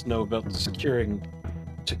 I just know about securing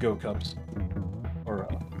to-go cups. Or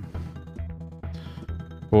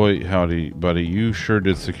Boy, howdy, buddy! You sure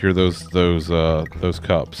did secure those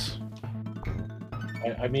cups.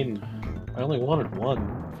 I mean, I only wanted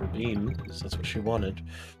one for Bean because that's what she wanted.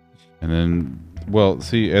 And then, well,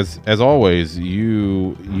 see, as always,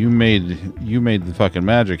 you made the fucking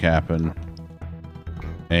magic happen,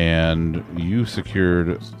 and you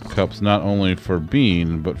secured cups not only for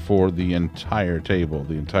Bean but for the entire table,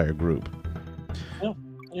 the entire group. Yeah,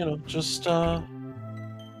 you know, just show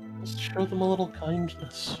them a little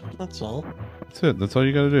kindness. That's all. That's it. That's all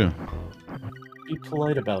you got to do. Be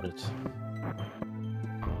polite about it,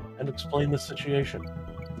 and explain the situation.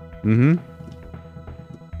 Mm-hmm.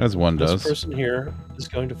 As one does. This person here is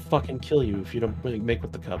going to fucking kill you if you don't make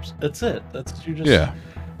with the cups. That's it. That's you just. Yeah.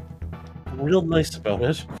 Real nice about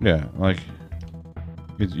it. Yeah, like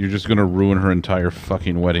you're just gonna ruin her entire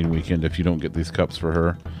fucking wedding weekend if you don't get these cups for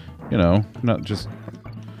her. You know, not just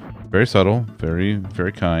very subtle, very,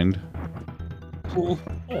 very kind. Cool.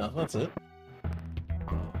 Yeah, that's it.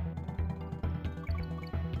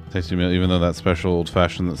 Tasty meal, even though that special old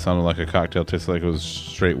fashioned that sounded like a cocktail tasted like it was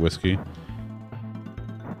straight whiskey.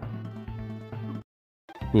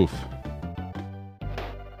 Oof.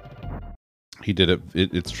 He did it.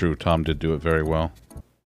 It's true. Tom did do it very well.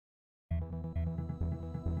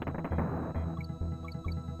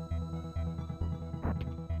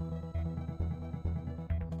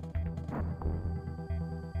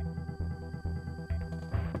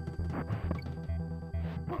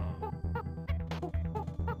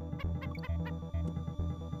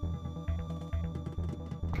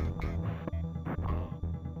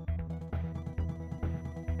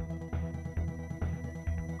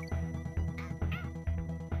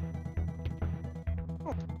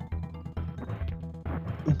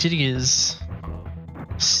 Diddy is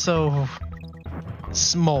so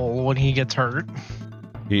small when he gets hurt.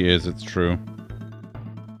 He is. It's true.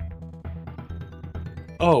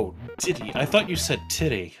 Oh, Diddy. I thought you said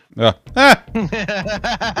titty. Ah.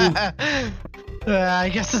 I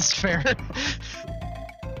guess it's fair. I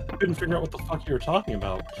couldn't figure out what the fuck you were talking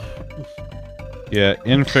about. Yeah.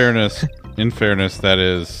 In fairness, that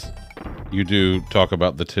is, you do talk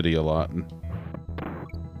about the titty a lot.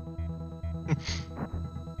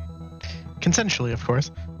 Consensually, of course.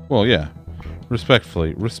 Well, yeah.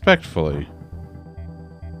 Respectfully. Respectfully.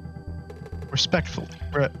 Respectfully.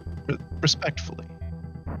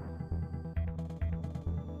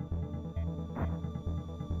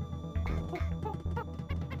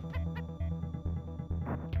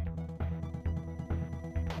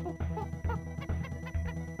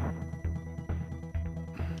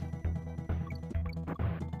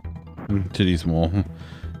 Titty small.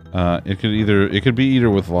 It could be either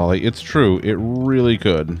with Lolly. It's true. It really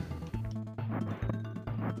could.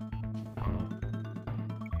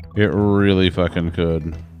 It really fucking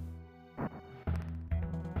could. I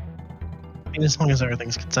mean, as long as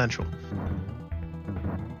everything's consensual.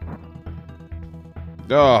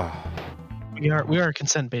 Oh, We are a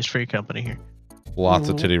consent-based free company here. lots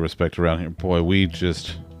of titty respect around here. Boy, we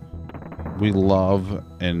love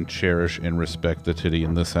and cherish and respect the titty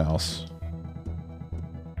in this house.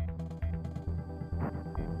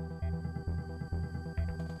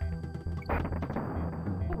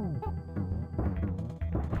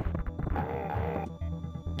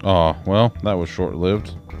 Oh, well, that was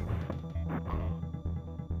short-lived.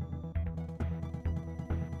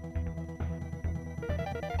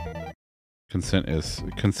 Consent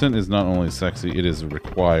is not only sexy, it is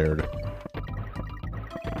required.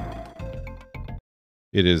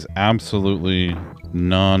 It is absolutely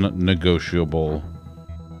non-negotiable.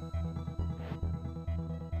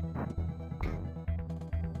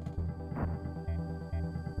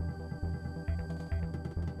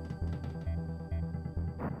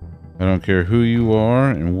 I don't care who you are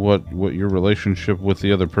and what your relationship with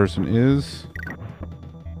the other person is.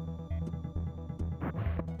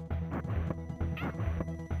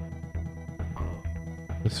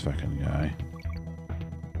 This fucking guy.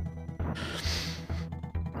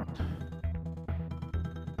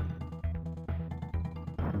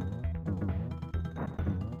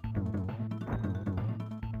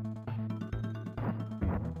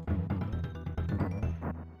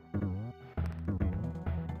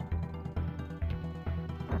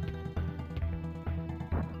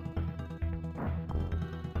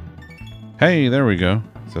 Hey, there we go.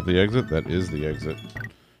 Is that the exit? That is the exit.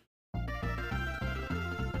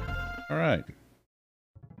 All right.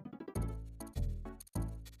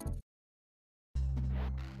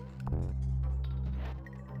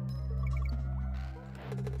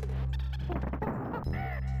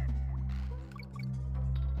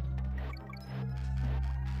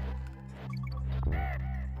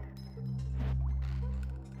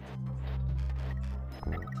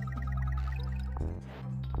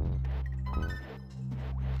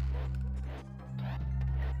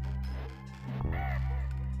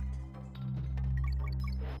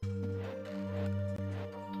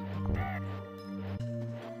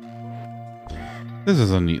 This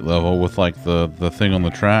is a neat level with like the thing on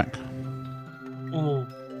the track.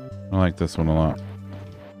 I like this one a lot.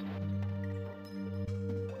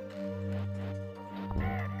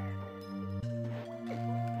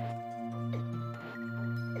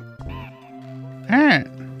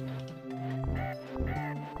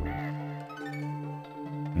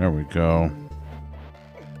 There we go.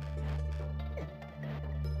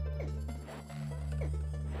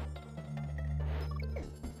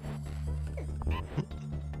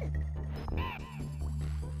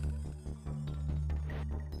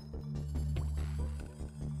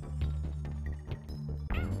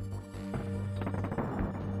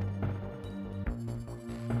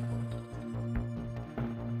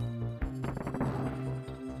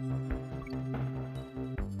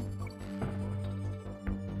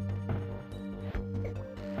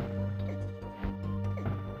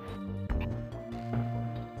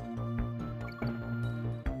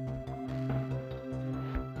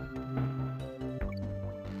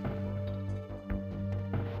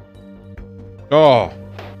 Oh!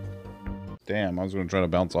 Damn, I was going to try to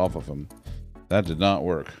bounce off of him. That did not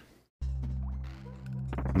work.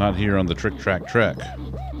 Not here on the Trick Track Trek.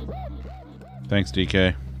 Thanks,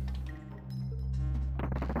 DK.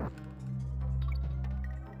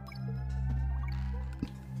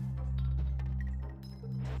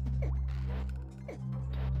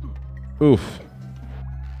 Oof.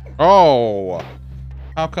 Oh!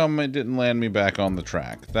 How come it didn't land me back on the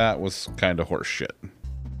track? That was kind of horse shit.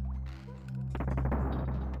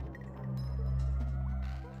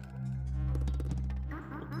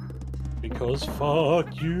 Because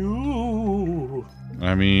fuck you.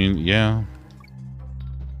 I mean, yeah.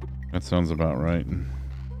 That sounds about right.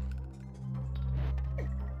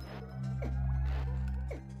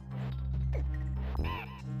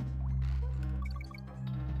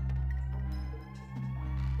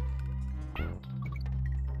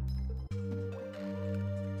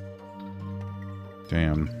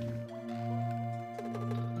 Damn.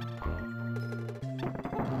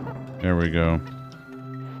 There we go.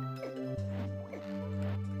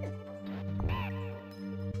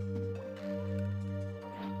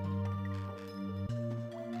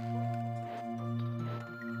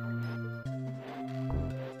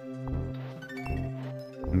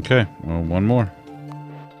 Okay, well, one more.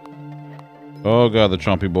 Oh god, the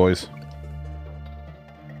chompy boys.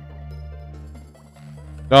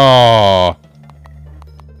 Oh!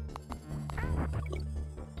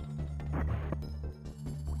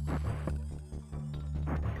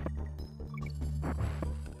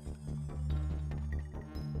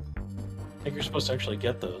 I think you're supposed to actually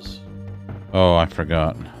get those. Oh, I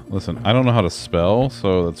forgot. Listen, I don't know how to spell,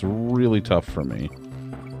 so that's really tough for me.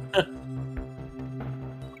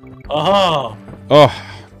 Aha! Oh,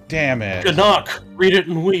 damn it. Good knock! Read it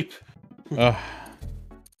and weep.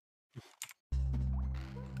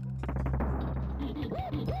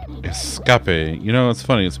 Escape. You know, it's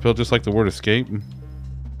funny. It's spelled just like the word escape.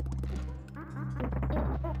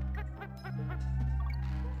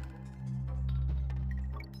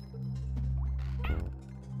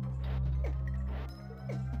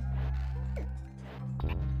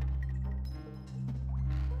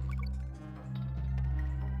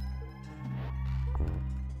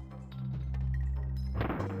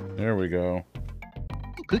 There we go.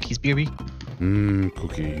 Cookies, baby.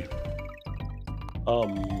 Cookie.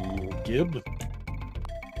 Gib?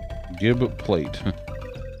 Gib plate.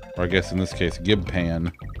 Or I guess in this case, gib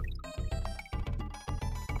pan.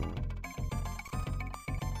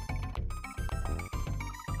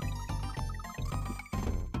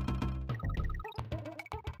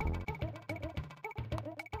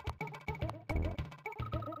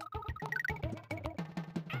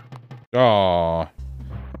 Aww.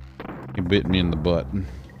 He bit me in the butt.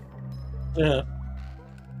 Yeah.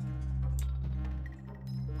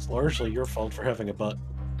 It's largely your fault for having a butt.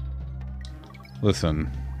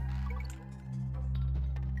 Listen.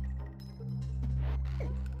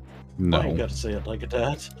 No. Why you gotta say it like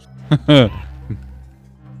that?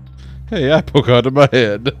 Hey, I poke out of my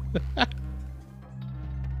head.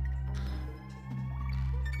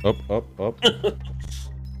 Up.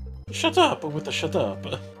 Shut up with the shut up.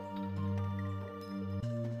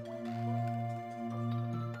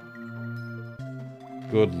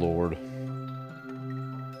 Good lord.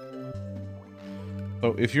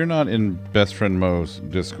 So, if you're not in Best Friend Mo's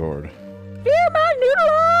Discord... Feel my noodle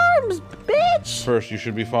arms, bitch! First, you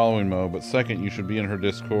should be following Mo, but second, you should be in her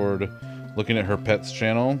Discord looking at her pet's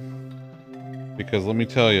channel. Because let me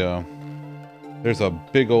tell you, there's a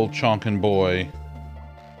big old chonkin' boy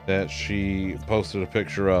that she posted a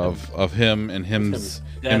picture of him and him's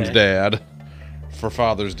dad for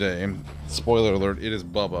Father's Day. Spoiler alert, it is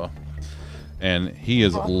Bubba. And he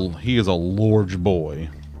is a large boy.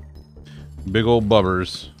 Big old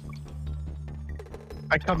bubbers.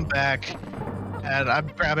 I come back and I'm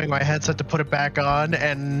grabbing my headset to put it back on,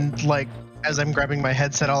 and like as I'm grabbing my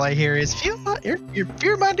headset, all I hear is your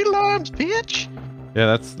fear-minded alarms, bitch.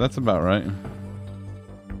 Yeah, that's about right.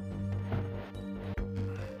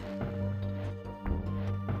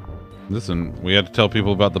 Listen, we had to tell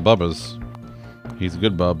people about the Bubbas. He's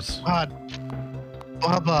good, Bubs. God,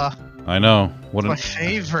 Bubba. I know. What My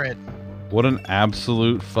favorite. What an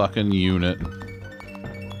absolute fucking unit.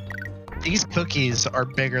 These cookies are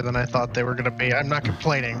bigger than I thought they were gonna be. I'm not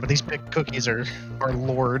complaining, but these big cookies are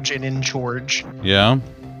large and in charge. Yeah.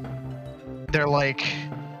 They're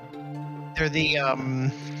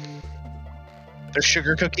they're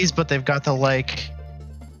sugar cookies, but they've got the like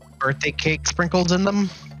birthday cake sprinkled in them.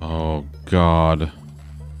 Oh God.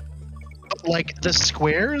 But, like the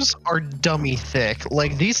squares are dummy thick.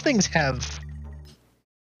 Like these things have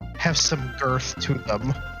some girth to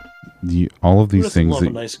them. All of these Who doesn't things. love a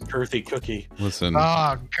nice girthy cookie. Listen.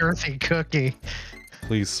 Ah, girthy cookie.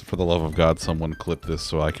 Please, for the love of God, someone clip this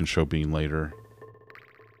so I can show Bean later.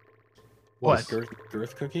 What?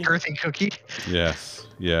 Girth cookie? Girthy cookie? Yes.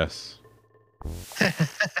 Yes.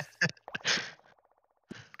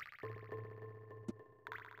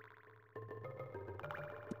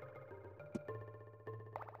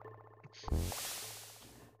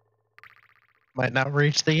 Might not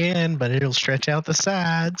reach the end, but it'll stretch out the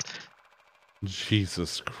sides.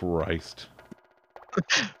 Jesus Christ.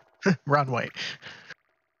 Run, wait.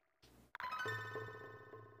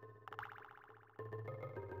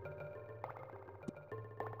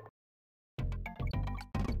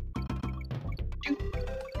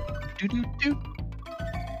 Do do do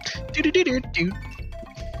do do do do do.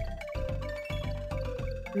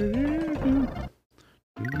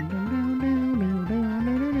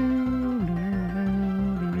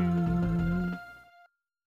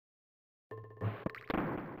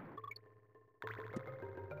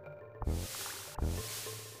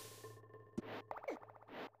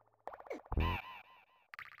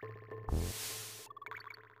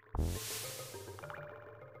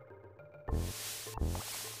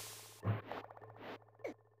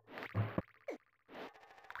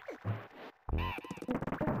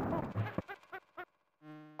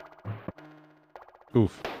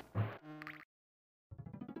 Oof.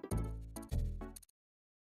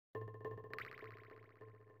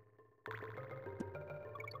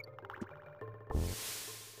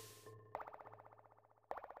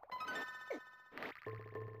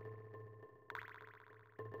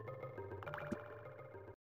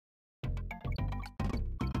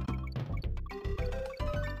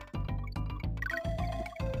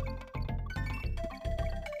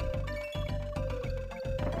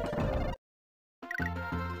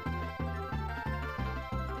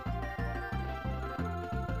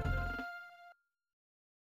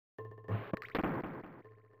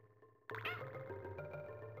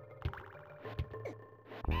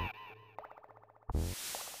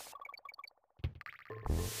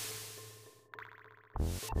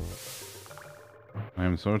 I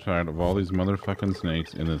am so tired of all these motherfucking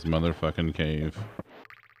snakes in this motherfucking cave.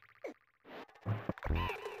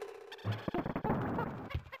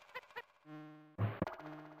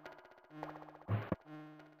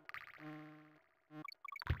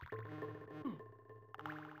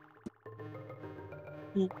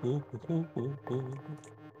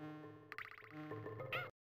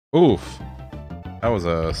 Oof. That was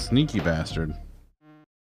a sneaky bastard.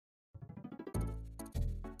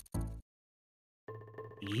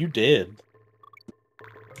 You did.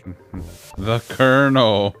 The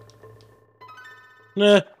Colonel.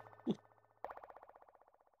 Nah.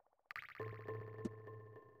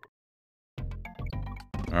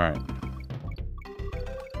 Alright.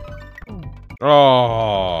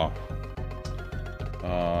 Oh.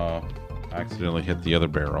 Accidentally hit the other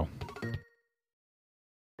barrel.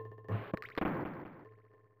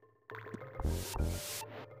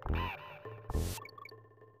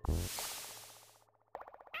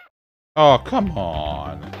 Oh, come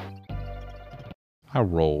on. I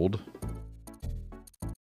rolled.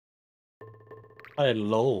 I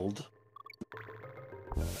lolled.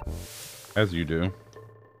 As you do.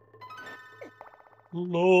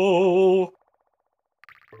 Lol.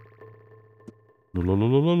 La la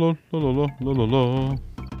la la la la la la la.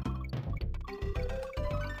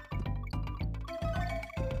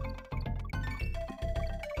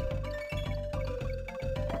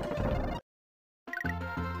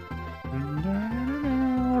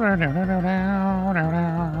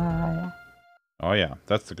 Oh yeah,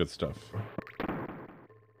 that's the good stuff.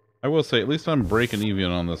 I will say, at least I'm breaking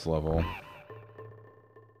even on this level.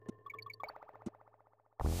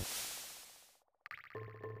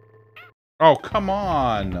 Oh, come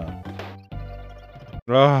on!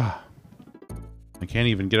 Ugh. I can't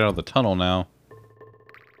even get out of the tunnel now.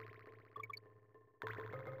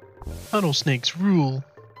 Tunnel snakes rule.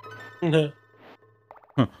 Ooh,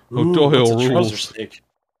 Doyle what's a rules. trouser snake?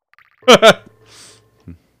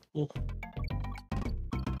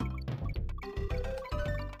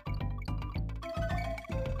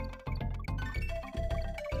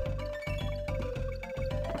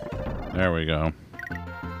 There we go.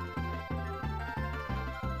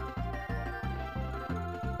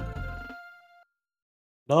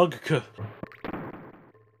 Nogka.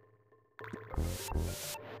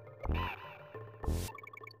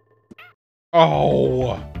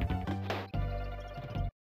 Oh!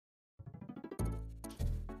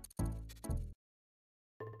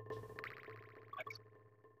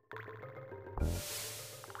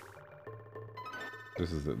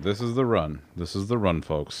 This is it. This is the run. This is the run,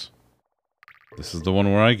 folks. This is the one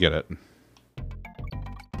where I get it.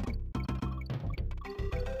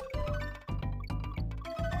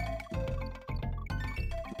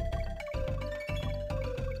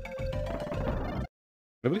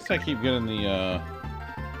 At least I keep getting the,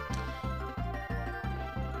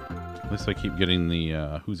 At least I keep getting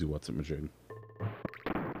the, who's what's it majig.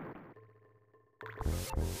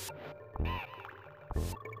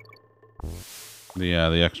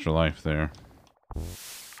 The extra life there.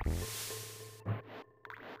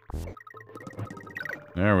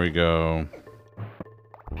 There we go.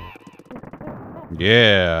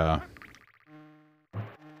 Yeah.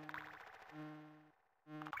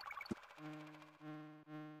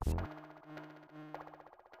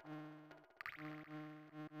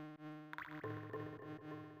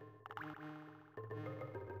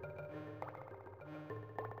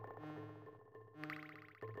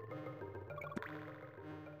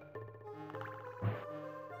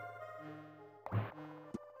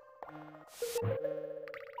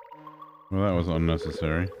 Well, that was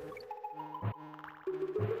unnecessary.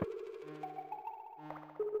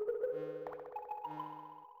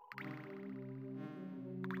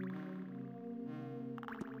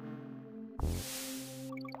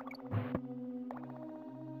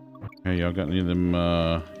 Hey, y'all got any of them, you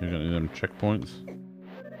got any of them checkpoints?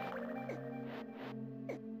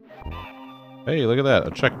 Hey, look at that,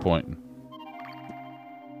 a checkpoint.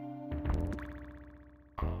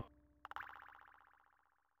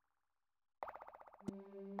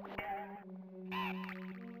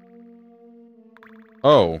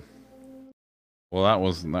 Oh. Well, that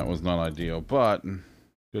was not ideal, but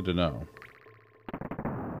good to know.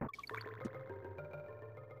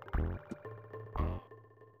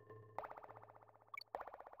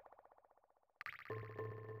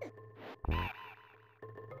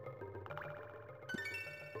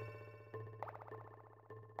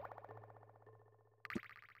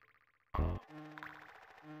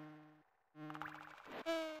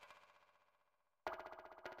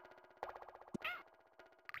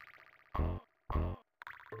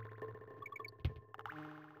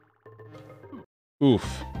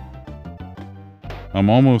 Oof.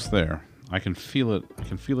 I'm almost there. I can feel it. I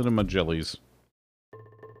can feel it in my jellies.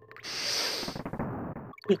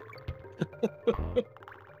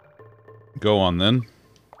 Go on, then.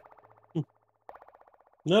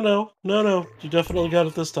 No. You definitely got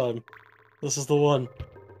it this time. This is the one.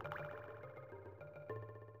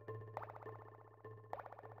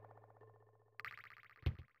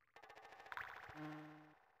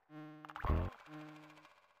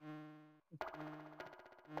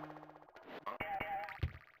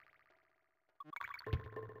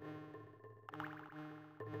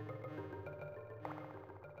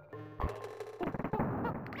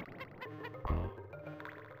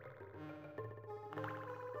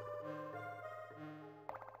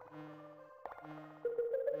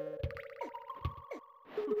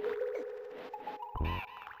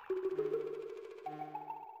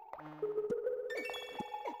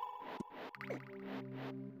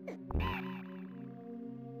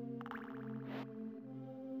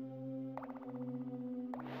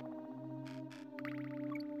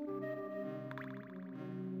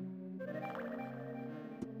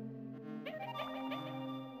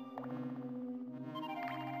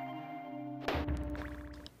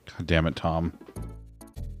 God damn it, Tom.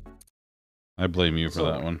 I blame you for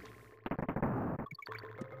that one.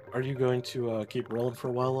 Are you going to keep rolling for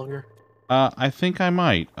a while longer? I think I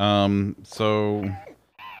might. So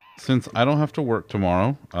since I don't have to work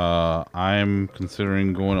tomorrow, I'm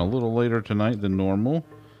considering going a little later tonight than normal.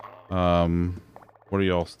 What are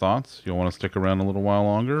y'all's thoughts? You want to stick around a little while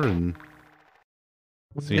longer and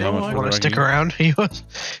see how much I further want I to stick can around.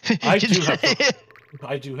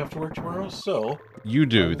 I do have to work tomorrow, so You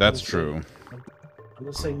do. I'm That's gonna true. I'm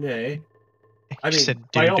gonna say nay. I You mean,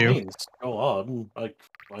 said by all doo-doo. means, go on.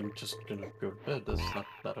 I'm just gonna go to bed. That's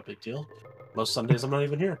not a big deal. Most Sundays I'm not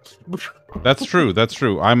even here. That's true. That's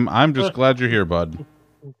true. I'm just glad you're here, bud.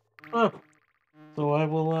 So I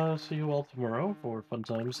will see you all tomorrow for fun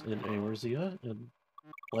times in Eorzea and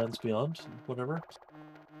lands beyond, whatever.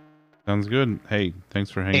 Sounds good. Hey, thanks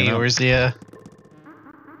for hanging Hey, out. where's the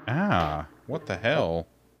Ah, what the hell?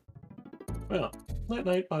 Yeah.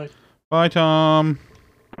 Night, bye. Bye, Tom.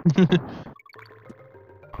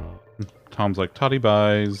 Tom's like, toddy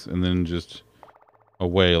buys, and then just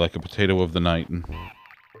away like a potato of the night.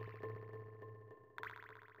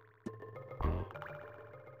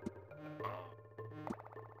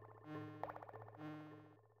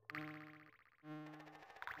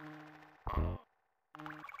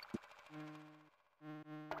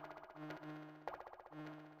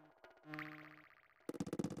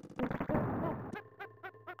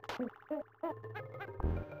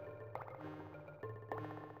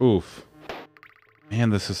 Oof. Man,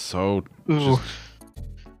 this is so... Ooh.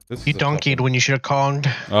 This You is a tough donkeyed one. when you should have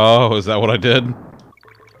conged. Oh, is that what I did?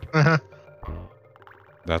 Uh-huh.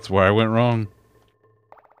 That's where I went wrong.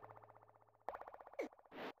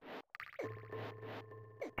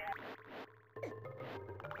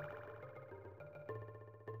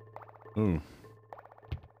 Ooh.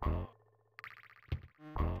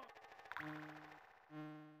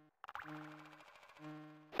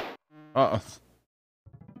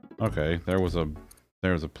 Okay, there was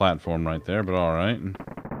a platform right there, but all right.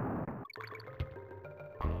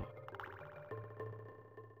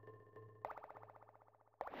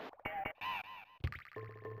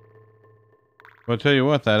 But I tell you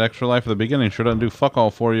what, that extra life at the beginning sure doesn't do fuck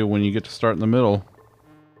all for you when you get to start in the middle.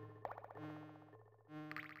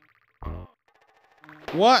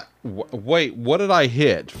 What? Wait, what did I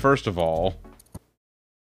hit, first of all?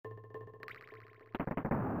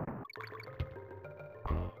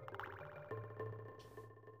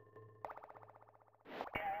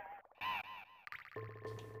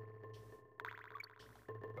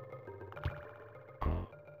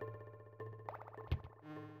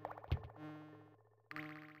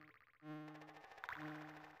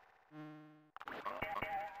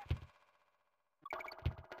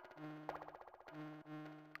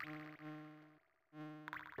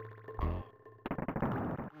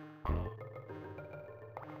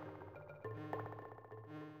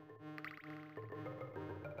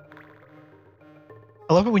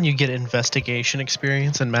 I love it when you get investigation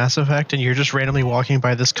experience in Mass Effect and you're just randomly walking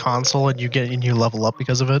by this console and you level up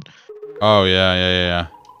because of it. Oh, yeah.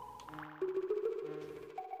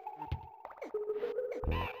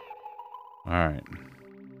 Alright.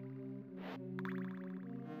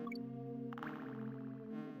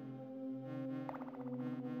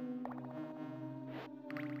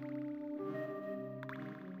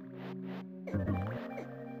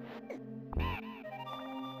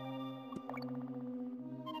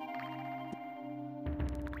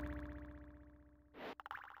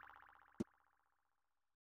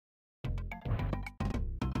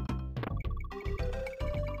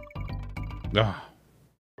 Ah.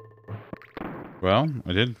 Well,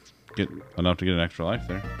 I did get enough to get an extra life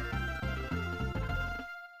there.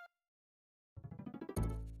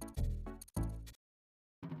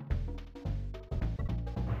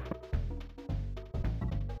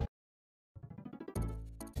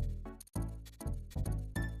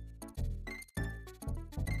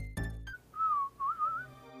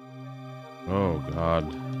 Oh,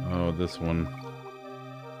 God. Oh, this one.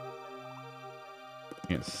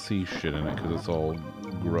 Can't see shit in it because it's all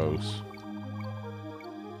gross.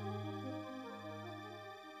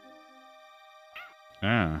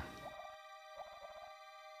 Ah.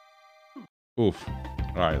 Oof.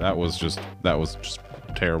 Alright, that was just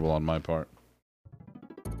terrible on my part.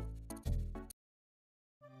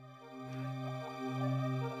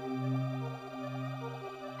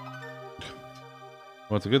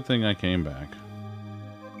 Well, it's a good thing I came back.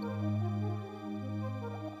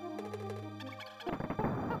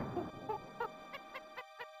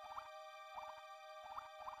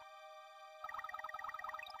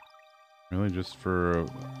 Really, just for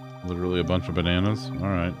literally a bunch of bananas?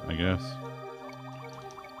 Alright, I guess.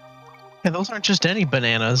 Yeah, those aren't just any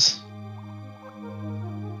bananas.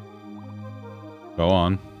 Go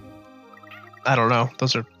on. I don't know.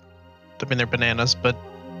 They're bananas, but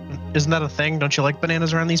isn't that a thing? Don't you like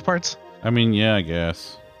bananas around these parts? I mean, yeah, I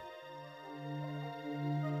guess.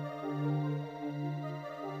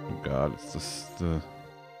 god, it's just the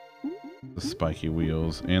spiky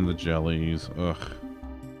wheels and the jellies. Ugh.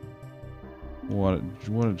 What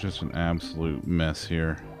just an absolute mess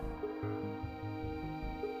here.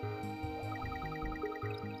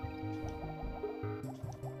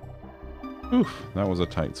 Oof, that was a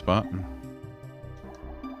tight spot.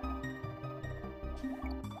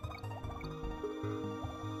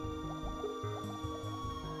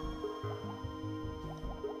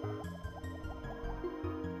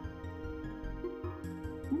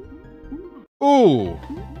 Ooh!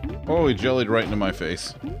 Oh, he jellied right into my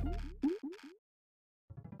face.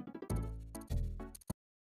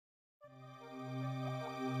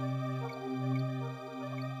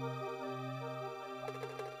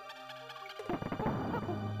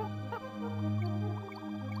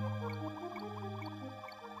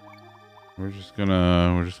 We're just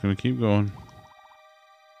gonna keep going.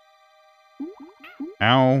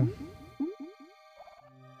 Ow.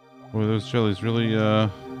 Boy, those jellies really, they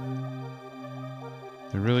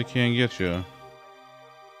really can get you.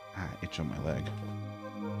 Ah, itch on my leg.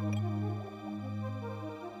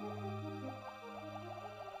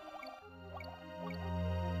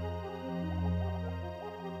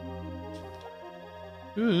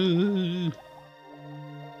 Ooh.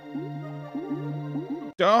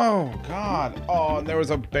 Oh, God. Oh, and there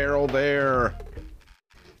was a barrel there.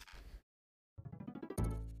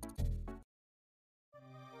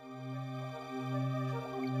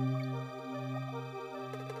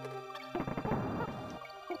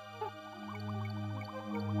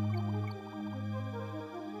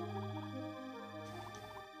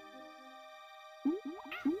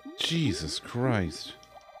 Jesus Christ.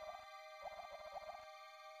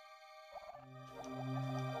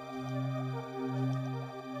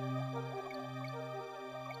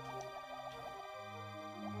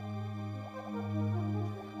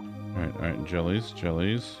 Alright, jellies,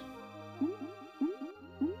 jellies.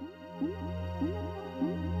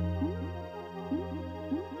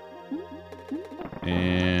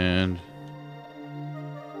 And...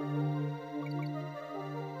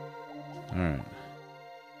 Alright.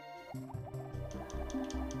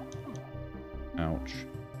 Ouch.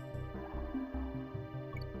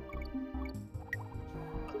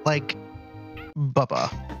 Like,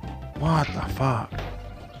 Bubba. What the fuck?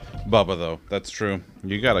 Bubba, though. That's true.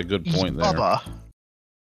 You got a good point there. Bubba.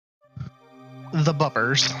 The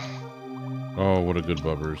Bubbers. Oh, what a good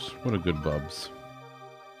bubbers. What a good bubs.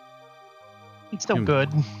 It's so good.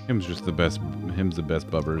 Him's just the best. Him's the best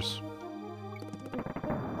bubbers.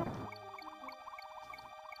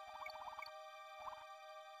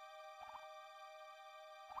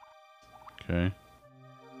 Okay.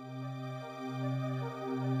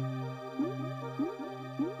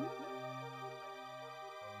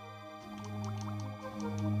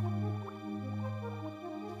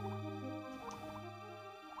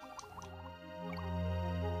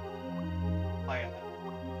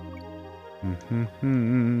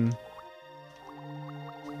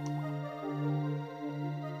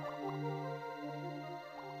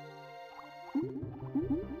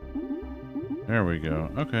 There we go.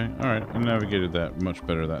 Okay, alright. I navigated that much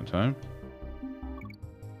better that time.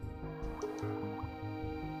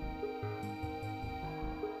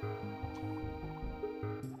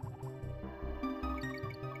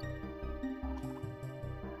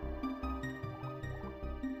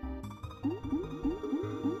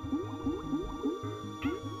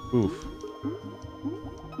 Oof.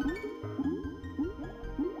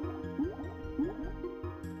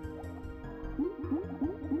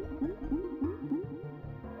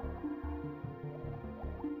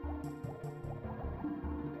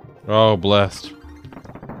 Oh, blessed.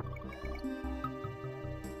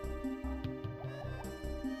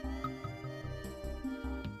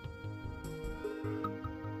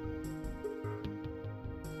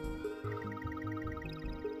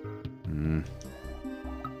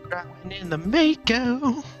 Driving in the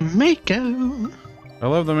Mako. Mako. I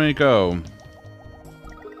love the Mako.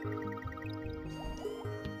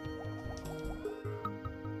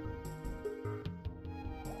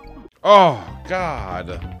 Oh,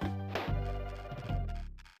 God.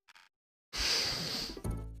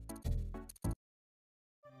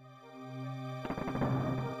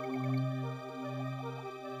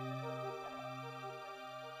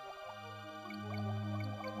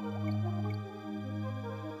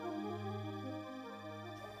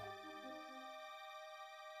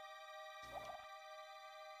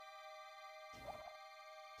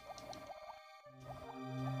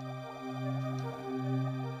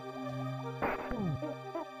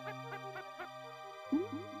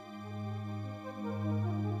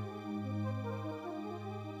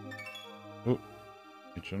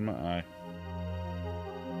 Itch in my eye.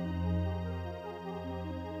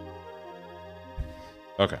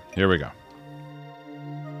 Okay, here we go.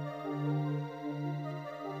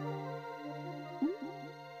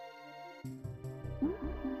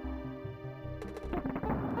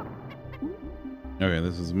 Okay,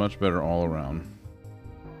 this is much better all around.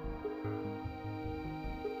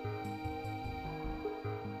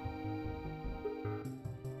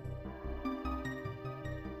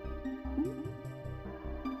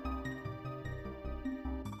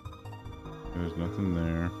 There's nothing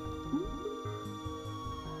there.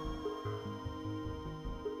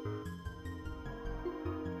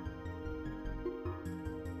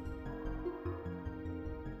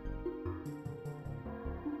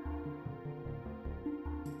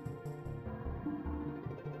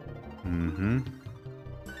 Mm-hmm.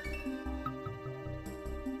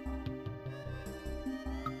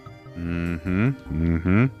 Mm-hmm.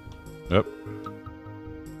 Mm-hmm. Yep.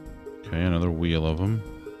 Okay, another wheel of them.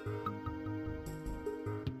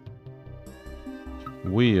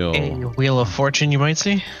 Wheel. A wheel of fortune, you might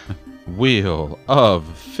see. Wheel of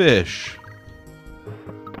fish.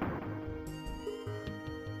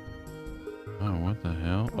 Oh, what the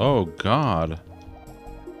hell? Oh, God.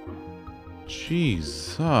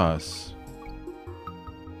 Jesus.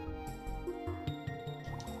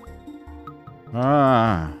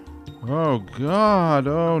 Ah. Oh, God.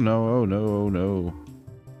 Oh, no. Oh, no. Oh, no.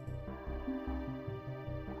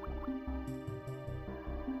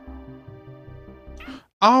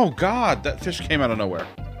 Oh, God. That fish came out of nowhere.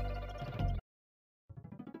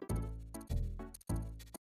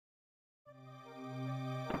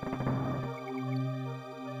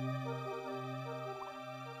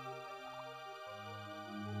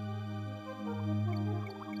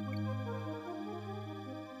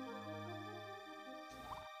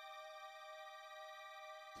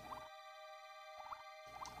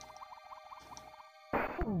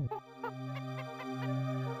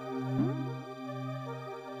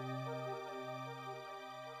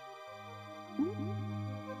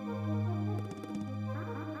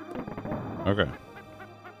 Okay.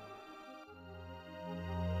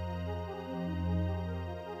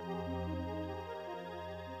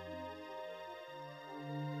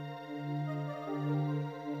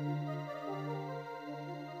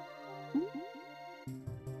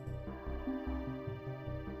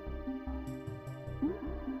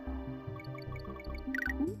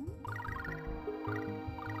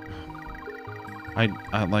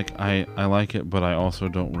 I like it, but I also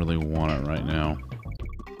don't really want it right now.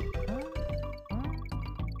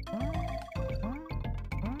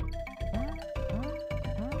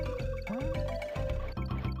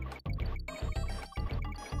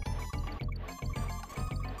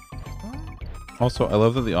 Also, I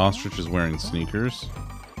love that the ostrich is wearing sneakers.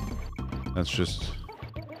 That's just...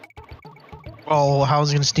 Well, how's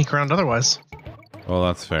he gonna sneak around otherwise? Well,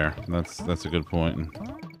 that's fair. That's a good point.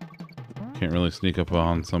 Can't really sneak up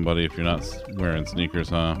on somebody if you're not wearing sneakers,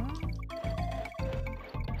 huh?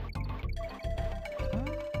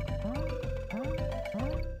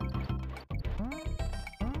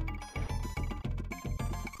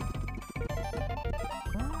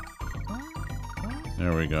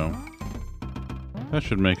 There we go. That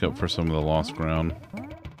should make up for some of the lost ground.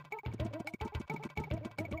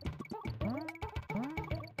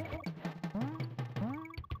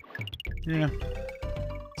 Yeah.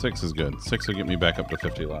 6 is good. 6 will get me back up to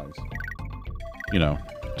 50 lives. You know,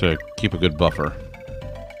 to keep a good buffer.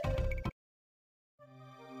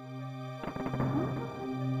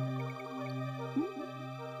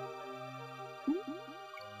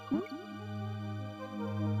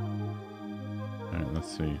 Alright,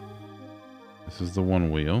 let's see. This is the one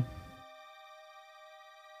wheel.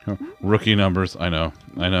 Rookie numbers. I know.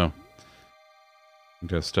 I know. You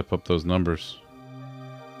gotta step up those numbers.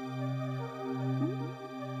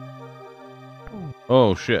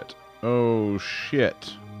 Oh, shit. Oh,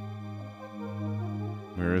 shit.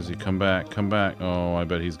 Where is he? Come back. Come back. Oh, I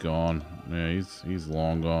bet he's gone. Yeah, he's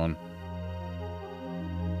long gone.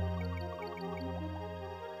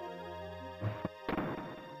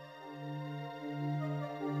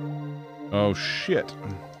 Oh, shit.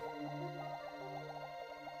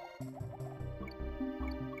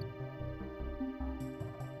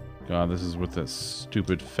 God, this is with that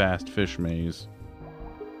stupid fast fish maze.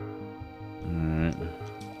 Alright.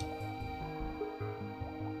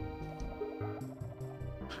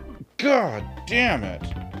 God damn it!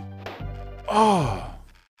 Oh!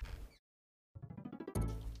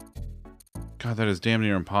 God, that is damn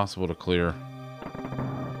near impossible to clear.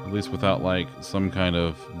 At least without, like, some kind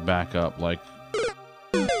of backup, like...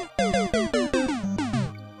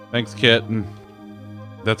 Thanks, Kit.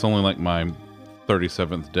 That's only like my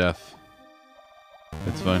 37th death.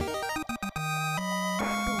 It's fine.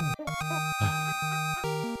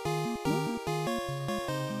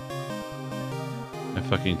 I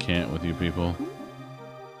fucking can't with you people.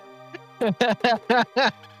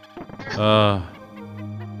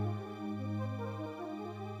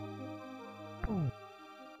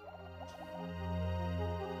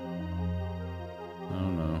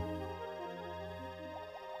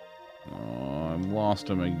 Lost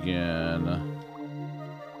him again.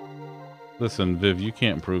 Listen, Viv, you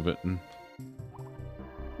can't prove it.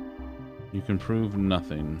 You can prove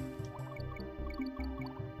nothing.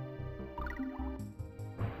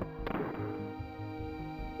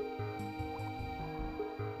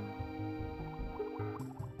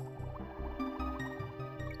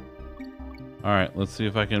 Alright, let's see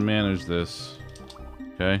if I can manage this.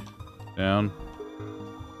 Okay, down.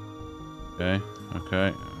 Okay,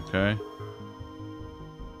 okay, okay.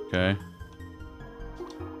 Okay.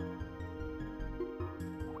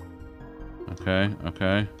 Okay,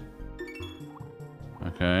 okay.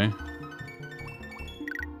 Okay.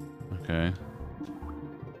 Okay.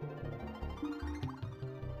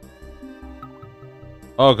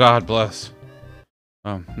 Oh, God bless.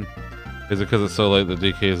 Is it because it's so late that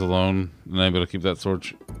DK is alone and able to keep that sword?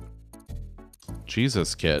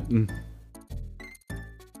 Jesus, kid.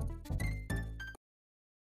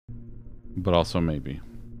 But also maybe.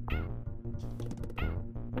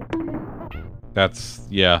 That's,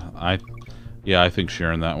 yeah, I think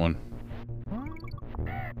sharing that one.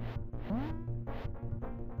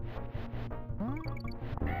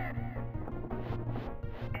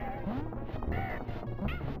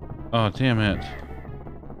 Oh, damn it.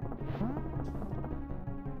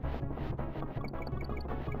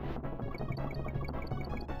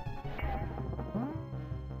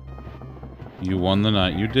 You won the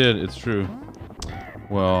night. You did, it's true.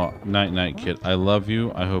 Well, night, kid. I love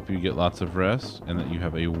you. I hope you get lots of rest and that you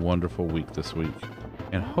have a wonderful week this week.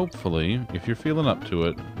 And hopefully, if you're feeling up to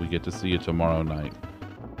it, we get to see you tomorrow night.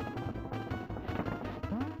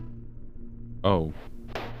 Oh.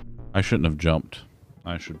 I shouldn't have jumped.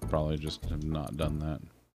 I should probably just have not done that.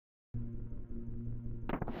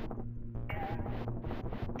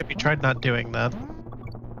 Have you tried not doing that?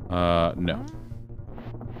 No.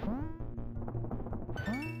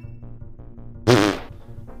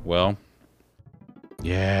 Well,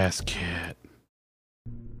 yes, kid.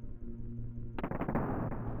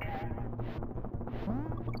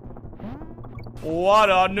 What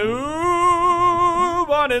a noob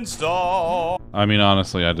uninstall. I mean,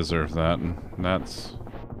 honestly, I deserve that, and that's...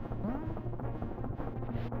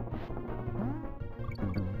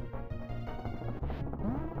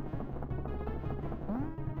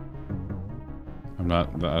 I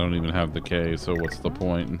don't even have the K, so what's the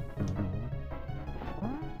point?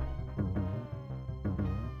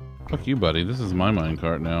 Fuck you, buddy. This is my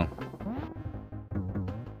minecart now.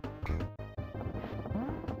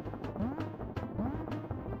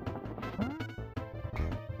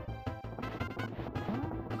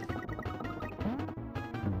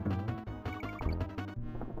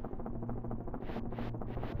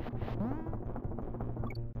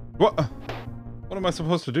 What? What am I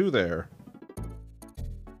supposed to do there?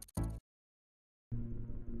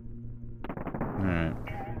 Alright.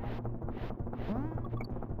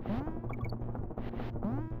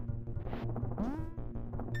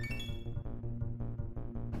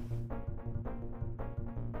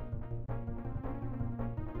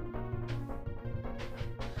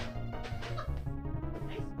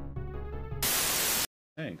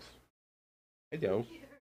 Thanks. Hello.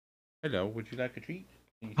 Hello, would you like a treat?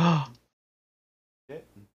 Sit.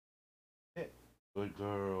 Sit. Good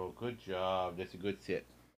girl. Good job. That's a good sit.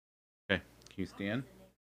 Okay. Can you stand?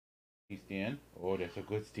 Can you stand? Oh, that's a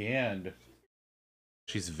good stand.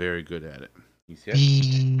 She's very good at it. You sit?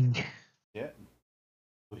 Sit.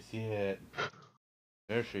 Go sit.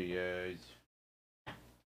 There she is.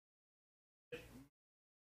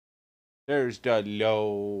 There's the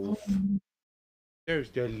loaf.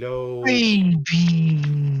 There's the loaf.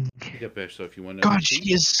 Baby. Pick up there, so if you want another God, treat.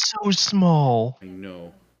 she is so small. I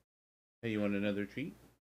know. Hey, you want another treat?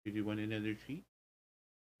 You do want another treat?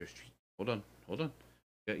 There's treat. Hold on. Hold on.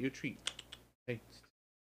 Got your treat. Hey.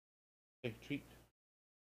 Hey, treat.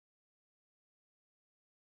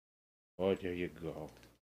 Oh, there you go.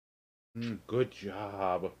 Good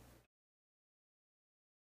job.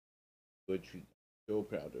 Good treat. So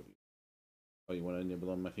proud of you. Oh, you want to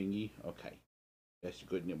nibble on my thingy? Okay. That's a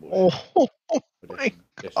good nibble. Oh, That's my a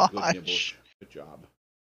good nibble. gosh. Good job.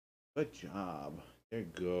 Good job. There you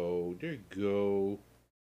go. There you go.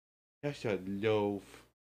 That's a loaf.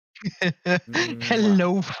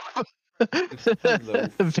 Hello. Hello.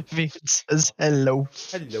 Vivian says hello.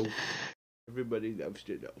 Hello. Everybody loves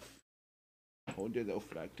the loaf. Hold the loaf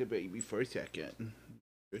like the baby for a second.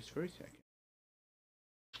 Just for a second.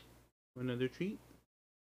 Another treat?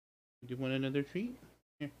 Do you want another treat?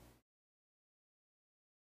 Here.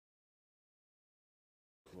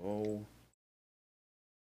 Oh.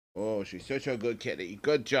 Oh, she's such a good kitty.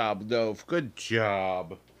 Good job, loaf. Good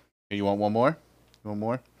job. Hey, you want one more? One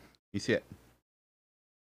more? You sit.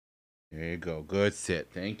 There you go. Good sit.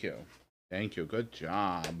 Thank you. Thank you. Good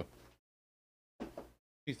job.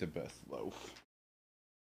 He's the best loaf.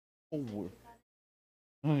 Oh.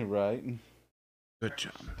 All right. Good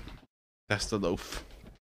job. That's the loaf.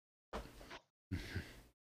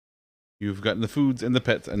 You've gotten the foods and the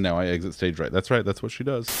pets, and now I exit stage right. That's right. That's what she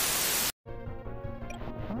does.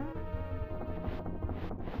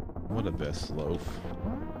 What a best loaf.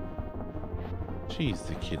 She's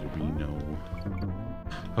the kitterino.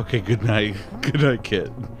 Okay, good night. Good night,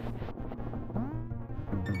 kid.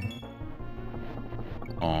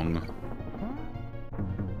 Ong.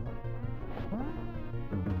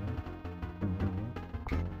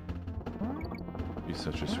 She's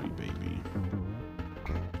such a sweet baby.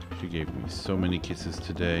 She gave me so many kisses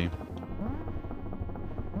today.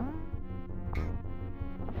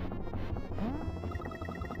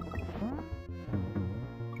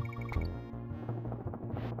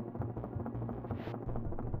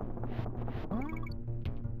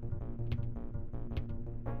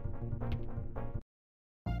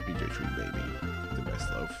 PJ Tree baby, the best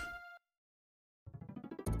loaf.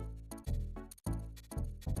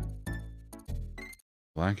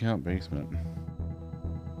 Blackout basement.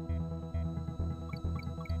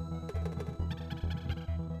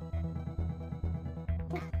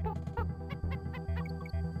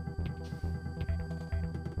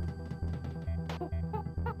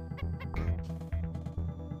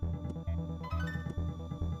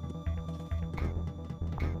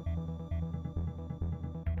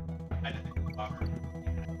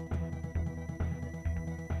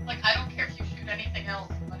 Like, I don't care if you shoot anything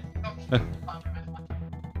else, but if you don't shoot the bomber, I'm not.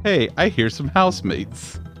 Hey, I hear some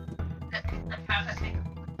housemates.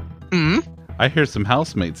 Hmm? I hear some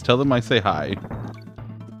housemates. Tell them I say hi.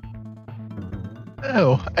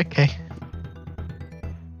 Oh, okay.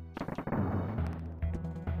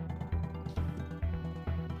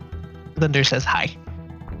 Thunder says hi.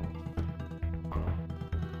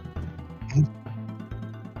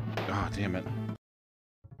 Oh, damn it.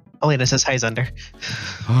 Elena says hi, Zunder.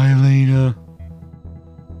 Hi, Lena.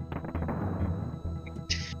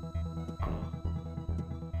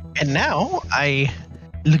 And now I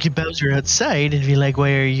look at Bowser outside and be like,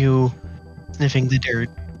 why are you sniffing the dirt?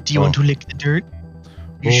 Do you want to lick the dirt?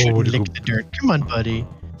 You Oh, shouldn't what do you lick go- the dirt. Come on, buddy.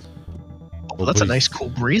 Oh, that's a nice cool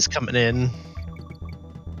breeze coming in.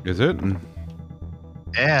 Is it?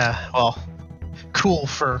 Yeah, well, cool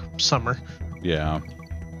for summer. Yeah.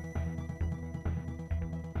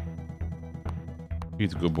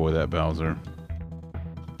 He's a good boy, that Bowser.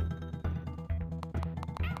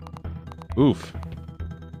 Oof.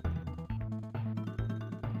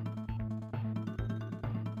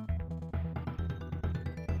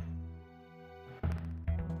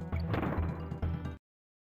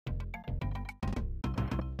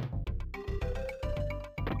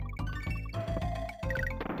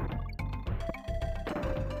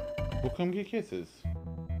 We'll come get kisses.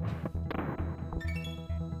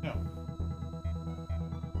 No.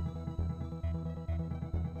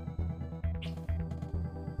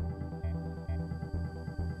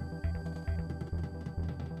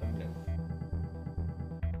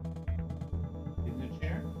 In the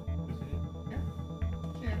chair? Was it in the chair?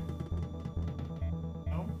 Chair.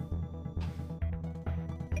 No?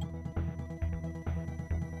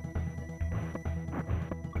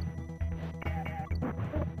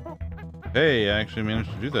 Hey, I actually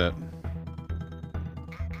managed to do that.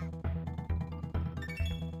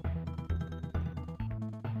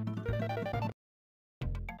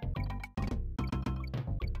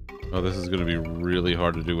 Oh, this is going to be really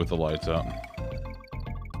hard to do with the lights out.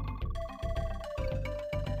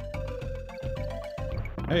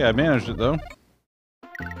 Hey, I managed it though.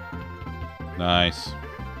 Nice.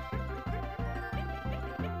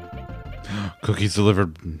 Cookies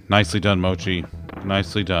delivered. Nicely done, Mochi.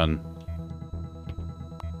 Nicely done.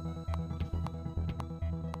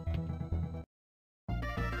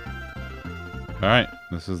 Alright,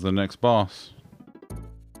 this is the next boss.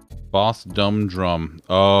 Boss Dumb Drum.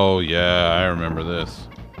 Oh, yeah, I remember this.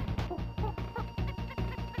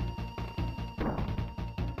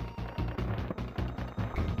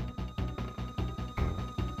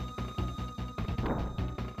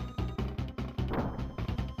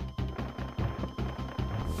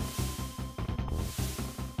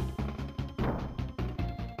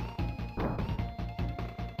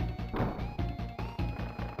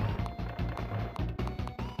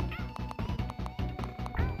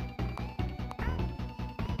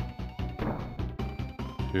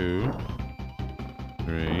 2,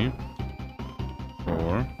 3,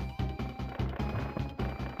 4.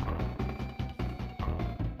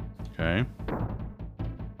 Okay.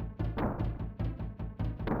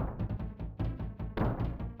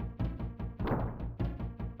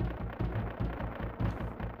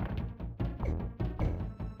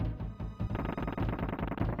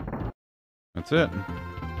 That's it.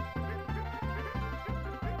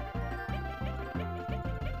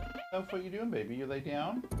 Loaf, what you doing, baby? You lay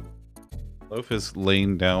down? Loaf is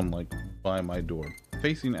laying down, like, by my door.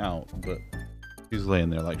 Facing out, but she's laying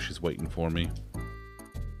there like she's waiting for me.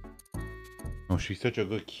 Oh, she's such a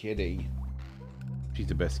good kitty. She's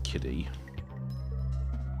the best kitty.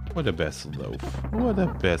 What a best loaf. What a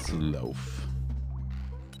best loaf.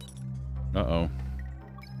 Uh-oh.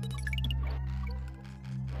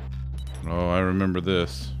 Oh, I remember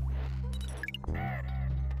this.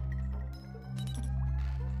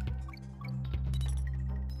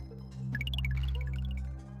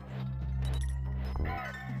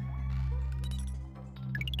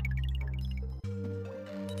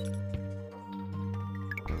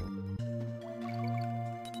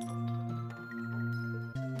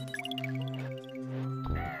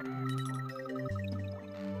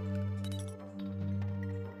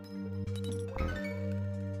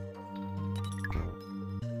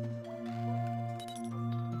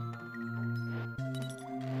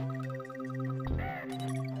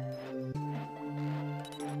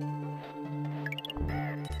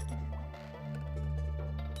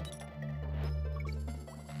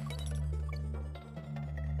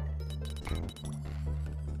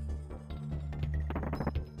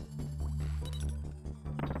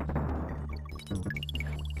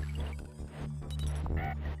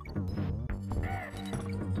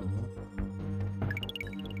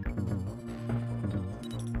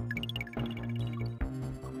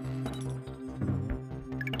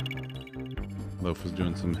 Loaf is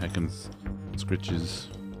doing some heckin' scritches.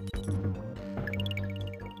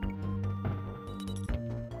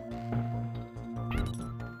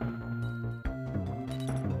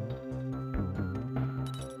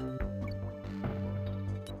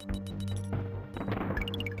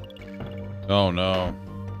 Oh no.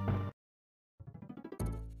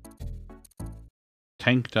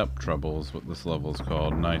 Tanked up trouble is what this level is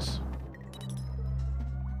called. Nice.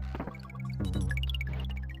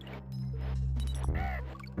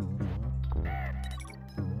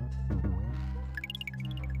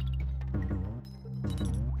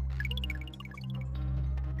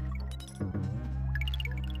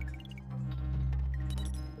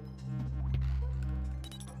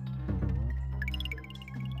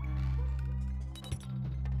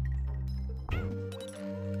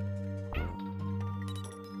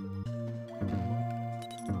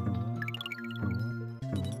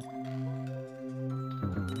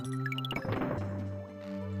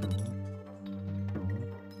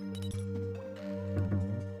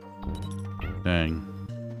 Dang.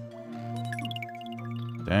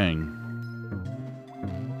 Dang.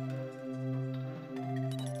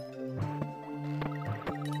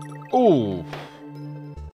 Oh.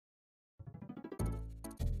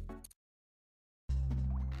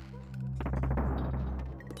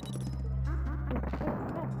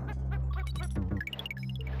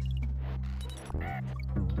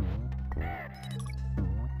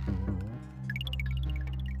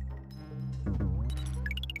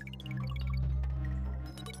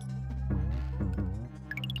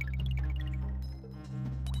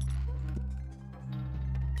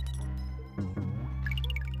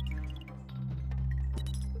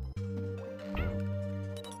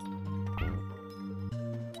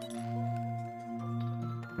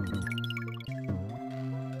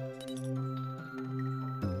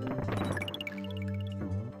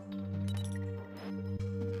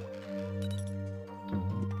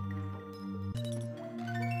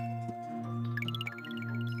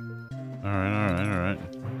 Alright.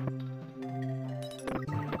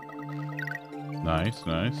 Nice,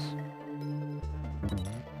 nice.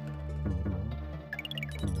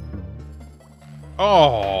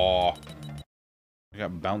 Oh! I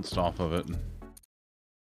got bounced off of it.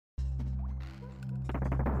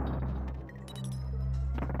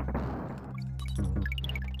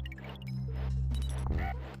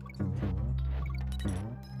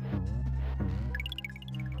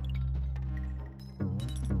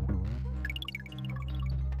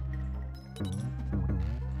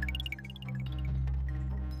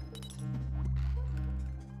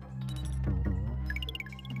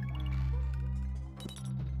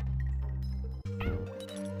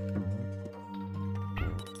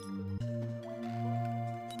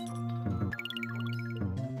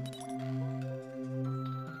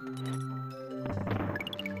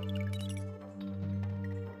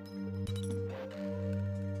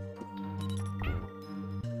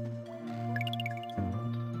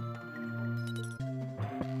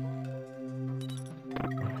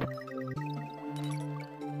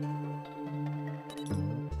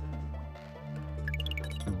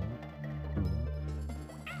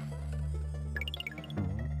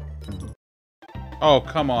 Oh,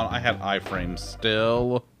 come on. I had iframes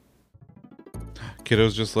still.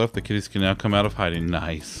 Kiddos just left. The kitties can now come out of hiding.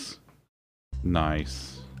 Nice.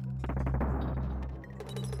 Nice.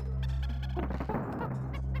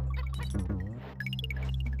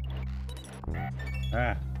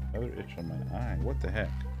 Ah, another itch on my eye. What the heck?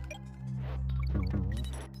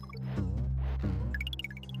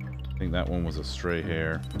 I think that one was a stray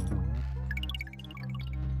hair.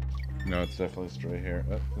 No, it's definitely a stray hair.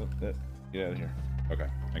 Get out of here. Okay,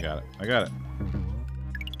 I got it. I got it.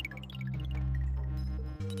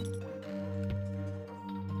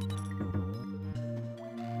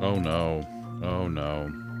 Oh no. Oh no.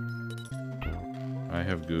 I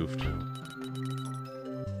have goofed.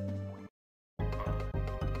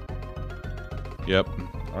 Yep,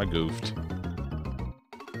 I goofed.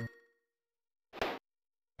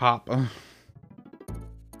 Pop. What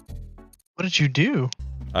did you do?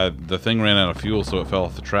 The thing ran out of fuel, so it fell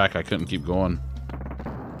off the track. I couldn't keep going.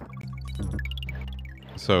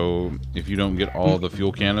 So, if you don't get all the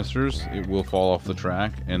fuel canisters, it will fall off the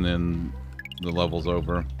track, and then the level's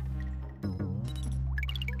over.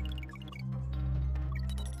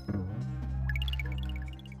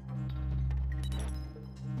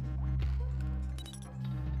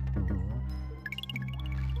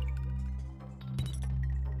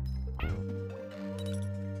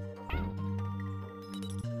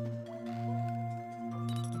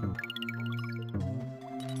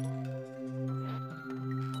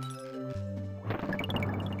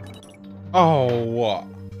 Oh,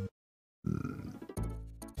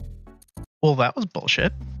 Well, that was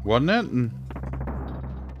bullshit. wasn't it?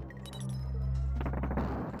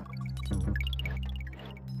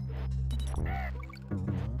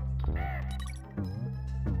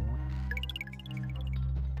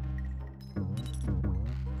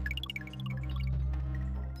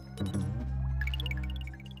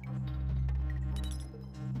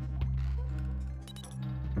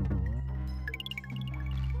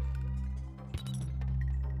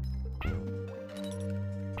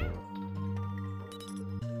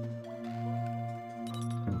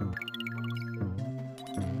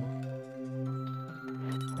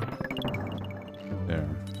 There,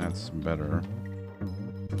 that's better.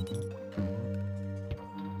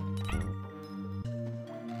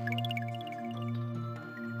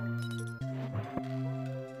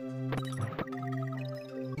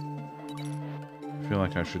 I feel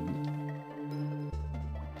like I should...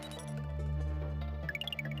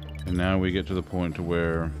 And now we get to the point to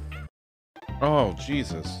where... Oh,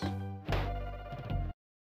 Jesus.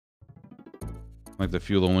 Like the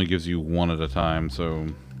fuel only gives you one at a time, so...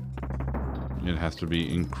 It has to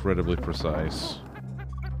be incredibly precise.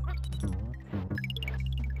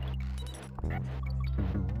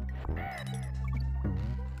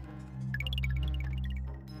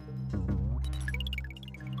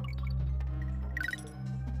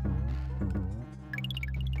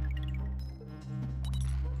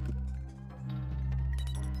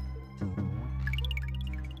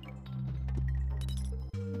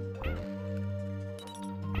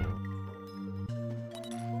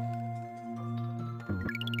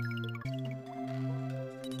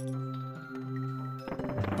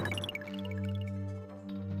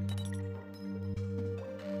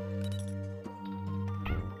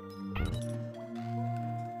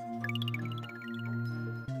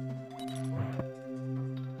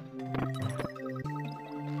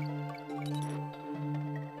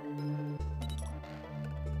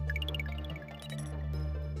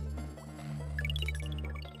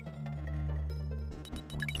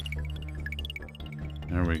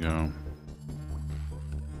 There we go.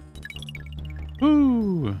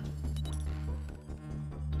 Woo!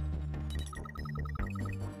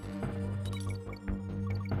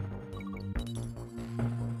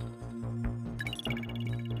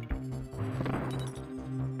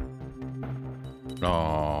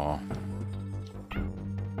 Aw.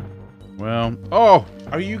 Well, oh,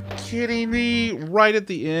 are you kidding me? Right at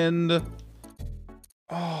the end.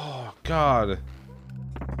 Oh, God.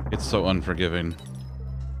 It's so unforgiving.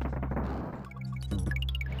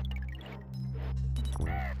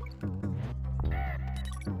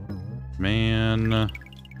 Man.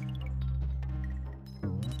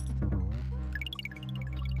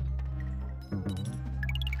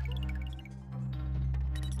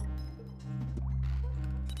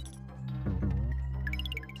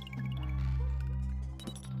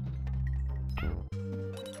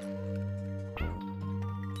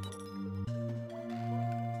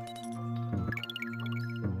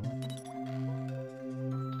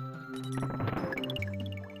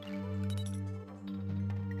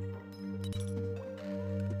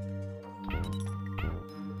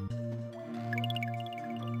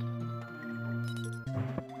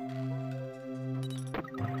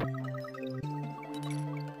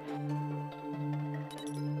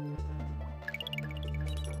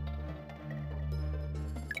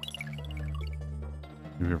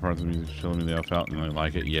 Your favorite parts of the music chilling me the F out and I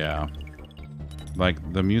like it. Yeah.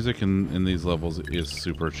 Like, the music in these levels is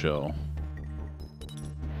super chill.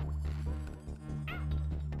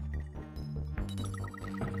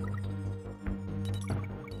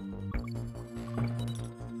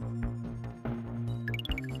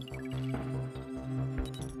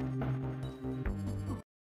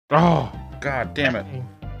 Oh, god damn it.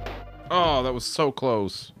 Oh, that was so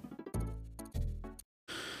close.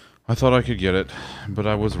 I thought I could get it, but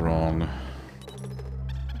I was wrong.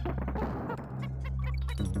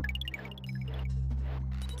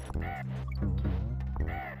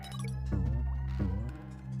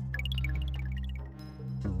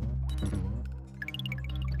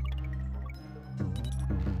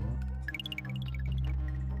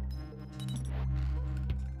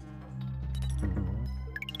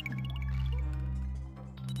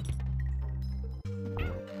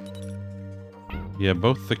 Yeah,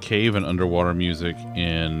 both the cave and underwater music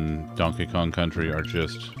in Donkey Kong Country are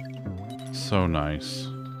just so nice.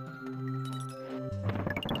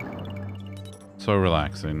 So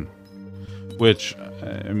relaxing. Which,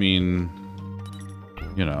 I mean,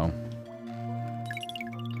 you know,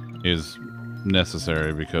 is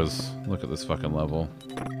necessary because look at this fucking level.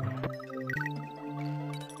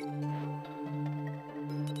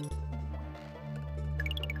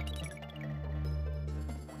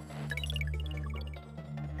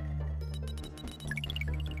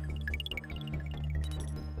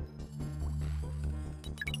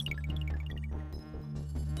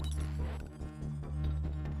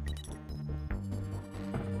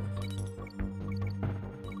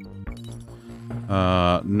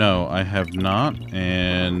 No, I have not,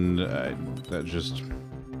 and that just...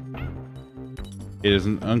 It is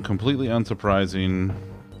completely unsurprising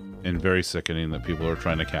and very sickening that people are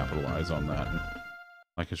trying to capitalize on that.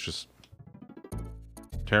 Like, it's just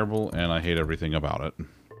terrible, and I hate everything about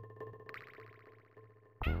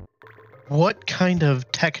it. What kind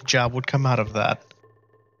of tech job would come out of that?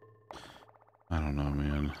 I don't know,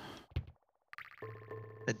 man.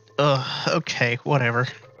 Okay, whatever.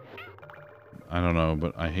 I don't know,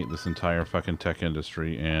 but I hate this entire fucking tech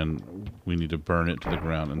industry, and we need to burn it to the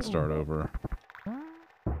ground and start over.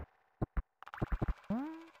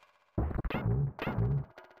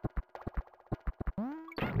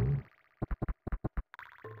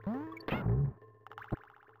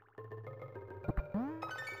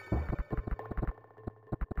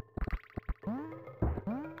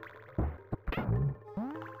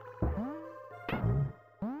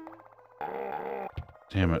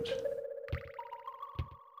 Damn it.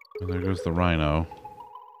 Well, there goes the rhino.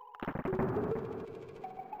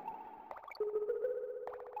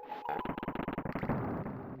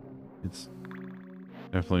 It's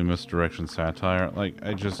definitely misdirection satire. Like,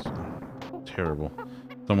 I just... Terrible.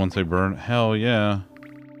 Someone say burn? Hell yeah.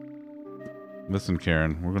 Listen,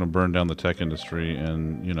 Karen, we're gonna burn down the tech industry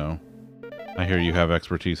and, you know, I hear you have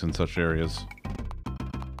expertise in such areas.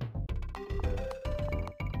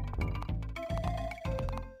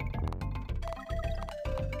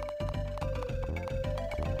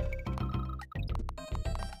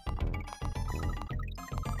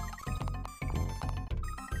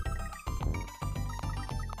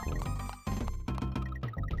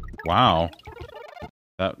 Wow.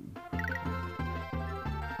 That...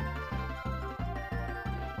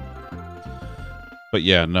 But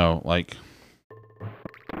yeah, no, like...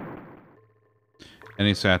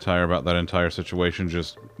 Any satire about that entire situation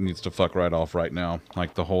just needs to fuck right off right now.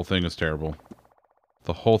 Like, the whole thing is terrible.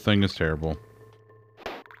 The whole thing is terrible.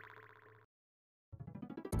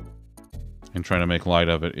 And trying to make light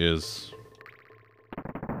of it is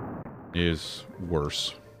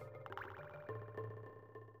worse.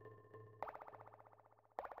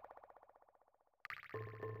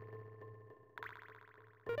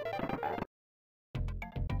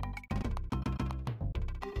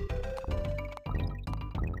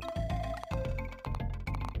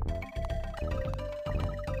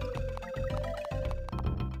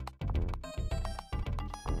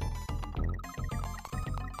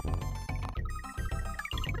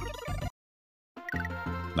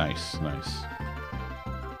 Nice, nice.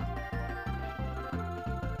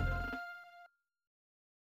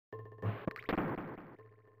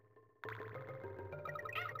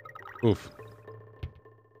 Oof.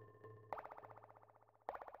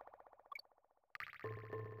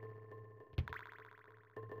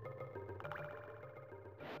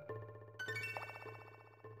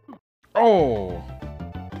 Oh!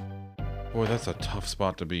 Boy, that's a tough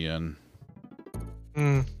spot to be in.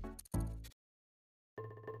 Hmm.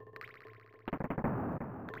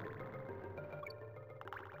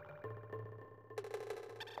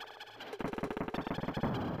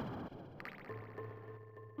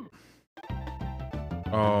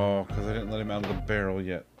 Oh, because I didn't let him out of the barrel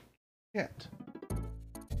yet. Yet.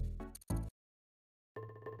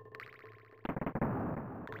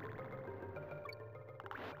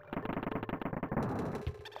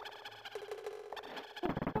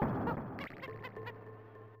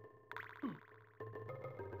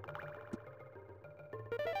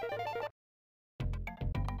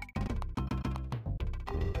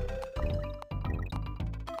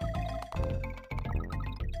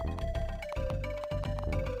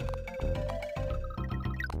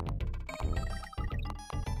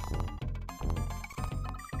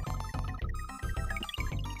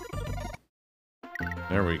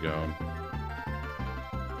 There we go.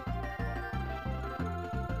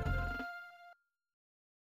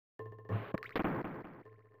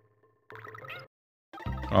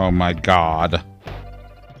 Oh my god.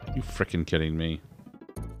 You freaking kidding me?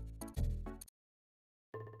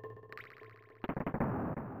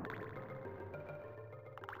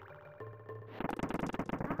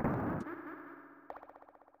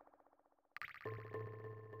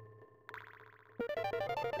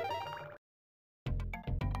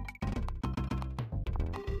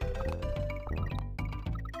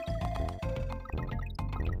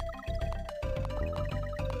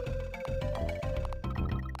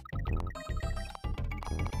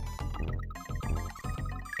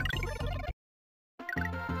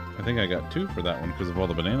 I think I got 2 for that one because of all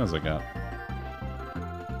the bananas I got.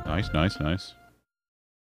 Nice, nice, nice.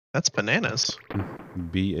 That's bananas.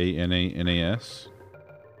 B-A-N-A-N-A-S.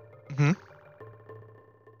 Mm-hmm.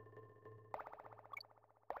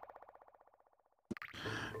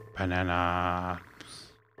 Banana.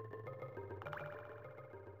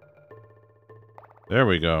 There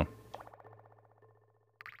we go.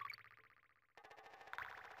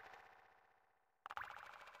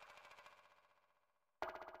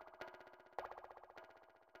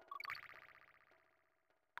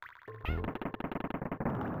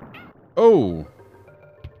 Oh!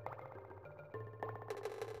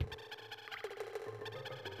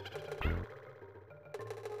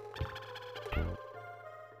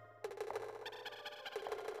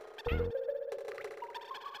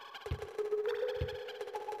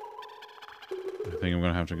 I think I'm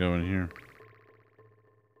gonna have to go in here.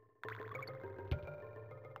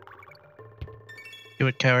 Do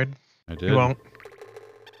it, coward. I did. You won't.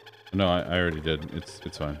 No, I already did.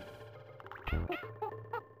 It's fine.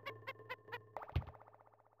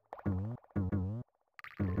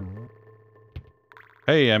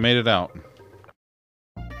 Hey, I made it out.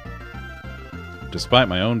 Despite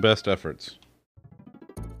my own best efforts.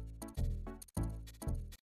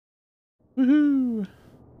 Woohoo!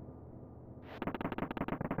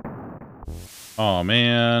 Aw,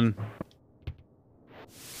 man.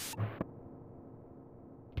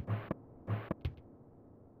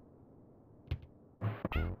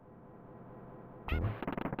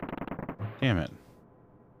 Damn it.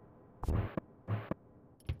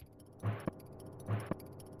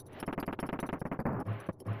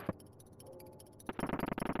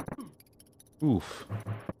 Oof.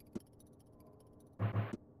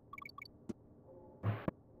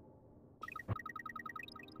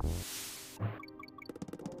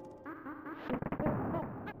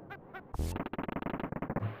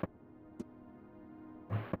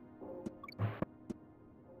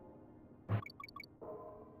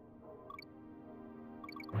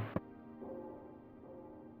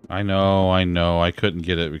 I know. I couldn't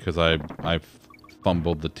get it because I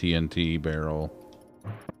fumbled the TNT barrel.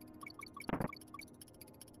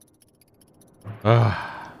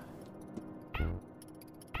 Ah.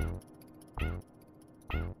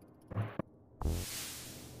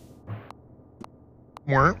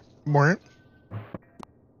 More.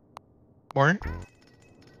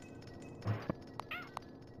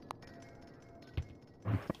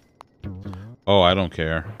 Oh, I don't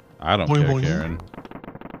care. I don't care, Karen.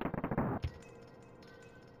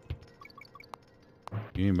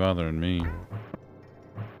 You ain't bothering me.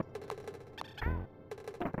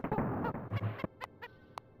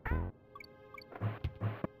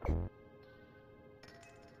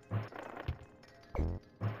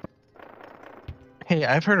 Hey,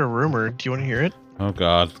 I've heard a rumor. Do you want to hear it? Oh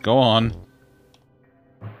God, go on.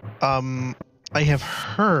 I have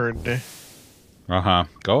heard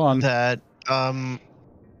Go on. that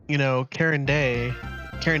you know, Karen Day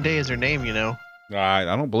is her name, you know. I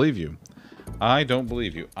don't believe you. I don't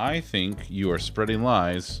believe you. I think you are spreading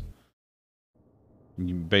lies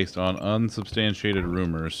based on unsubstantiated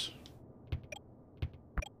rumors.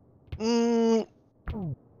 Pretty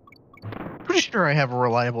sure I have a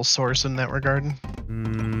reliable source in that regard.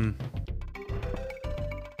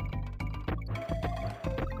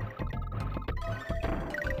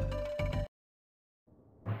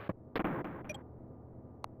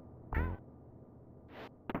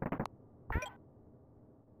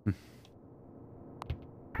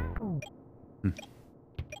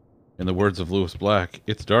 In the words of Lewis Black,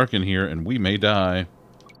 it's dark in here and we may die.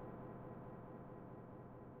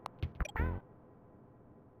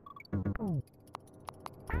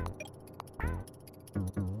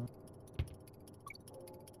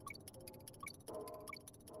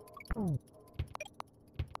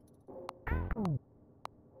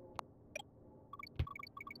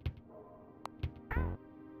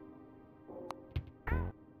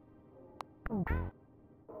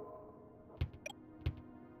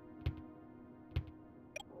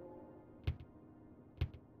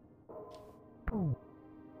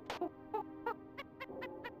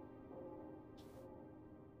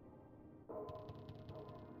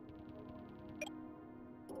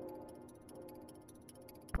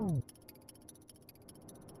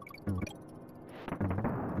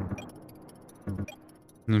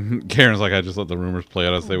 Karen's like, I just let the rumors play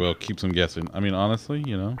out as they will. Keeps them guessing. I mean, honestly,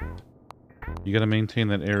 you know, you gotta maintain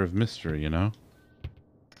that air of mystery, you know?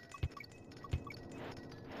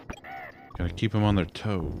 Gotta keep them on their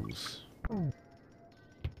toes.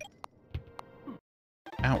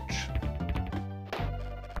 Ouch.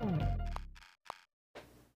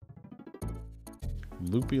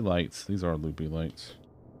 Loopy lights. These are loopy lights.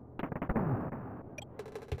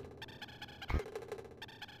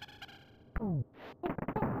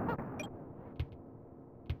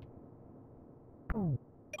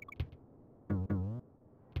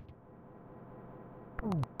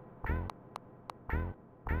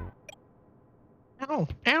 Ow!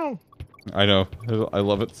 Ow! I know. I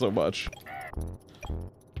love it so much.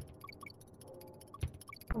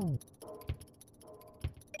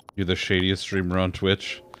 You're the shadiest streamer on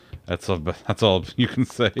Twitch. That's all you can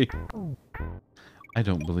say. I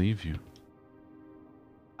don't believe you.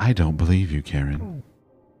 I don't believe you, Karen.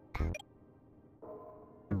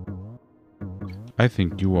 I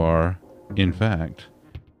think you are, in fact,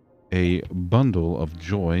 a bundle of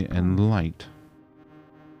joy and light.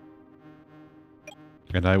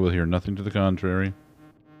 And I will hear nothing to the contrary.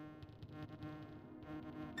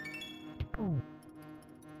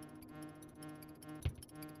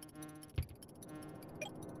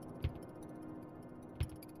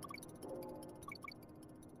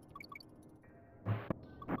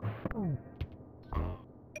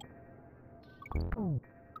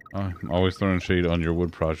 I'm always throwing shade on your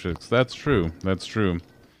wood projects. That's true. That's true.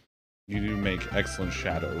 You do make excellent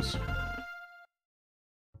shadows.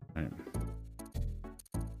 All right.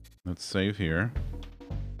 Let's save here.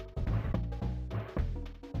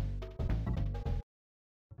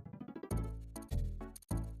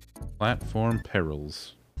 Platform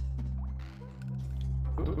perils.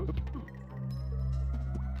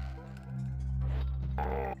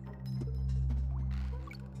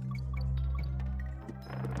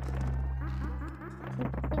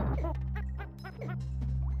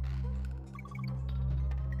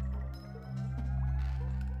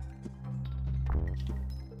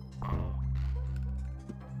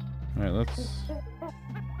 Alright, let's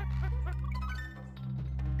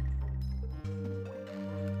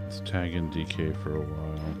tag in DK for a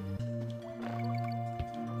while.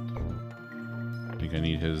 I think I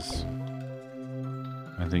need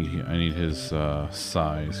his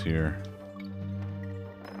size here.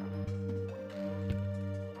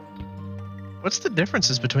 What's the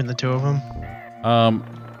differences between the two of them?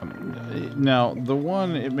 Now the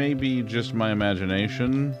one, it may be just my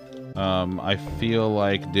imagination. I feel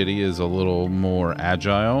like Diddy is a little more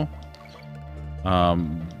agile.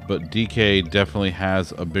 But DK definitely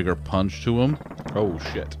has a bigger punch to him. Oh,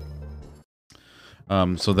 shit.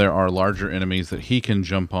 So there are larger enemies that he can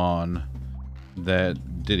jump on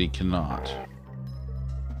that Diddy cannot.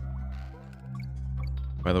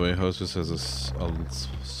 By the way, Hostess has a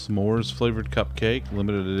s'mores flavored cupcake,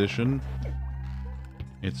 limited edition.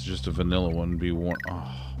 It's just a vanilla one. Be warned.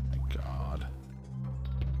 Oh, my God.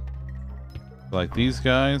 Like these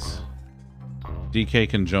guys, DK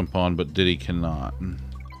can jump on, but Diddy cannot.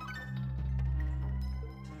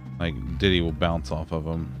 Like, Diddy will bounce off of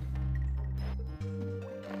them.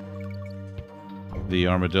 The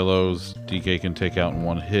armadillos, DK can take out in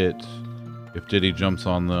one hit. If Diddy jumps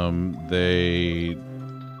on them, they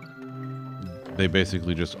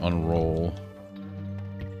basically just unroll.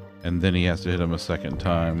 And then he has to hit them a second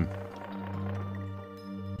time.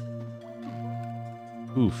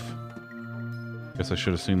 Oof. Guess I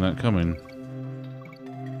should have seen that coming.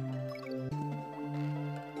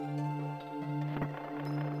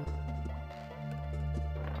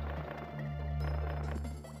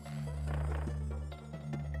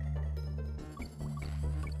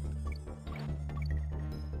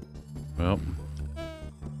 Well.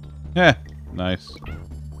 Yeah, nice.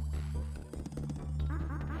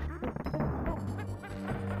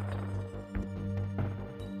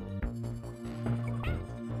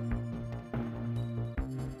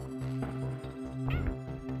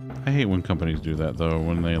 I hate when companies do that, though,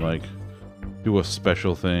 when they, like, do a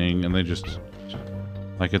special thing and they just...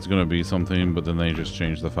 Like, it's gonna be something, but then they just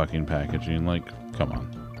change the fucking packaging. Like, come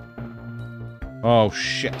on. Oh,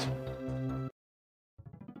 shit.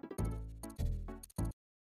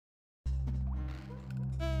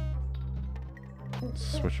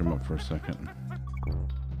 Let's switch them up for a second.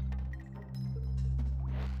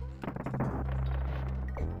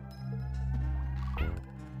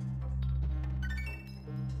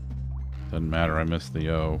 Doesn't matter, I missed the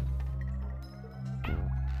O.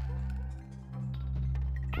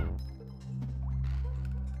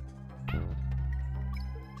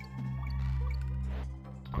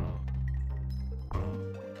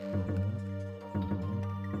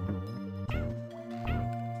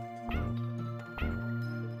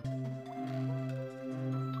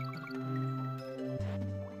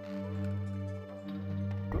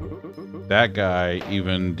 That guy,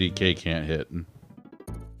 even DK can't hit.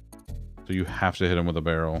 So you have to hit him with a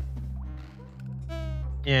barrel.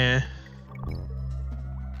 Yeah.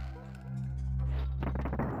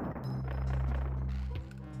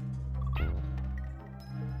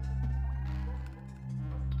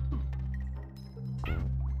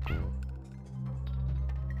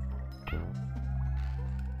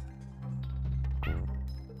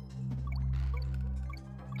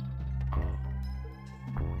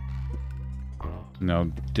 Now,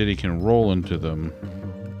 Diddy can roll into them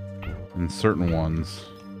in certain ones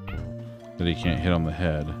that he can't hit on the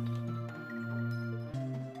head.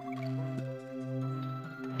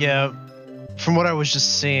 Yeah, from what I was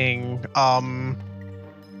just seeing,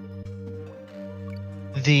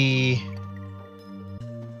 the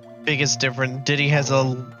biggest difference, Diddy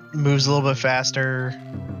moves a little bit faster,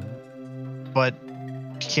 but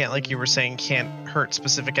can't, like you were saying, can't hurt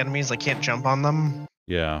specific enemies, like can't jump on them.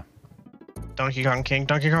 Yeah. Donkey Kong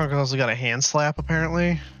also got a hand slap,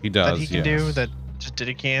 apparently. He does, that he can do that just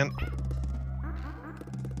Diddy can't.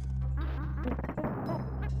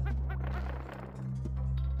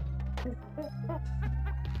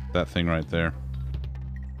 That thing right there.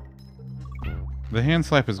 The hand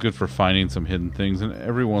slap is good for finding some hidden things, and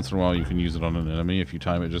every once in a while you can use it on an enemy if you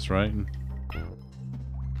time it just right.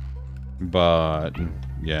 But,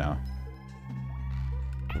 yeah.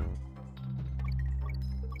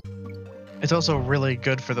 It's also really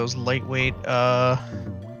good for those lightweight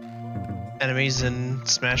enemies in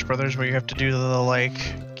Smash Brothers where you have to do the, like,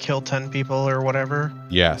 kill 10 people or whatever.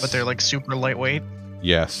 Yes. But they're, like, super lightweight.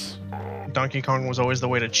 Yes. Donkey Kong was always the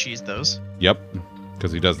way to cheese those. Yep.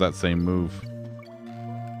 Because he does that same move.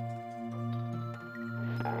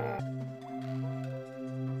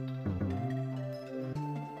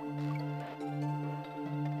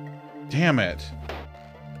 Damn it.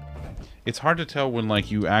 It's hard to tell when,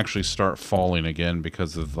 like, you actually start falling again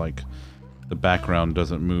because of, like, the background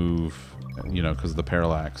doesn't move, you know, because of the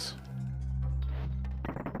parallax.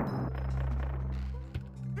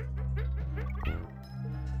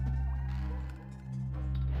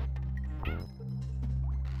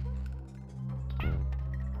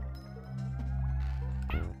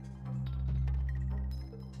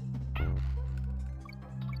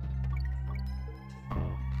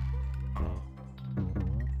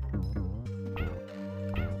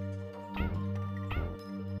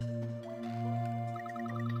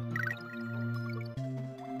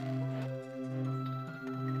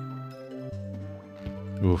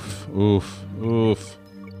 Oof, oof, oof.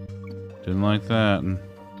 Didn't like that.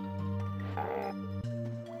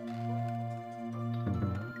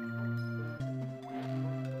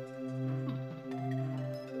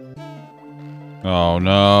 Oh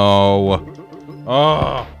no.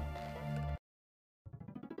 Oh.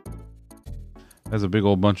 There's a big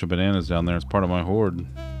old bunch of bananas down there. It's part of my horde.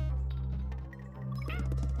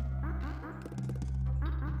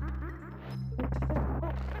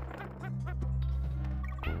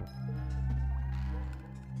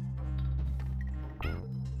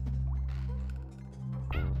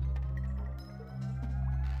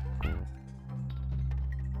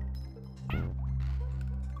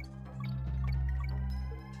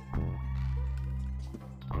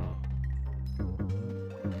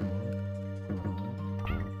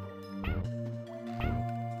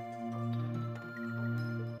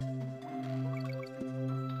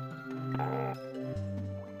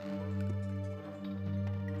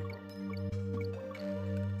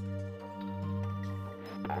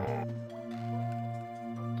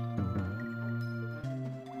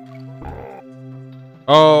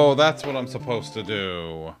 Oh, that's what I'm supposed to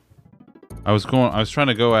do. I was trying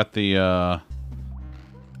to go at the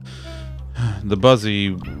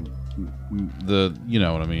Buzzy, you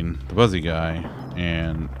know what I mean, the Buzzy guy,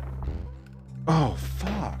 and oh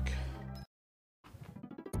fuck.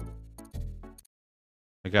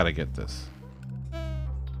 I gotta get this.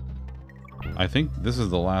 I think this is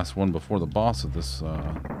the last one before the boss of this,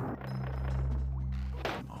 Come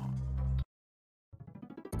on.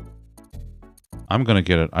 I'm gonna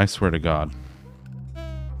get it, I swear to God.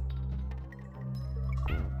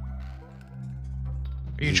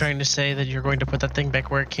 Are you trying to say that you're going to put that thing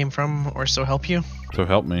back where it came from, or so help you? So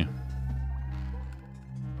help me.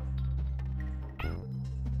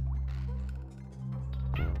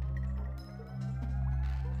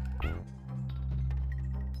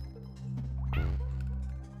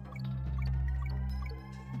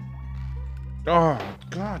 Oh,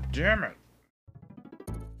 God damn it.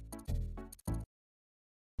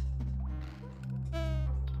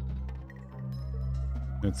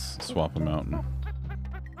 Let's swap them out. And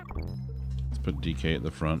let's put DK at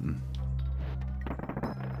the front. And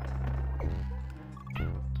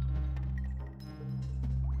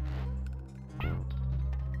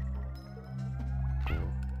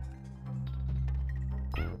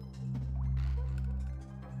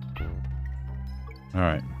all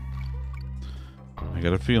right. I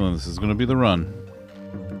got a feeling this is going to be the run.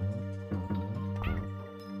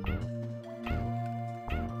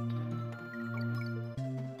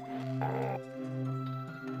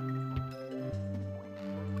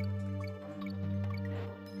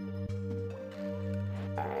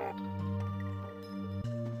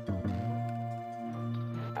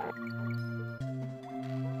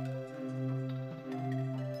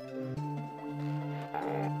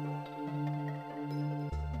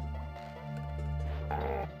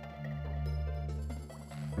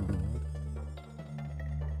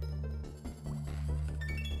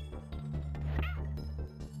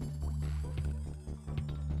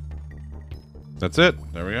 That's it.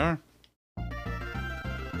 There we are.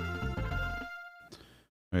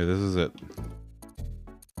 Okay, this is it.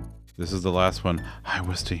 This is the last one. Hi,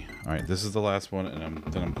 Wisty. All right, this is the last one, and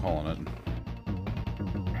then I'm calling it.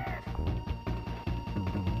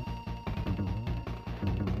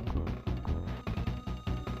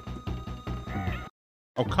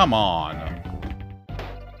 Oh, come on.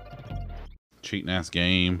 Cheating ass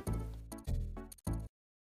game.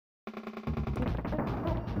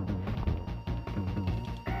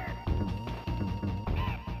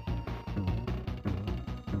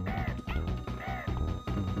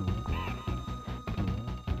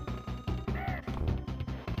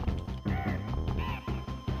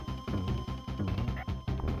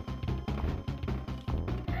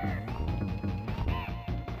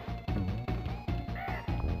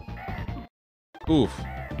 Oof.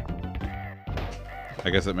 I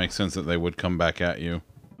guess it makes sense that they would come back at you.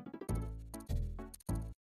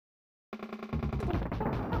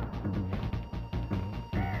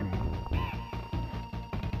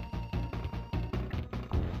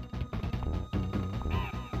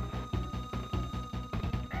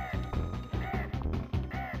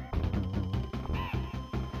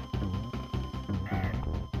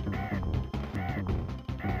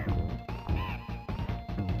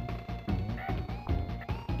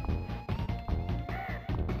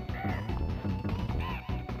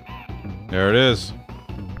 There it is.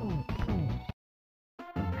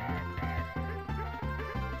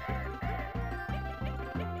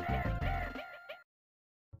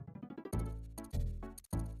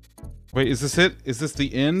 Wait, is this it? Is this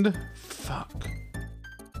the end? Fuck.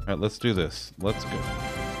 Alright, let's do this. Let's go.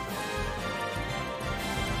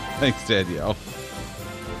 Thanks, Danielle.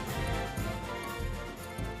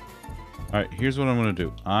 Alright, here's what I'm going to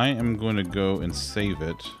do. I am going to go and save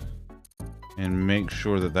it. And make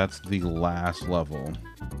sure that that's the last level.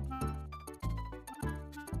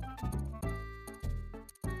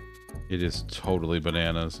 It is totally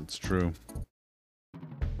bananas. It's true.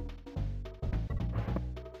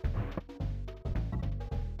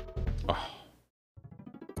 Oh,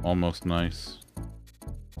 almost nice.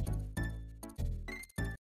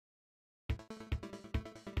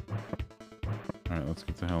 All right, let's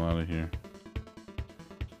get the hell out of here.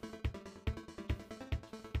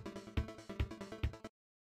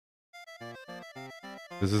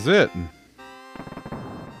 This is it.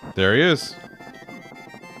 There he is.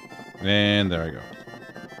 And there I go.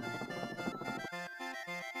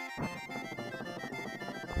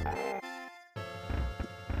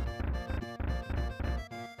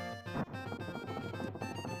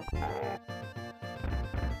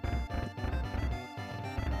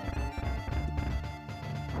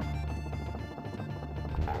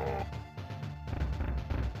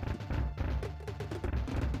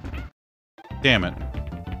 Damn it.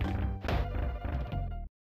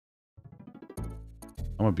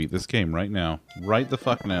 I'm gonna beat this game right now. Right the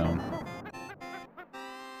fuck now.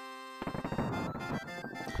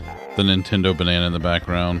 the Nintendo banana in the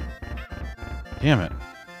background. Damn it.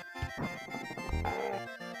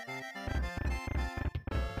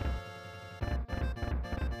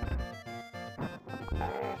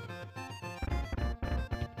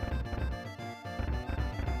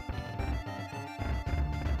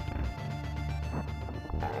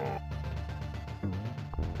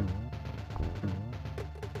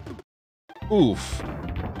 Oof.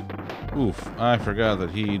 Oof. I forgot that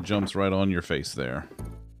he jumps right on your face there.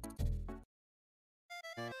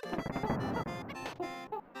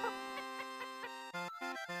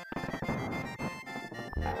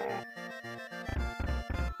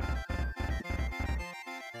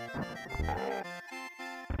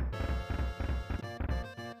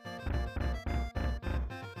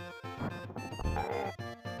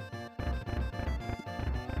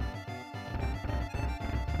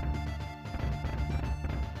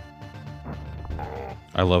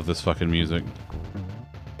 I love this fucking music.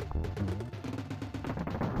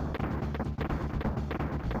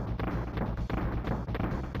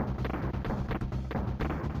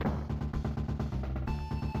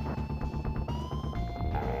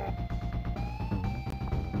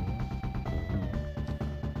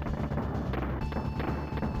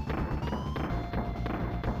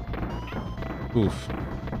 Oof.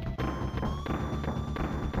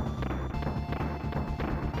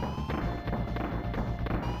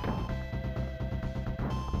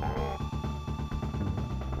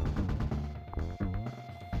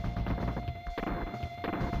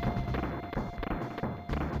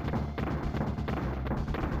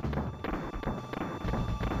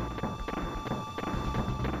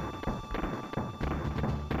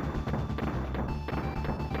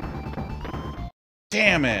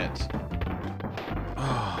 Damn it!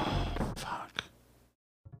 Oh, fuck.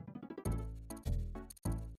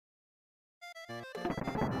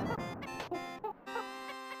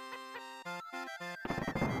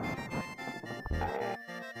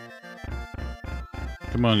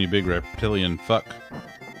 Come on, you big reptilian fuck.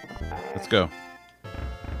 Let's go.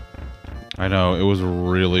 I know, it was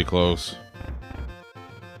really close.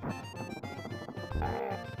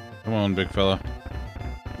 Come on, big fella.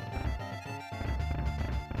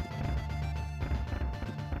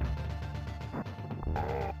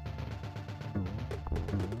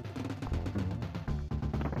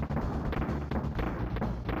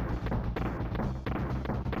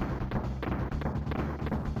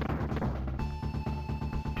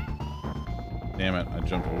 Damn it, I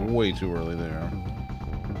jumped way too early there.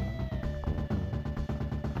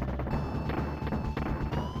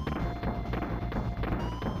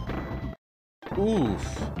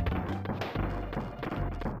 Oof.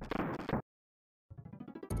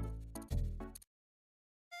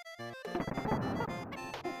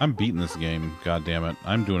 I'm beating this game, god damn it.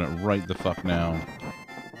 I'm doing it right the fuck now.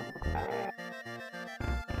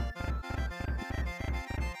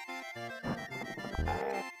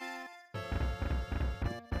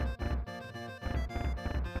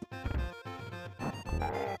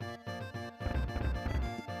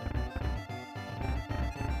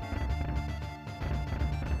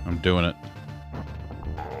 I'm doing it.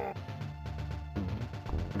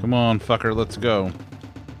 Come on, fucker, let's go.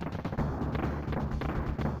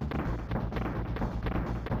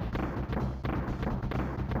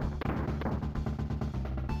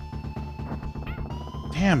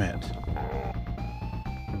 Damn it.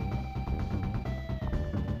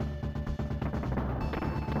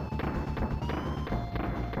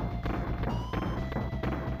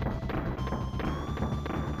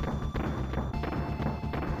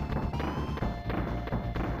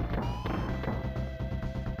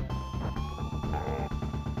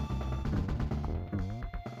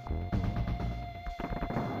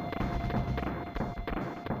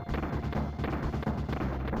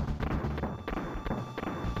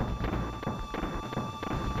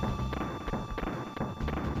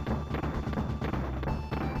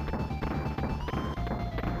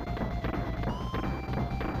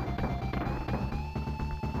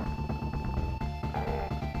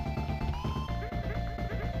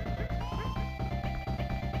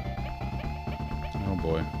 Oh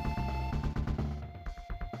boy.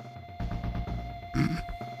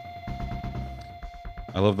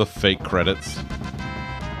 I love the fake credits.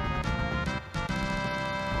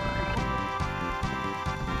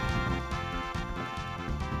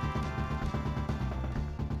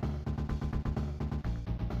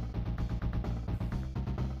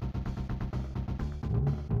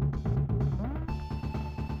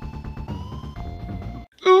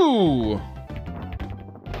 Ooh!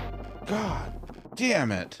 God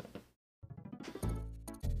damn it.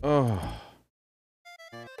 Oh.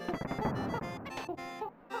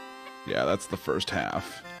 Yeah, that's the first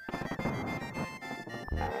half.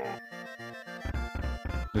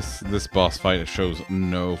 This boss fight shows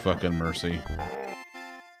no fucking mercy.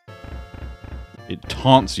 It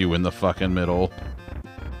taunts you in the fucking middle.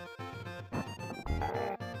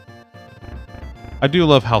 I do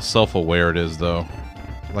love how self-aware it is, though.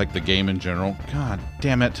 Like the game in general. God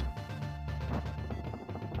damn it.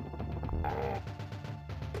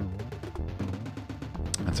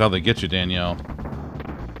 That's how they get you, Danielle.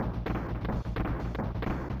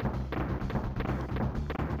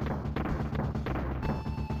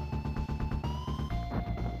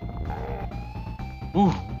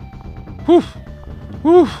 Ooh. Whew.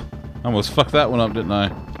 Whew. I almost fucked that one up, didn't I?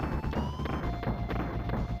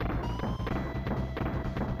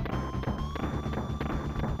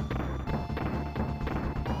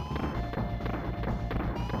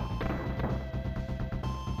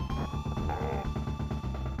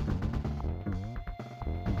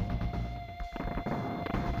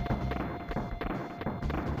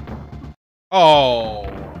 Oh,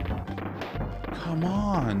 come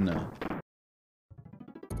on.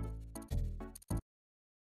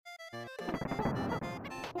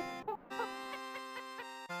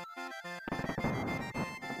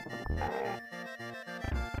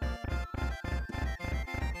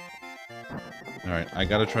 Alright, I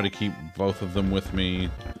gotta try to keep both of them with me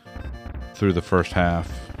through the first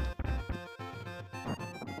half.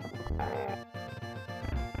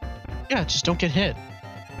 Yeah, just don't get hit.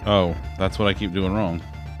 Oh, that's what I keep doing wrong.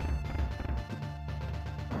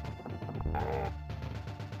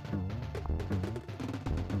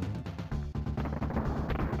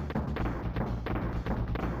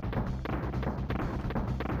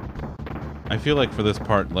 I feel like for this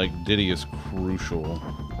part, like, Diddy is crucial.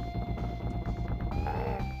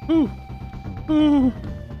 Ooh. Ooh.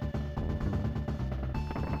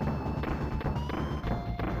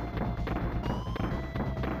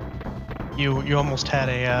 You almost had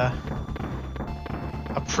a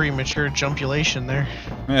premature jumpulation there.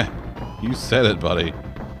 Yeah, you said it, buddy.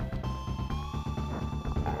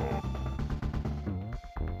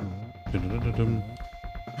 Dun-dun-dun-dun.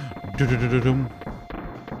 Dun-dun-dun-dun.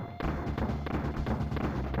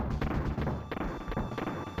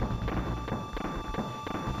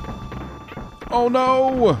 Oh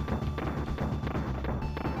no!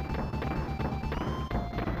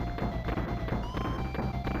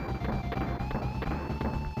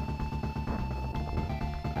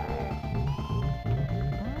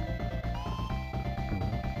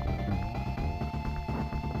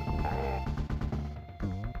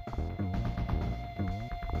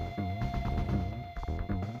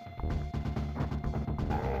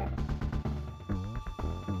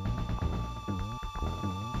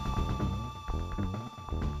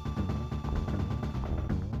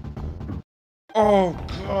 Oh,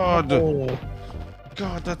 God. Oh.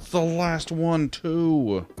 God, that's the last one,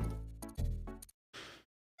 too.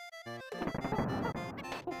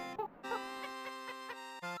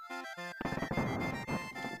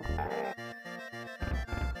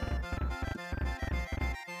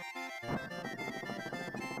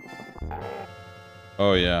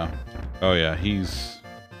 Oh, yeah. Oh, yeah, he's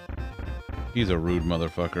a rude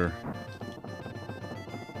motherfucker.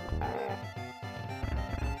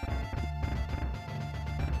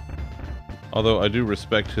 Although I do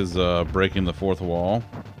respect his breaking the fourth wall.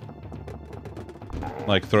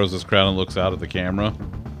 Like, throws his crown and looks out at the camera.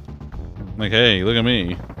 Like, hey, look at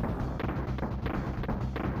me.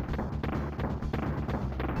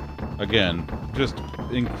 Again, just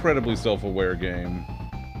incredibly self-aware game.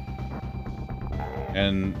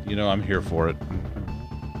 And, you know, I'm here for it.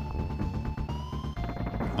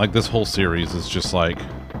 Like, this whole series is just like...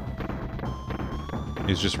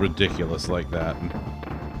 It's just ridiculous like that.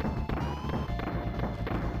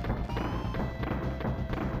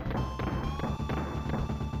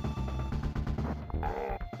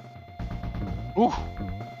 Ooh.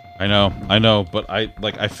 I know, but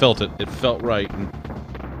I felt it. It felt right. And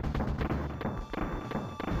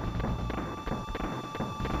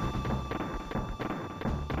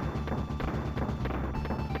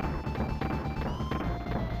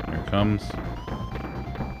here it comes.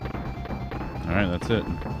 Alright, that's it.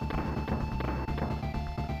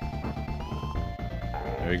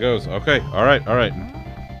 There he goes. Okay, alright.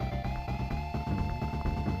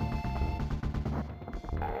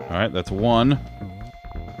 Alright, that's one.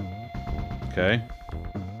 Okay.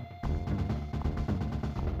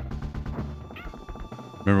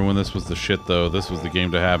 Remember when this was the shit, though? This was the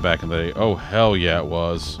game to have back in the day. Oh, hell yeah, it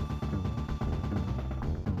was.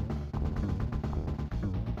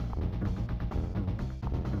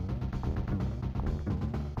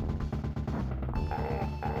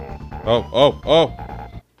 Oh, oh, oh!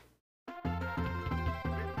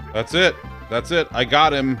 That's it. That's it. I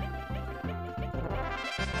got him.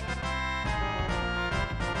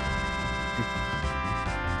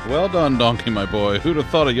 Well done, Donkey, my boy. Who'd have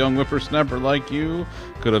thought a young whippersnapper like you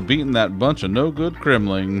could have beaten that bunch of no-good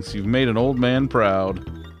Kremlings? You've made an old man proud.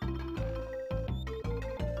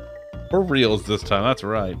 For reals this time, that's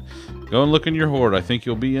right. Go and look in your hoard. I think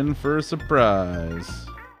you'll be in for a surprise.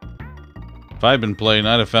 If I'd been playing,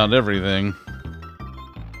 I'd have found everything.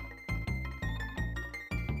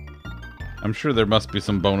 I'm sure there must be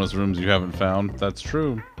some bonus rooms you haven't found. That's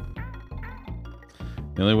true.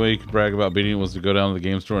 The only way you could brag about beating it was to go down to the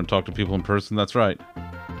game store and talk to people in person. That's right.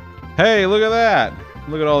 Hey, look at that!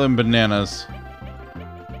 Look at all them bananas.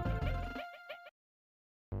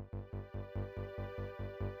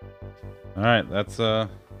 Alright, that's, the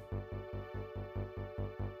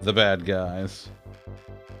bad guys.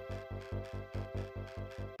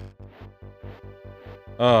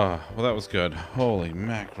 Oh, well that was good. Holy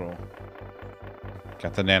mackerel.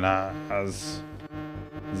 Got the nanas.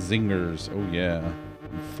 Zingers. Oh yeah.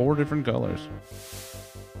 4 different colors.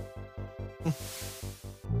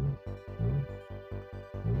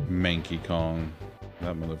 Manky Kong.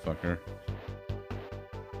 That motherfucker.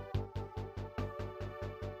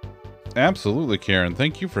 Absolutely, Karen.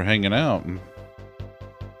 Thank you for hanging out.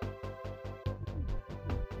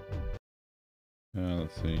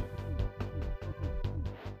 Let's see.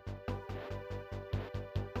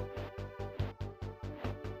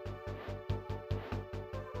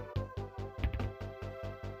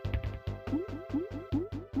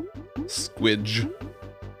 Squidge.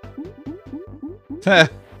 I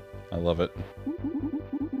love it.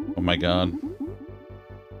 Oh my god.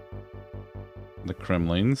 The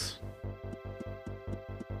Kremlings.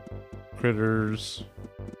 Critters.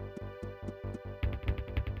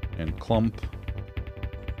 And Clump.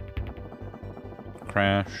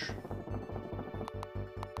 Crash.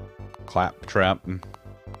 Claptrap.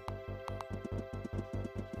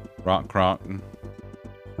 Rock Croc.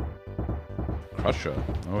 Crusher.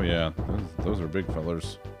 Oh yeah, those are big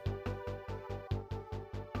fellers.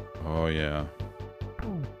 Oh yeah.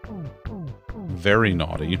 Very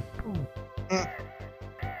naughty.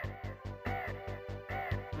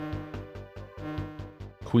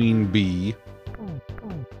 Queen Bee.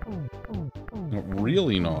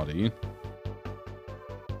 Really naughty.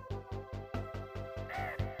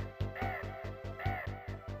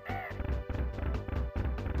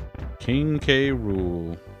 King K.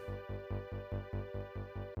 Rool.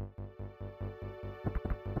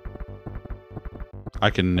 I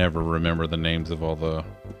can never remember the names of all the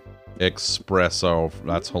espresso.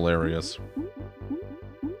 That's hilarious.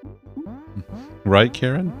 Right,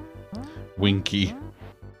 Karen? Winky.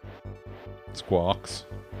 Squawks.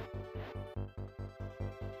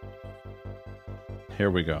 Here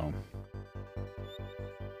we go.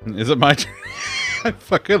 Is it my turn? I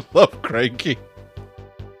fucking love Cranky.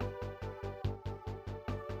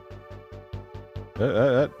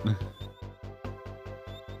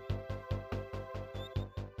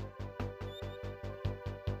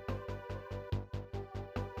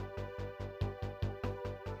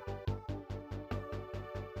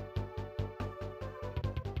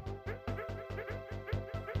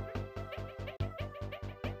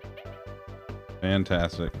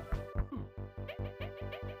 Fantastic.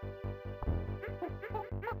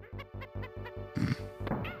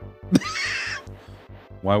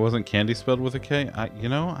 Why wasn't candy spelled with a K? I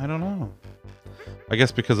don't know. I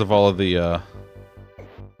guess because of all of the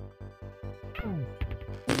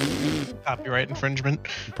Copyright infringement.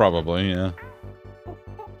 Probably, yeah.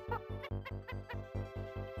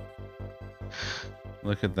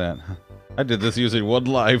 Look at that. I did this using 1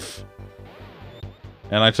 life.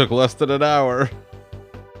 And I took less than an hour.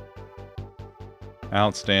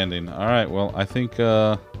 Outstanding. Alright, well, I think,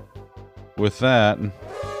 with that,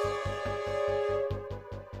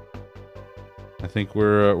 I think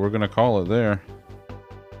we're gonna call it there.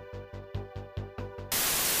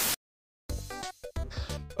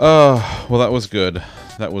 Well, that was good.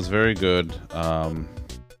 That was very good.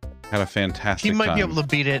 Had a fantastic He might time. be able to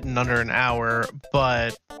beat it in under an hour,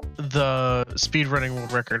 but the speedrunning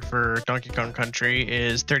world record for Donkey Kong Country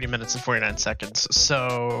is 30 minutes and 49 seconds.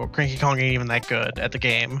 So Cranky Kong ain't even that good at the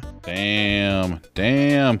game. Damn.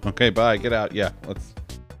 Okay, bye. Get out. Yeah, let's.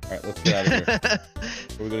 All right, let's get out of here.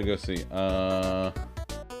 What are we gonna go see? We're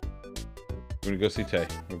gonna go see Tay.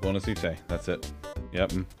 We're going to see Tay. That's it.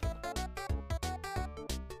 Yep.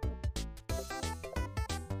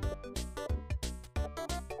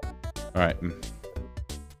 All right.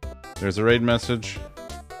 There's a raid message.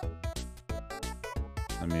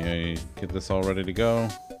 Let me get this all ready to go.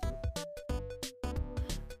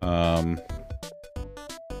 Alright.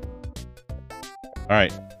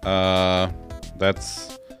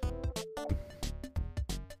 That's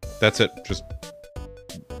it. Just,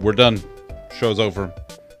 we're done. Show's over.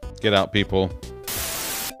 Get out, people.